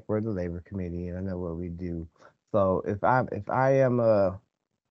we're the labor committee and I know what we do. So if I am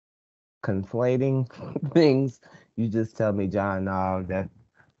conflating things, you just tell me, John, no, that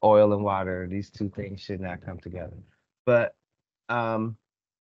oil and water, these two things should not come together. But I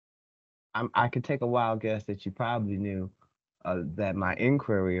could take a wild guess that you probably knew that my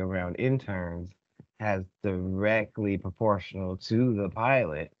inquiry around interns has directly proportional to the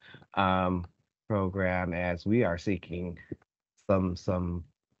pilot program, as we are seeking some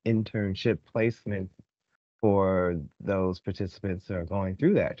internship placement for those participants who are going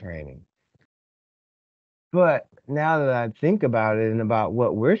through that training. But now that I think about it and about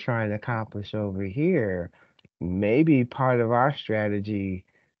what we're trying to accomplish over here, maybe part of our strategy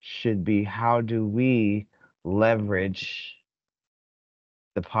should be, how do we leverage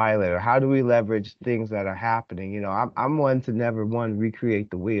the pilot, or how do we leverage things that are happening? I'm one to never, one, recreate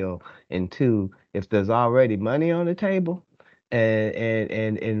the wheel, and two, if there's already money on the table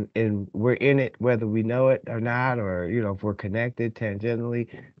and we're in it whether we know it or not, or if we're connected tangentially,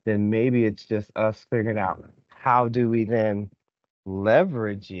 then maybe it's just us figuring out how do we then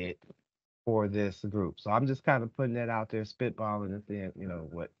leverage it for this group. So I'm just kind of putting that out there, spitballing and seeing,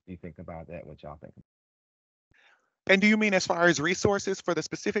 what you think about that, what y'all think. And do you mean as far as resources for the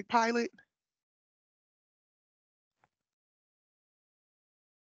specific pilot?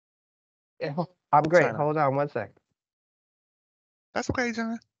 Yeah, I'm great. Trying to- Hold on one second. That's okay,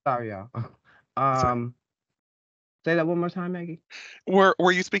 John. Sorry, y'all. That's all right. Say that one more time, Maggie.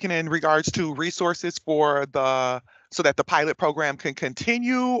 Were you speaking in regards to resources for so that the pilot program can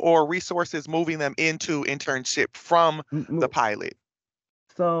continue, or resources moving them into internship from the pilot?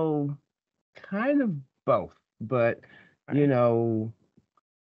 So kind of both, but Right.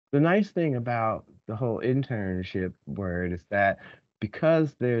 the nice thing about the whole internship word is that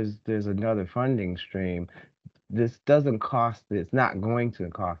because there's another funding stream, this doesn't cost, it's not going to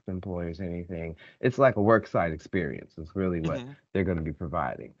cost employers anything. It's like a worksite experience. It's really what Mhm. they're going to be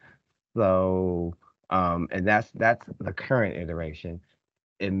providing. So, and that's the current iteration.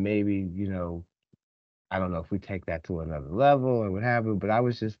 And maybe, I don't know if we take that to another level or what have you, but I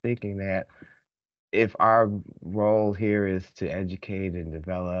was just thinking that if our role here is to educate and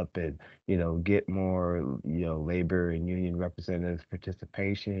develop and, get more, labor and union representatives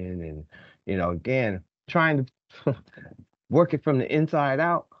participation and, again, trying to work it from the inside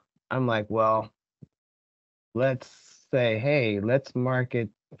out, I'm like, well, let's say, hey, let's market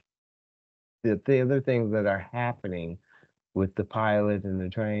the other things that are happening with the pilot and the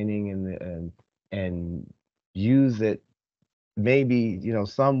training and use it. Maybe,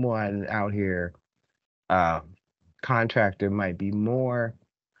 someone out here, uh, contractor might be more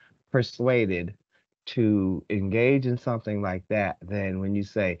persuaded to engage in something like that than when you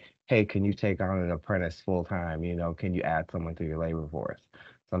say, hey, can you take on an apprentice full time? Can you add someone to your labor force?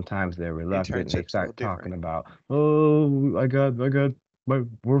 Sometimes they're reluctant and they Internship's a little start talking different. about, oh,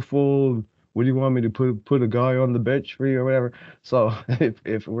 we're full. What do you want me to put a guy on the bench for you or whatever? So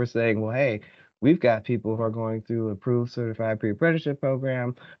if we're saying, well, hey, we've got people who are going through approved certified pre-apprenticeship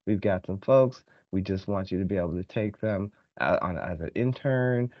program, we've got some folks, we just want you to be able to take them on as an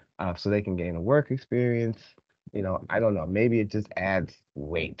intern, so they can gain a work experience. I don't know. Maybe it just adds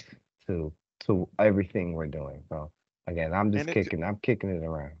weight to everything we're doing. So again, I'm And kicking it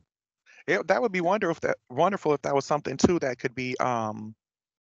around. that would be wonderful if that was something too that could be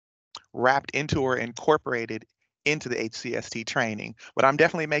wrapped into or incorporated into the HCST training. But I'm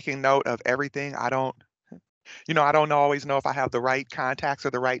definitely making note of everything. I don't always know if I have the right contacts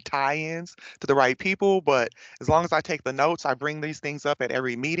or the right tie-ins to the right people, but as long as I take the notes, I bring these things up at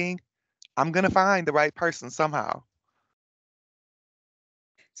every meeting, I'm gonna find the right person somehow.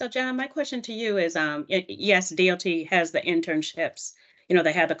 So John, my question to you is, yes, DOT has the internships,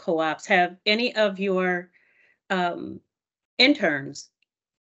 they have the co-ops. Have any of your um, interns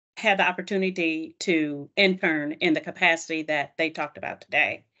had the opportunity to intern in the capacity that they talked about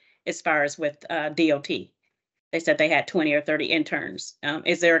today, as far as with DOT? They said they had 20 or 30 interns.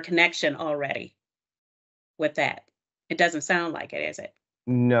 Is there a connection already with that? It doesn't sound like it, is it?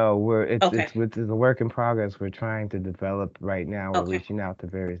 No, Okay, it's a work in progress. We're trying to develop right now. We're okay. reaching out to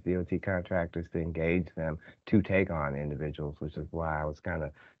various DOT contractors to engage them to take on individuals, which is why I was kind of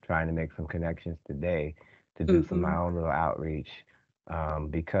trying to make some connections today to do some my Mm-hmm. own little outreach.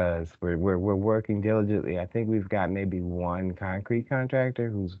 Because we're working diligently. I think we've got maybe one concrete contractor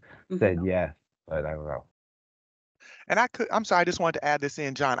who's Mm-hmm. said yes, but I don't know. And I'm sorry, I just wanted to add this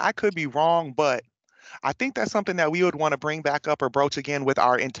in, John. I could be wrong, but I think that's something that we would want to bring back up or broach again with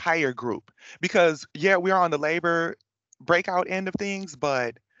our entire group. Because yeah, we're on the labor breakout end of things,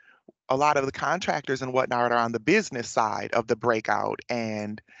 but a lot of the contractors and whatnot are on the business side of the breakout.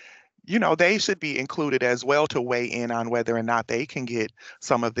 And, they should be included as well to weigh in on whether or not they can get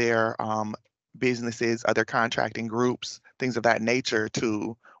some of their businesses, other contracting groups, things of that nature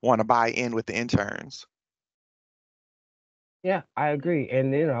to want to buy in with the interns. Yeah, I agree.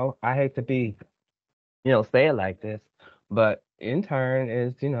 And I hate to be, say it like this, but intern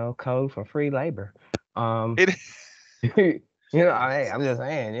is, code for free labor. Um, It I'm just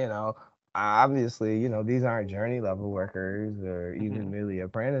saying, obviously, these aren't journey level workers or even Mhm. merely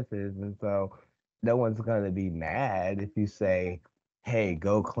apprentices. And so no one's going to be mad if you say, hey,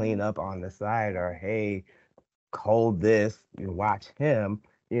 go clean up on the side or hey, hold this, watch him.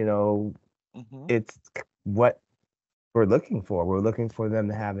 You know, Mhm. it's what we're looking for. We're looking for them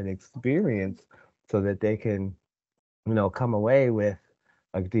to have an experience so that they can, come away with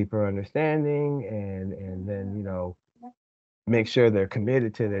a deeper understanding and then, make sure they're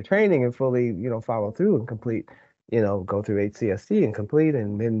committed to their training and fully, follow through and complete, go through HCSC and complete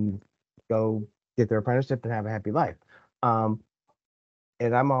and then go get their apprenticeship and have a happy life. Um,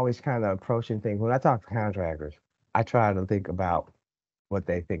 and I'm always kind of approaching things when I talk to contractors, I try to think about what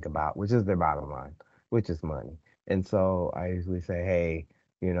they think about, which is their bottom line, which is money. And so I usually say, hey,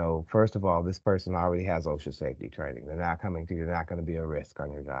 you know, first of all, this person already has OSHA safety training. They're not coming to you. They're not going to be a risk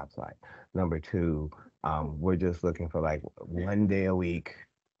on your job site. Number two, we're just looking for like 1 day a week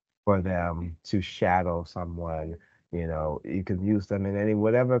for them to shadow someone. You know, you can use them in any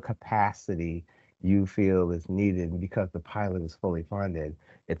whatever capacity you feel is needed. Because the pilot is fully funded,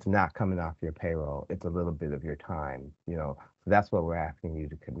 it's not coming off your payroll. It's a little bit of your time, you know. So that's what we're asking you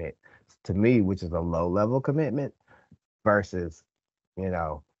to commit to me, which is a low level commitment versus, you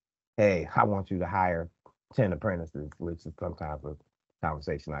know, hey, I want you to hire 10 apprentices, which is sometimes a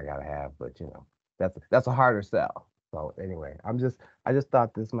conversation I gotta have, but you know, that's a harder sell. So anyway, I just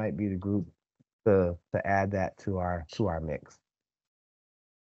thought this might be the group to add that to our mix.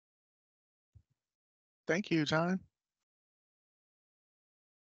 Thank you, John.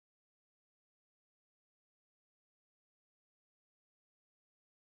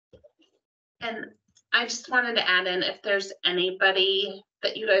 And I just wanted to add in, if there's anybody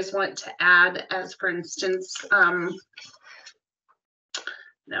that you guys want to add, as for instance, no,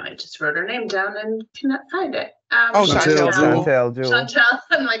 I just wrote her name down and cannot find it. Oh, Chantel Jewell. Chantel.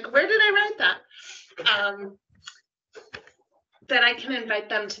 I'm like, where did I write that? That I can invite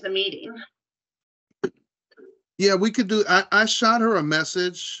them to the meeting. Yeah, we could do. I shot her a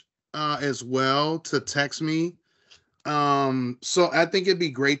message as well to text me. So I think it'd be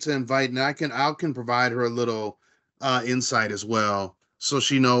great to invite, and I can provide her a little insight as well, so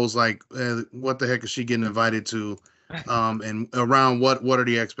she knows like what the heck is she getting invited to, and around what are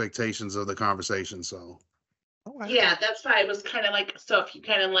the expectations of the conversation. So yeah, that's why I was kind of like, so if you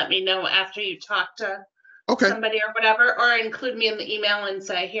kind of let me know after you talk to okay. somebody or whatever, or include me in the email and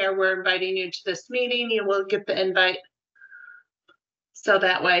say, here, we're inviting you to this meeting, you will get the invite. So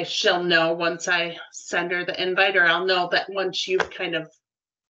that way she'll know once I send her the invite, or I'll know that once you've kind of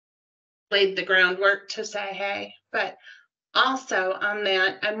laid the groundwork to say, hey. But also on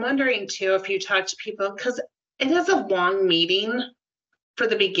that, I'm wondering too, if you talk to people, because it is a long meeting for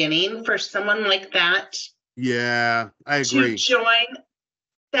the beginning for someone like that. Yeah, I agree. To join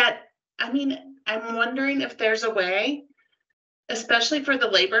that, I mean, I'm wondering if there's a way, especially for the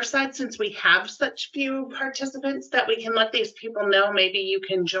labor side, since we have such few participants, that we can let these people know maybe you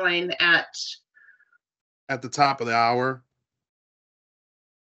can join at the top of the hour.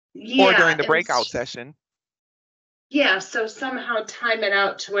 Yeah, or during the breakout session. Yeah, so somehow time it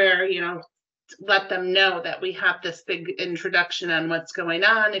out to where, you know, let them know that we have this big introduction on what's going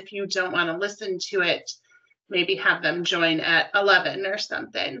on. If you don't want to listen to it, maybe have them join at 11 or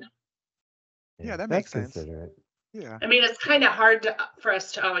something. Yeah, that makes sense. Considerate. Yeah. I mean, it's kind of hard for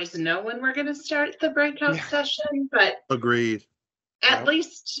us to always know when we're going to start the breakout session, but agreed. At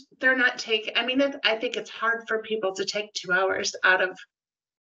least they're not taking, I mean, I think it's hard for people to take 2 hours out of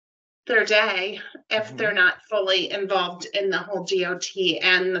their day if they're not fully involved in the whole DOT.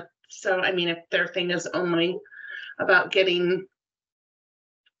 And so, I mean, if their thing is only about getting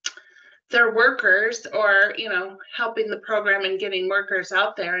their workers, or, you know, helping the program and getting workers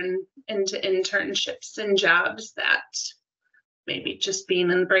out there and into internships and jobs, that maybe just being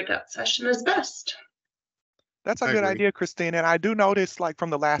in the breakout session is best. That's a good idea, Christine. And I do notice, like from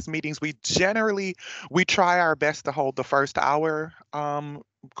the last meetings, we try our best to hold the first hour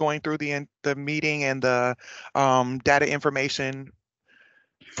going through the meeting and the data information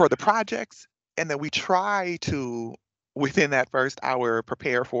for the projects. And then we try to, within that first hour,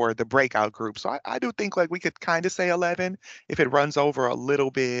 prepare for the breakout group. So I do think like we could kind of say 11. If it runs over a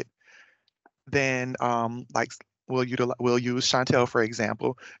little bit, then like we'll use Chantel, for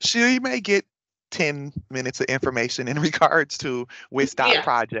example. She may get 10 minutes of information in regards to WisDOT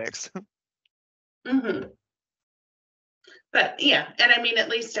projects. But yeah, and I mean, at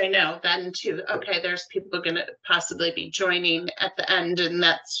least I know then too, okay, there's people going to possibly be joining at the end, and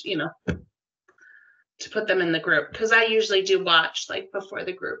that's, you know, to put them in the group. Because I usually do watch like before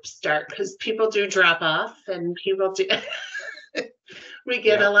the groups start, because people do drop off and people do, we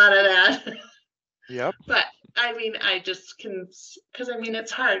get a lot of that. Yep. But I mean, I just can, because I mean,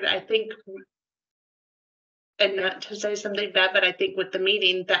 it's hard, I think. And not to say something bad, but I think with the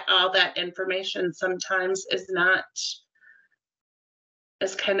meeting, that all that information sometimes is not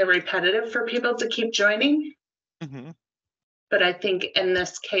as kind of repetitive for people to keep joining. But I think in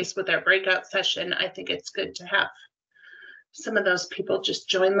this case with our breakout session, I think it's good to have some of those people just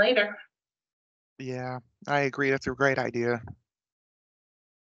join later. Yeah, I agree. That's a great idea.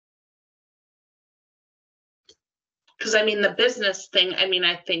 Because I mean, the business thing, I mean,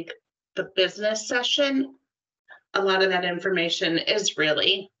 I think the business session, a lot of that information is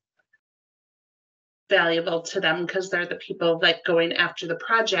really valuable to them because they're the people like going after the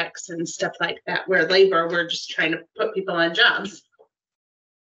projects and stuff like that, where labor, we're just trying to put people on jobs.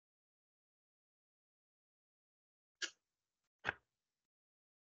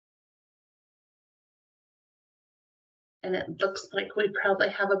 And it looks like we probably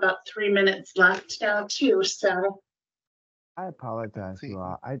have about 3 minutes left now too, so. I apologize, you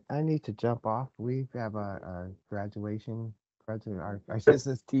all. I need to jump off. We have a graduation, our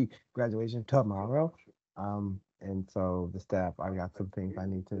SST graduation tomorrow. And so the staff, I got some things I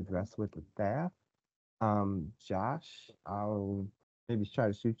need to address with the staff. Josh, I'll maybe try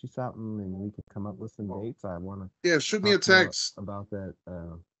to shoot you something and we can come up with some dates. I want to. Yeah, shoot me a text about that.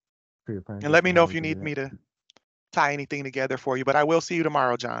 For your And let me know if you need me to tie anything together for you, but I will see you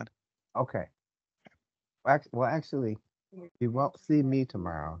tomorrow, John. Okay. Well, actually, you won't see me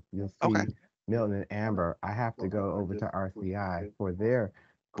tomorrow. You'll see Milton and Amber. I have to go over to RCI for their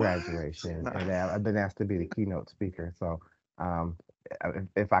graduation, and I've been asked to be the keynote speaker. So,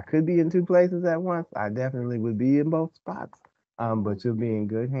 if I could be in two places at once, I definitely would be in both spots. But you'll be in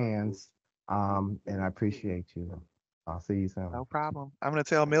good hands. And I appreciate you. I'll see you soon. No problem. I'm gonna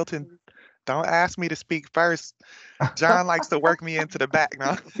tell Milton, don't ask me to speak first. John likes to work me into the back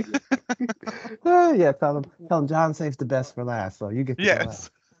now. Yeah, tell him John saves the best for last. So you get to go last.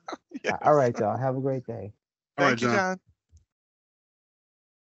 Yes. All right, y'all. Have a great day. Thank you, John.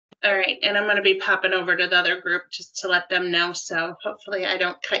 All right, and I'm going to be popping over to the other group just to let them know. So hopefully I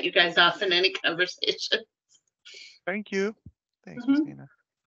don't cut you guys off in any conversation. Thank you. Thanks, Christina.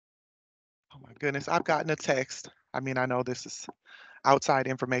 Oh my goodness, I've gotten a text. I mean, I know this is outside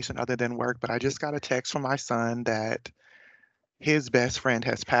information other than work, but I just got a text from my son that his best friend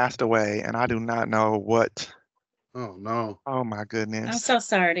has passed away, and I do not know what. Oh no. Oh my goodness. I'm so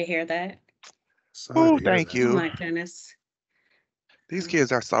sorry to hear that. Oh, thank you. Oh my goodness. These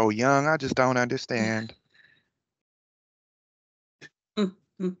kids are so young. I just don't understand. I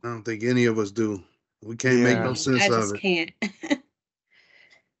don't think any of us do. We can't make no sense I of just it. can't.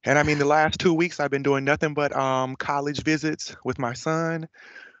 And I mean, the last 2 weeks I've been doing nothing but college visits with my son.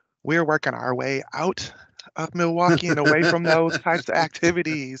 We're working our way out of Milwaukee and away from those types of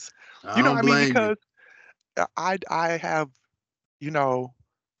activities. You know, I mean, because I have, you know,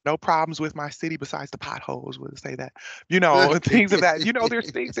 no problems with my city besides the potholes, would say that, you know, things of that. You know,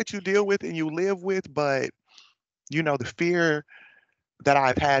 there's things that you deal with and you live with, but, you know, the fear that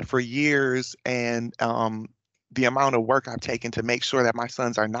I've had for years and the amount of work I've taken to make sure that my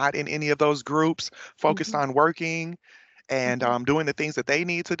sons are not in any of those groups, focused on working and doing the things that they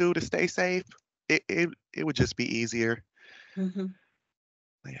need to do to stay safe, it would just be easier. No,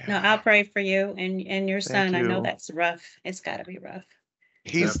 I'll pray for you and your son. I know you. that's rough. It's got to be rough.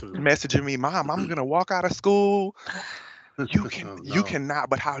 He's messaging me, Mom, I'm gonna walk out of school. You can, you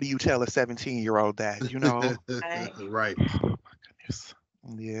cannot. But how do you tell a 17-year-old that? You know, Right. Oh my goodness.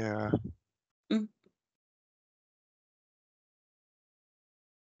 Yeah.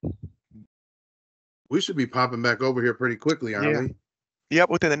 We should be popping back over here pretty quickly, aren't we? Yep,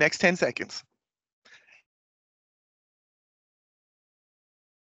 within the next 10 seconds.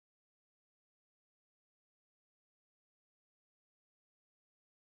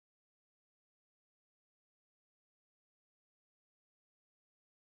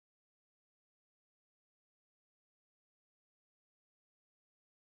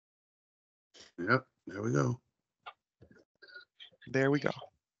 Yep, there we go. There we go.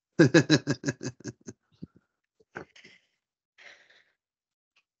 I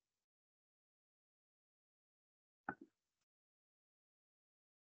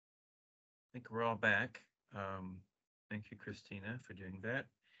think we're all back. Thank you, Christina, for doing that.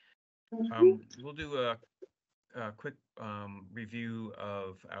 We'll do a quick review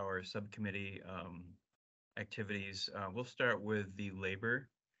of our subcommittee activities. We'll start with the Labor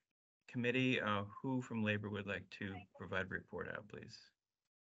Committee. Who from Labor would like to provide a report out, please?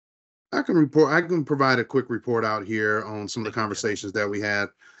 I can provide a quick report out here on some of the conversations that we had.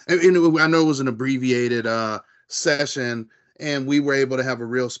 And I know it was an abbreviated session, and we were able to have a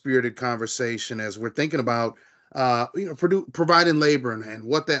real spirited conversation as we're thinking about providing labor and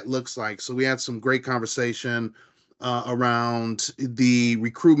what that looks like. So we had some great conversation around the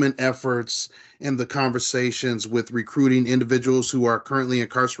recruitment efforts and the conversations with recruiting individuals who are currently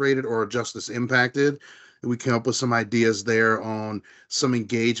incarcerated or justice impacted. We came up with some ideas there on some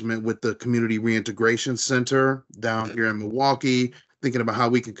engagement with the Community Reintegration Center down here in Milwaukee, thinking about how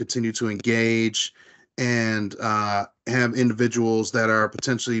we can continue to engage and have individuals that are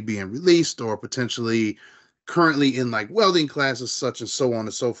potentially being released or potentially currently in like welding classes, such and so on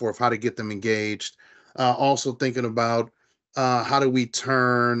and so forth, how to get them engaged. Also thinking about how do we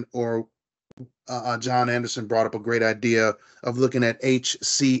turn or John Anderson brought up a great idea of looking at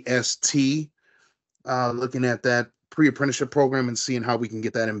HCST, looking at that pre-apprenticeship program and seeing how we can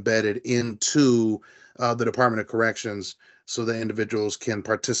get that embedded into the Department of Corrections so that individuals can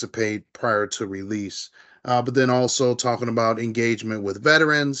participate prior to release. But then also talking about engagement with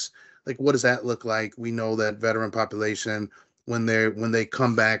veterans, like what does that look like? We know that veteran population, when they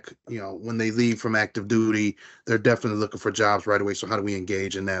come back, when they leave from active duty, they're definitely looking for jobs right away. So how do we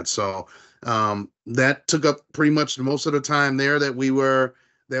engage in that? So that took up pretty much most of the time there that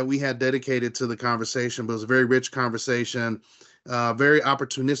we had dedicated to the conversation, but it was a very rich conversation, very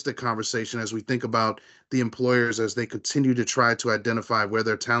opportunistic conversation as we think about the employers as they continue to try to identify where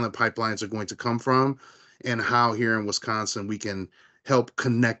their talent pipelines are going to come from and how here in Wisconsin we can help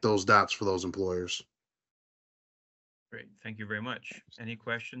connect those dots for those employers. Great, thank you very much. Any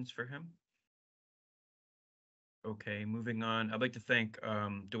questions for him? Okay, moving on. I'd like to thank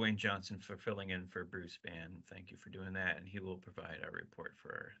Dwayne Johnson for filling in for Bruce Van. Thank you for doing that, and he will provide our report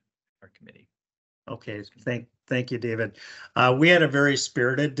for our committee. Okay, thank you, David. We had a very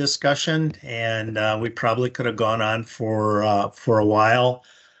spirited discussion, and we probably could have gone on for a while.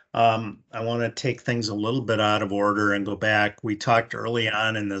 I want to take things a little bit out of order and go back. We talked early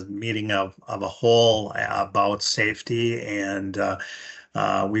on in the meeting of a whole about safety, and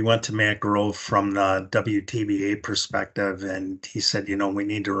we went to Matt Grove from the WTBA perspective, and he said, we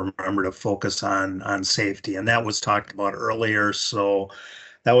need to remember to focus on safety, and that was talked about earlier. So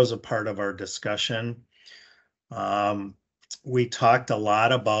that was a part of our discussion. We talked a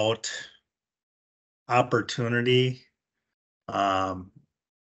lot about opportunity,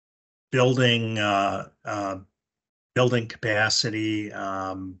 building capacity,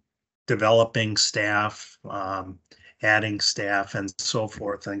 developing staff, adding staff, and so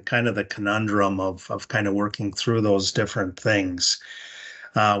forth, and kind of the conundrum of kind of working through those different things.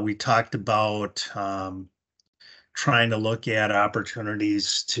 We talked about trying to look at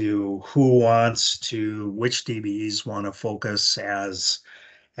opportunities to which DBEs want to focus as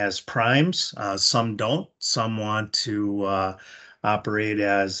primes. Some don't. Some want to operate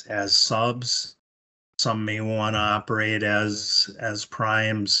as subs. Some may want to operate as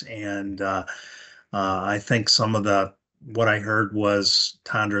primes. And I think what I heard was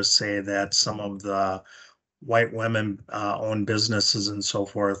Tandra say that some of the white women own businesses and so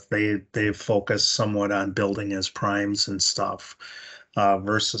forth, they focus somewhat on building as primes and stuff,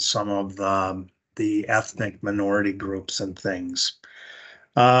 versus some of the ethnic minority groups and things.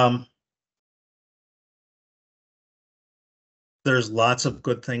 There's lots of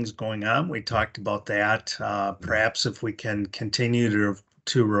good things going on. We talked about that. Perhaps if we can continue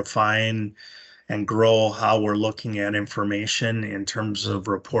to refine and grow how we're looking at information in terms of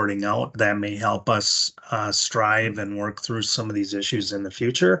reporting out, that may help us strive and work through some of these issues in the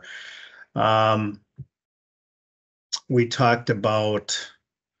future. We talked about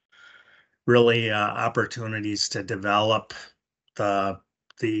really opportunities to develop the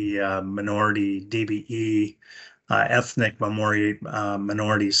minority DBE, ethnic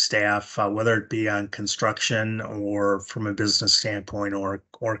minority staff, whether it be on construction or from a business standpoint or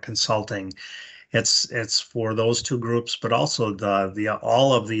consulting. It's for those two groups, but also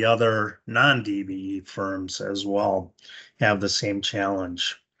all of the other non-DBE firms as well have the same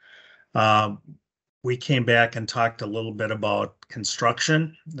challenge. We came back and talked a little bit about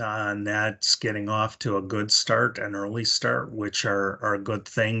construction, and that's getting off to a good start, an early start, which are good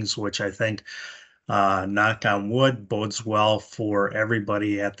things, which I think, knock on wood, bodes well for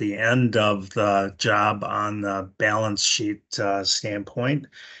everybody at the end of the job on the balance sheet standpoint.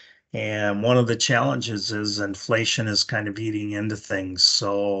 And one of the challenges is inflation is kind of eating into things.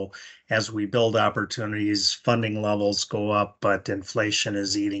 So as we build opportunities, funding levels go up, but inflation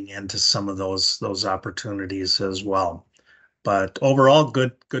is eating into some of those opportunities as well. But overall,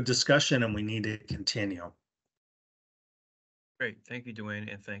 good discussion, and we need to continue. Great, thank you, Dwayne,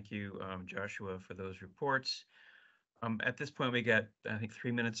 and thank you, Joshua, for those reports. At this point, we got, I think,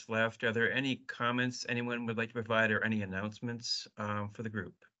 3 minutes left. Are there any comments anyone would like to provide or any announcements for the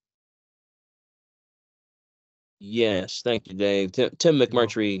group? Yes, thank you, Dave. Tim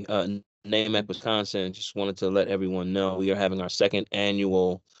McMurtry, NAMEC, Wisconsin. Just wanted to let everyone know we are having our second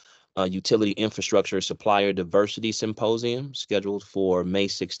annual Utility Infrastructure Supplier Diversity Symposium scheduled for May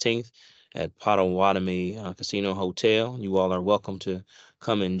 16th at Potawatomi Casino Hotel. You all are welcome to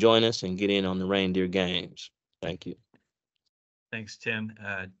come and join us and get in on the reindeer games. Thank you. Thanks, Tim.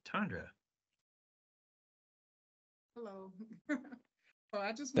 Tandra. Hello. So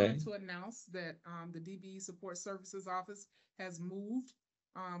I just wanted to announce that the DBE Support Services Office has moved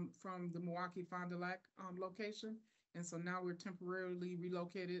from the Milwaukee Fond du Lac location. And so now we're temporarily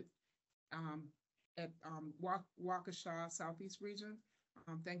relocated at Waukesha Southeast Region.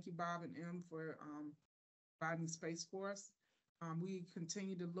 Thank you, Bob and M, for providing space for us. We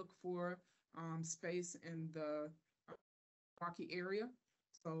continue to look for space in the Milwaukee area.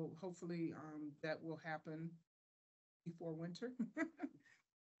 So hopefully that will happen before winter,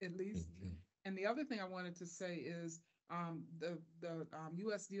 at least. And the other thing I wanted to say is the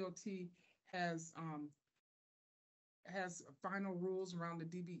WisDOT has final rules around the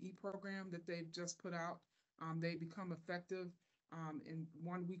DBE program that they've just put out. They become effective in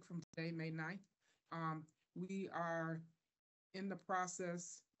 1 week from today, May 9th. We are in the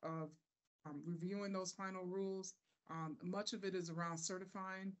process of reviewing those final rules. Much of it is around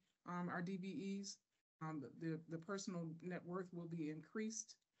certifying our DBEs. The personal net worth will be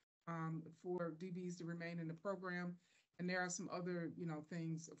increased for DBEs to remain in the program. And there are some other,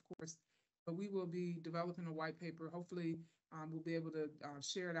 things, of course, but we will be developing a white paper. Hopefully, we'll be able to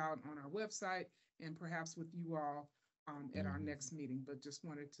share it out on our website and perhaps with you all at our next meeting, but just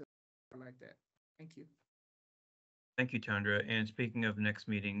wanted to highlight that. Thank you. Thank you, Tandra. And speaking of next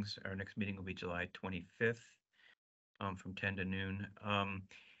meetings, our next meeting will be July 25th from 10 to noon.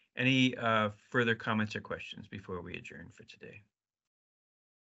 Any further comments or questions before we adjourn for today?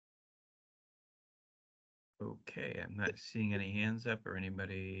 Okay, I'm not seeing any hands up or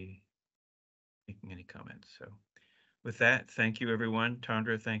anybody making any comments. So with that, thank you, everyone.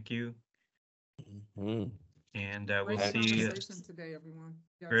 Tandra, thank you. And we'll Great see you conversation today, everyone.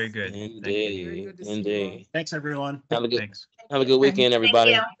 Yes. Very good. Thank you. Very good to see you all. Thanks, everyone. Have a good Thanks. have a good weekend,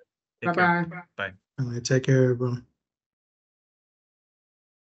 everybody. Take Bye-bye. care. Bye. All right, take care, everyone.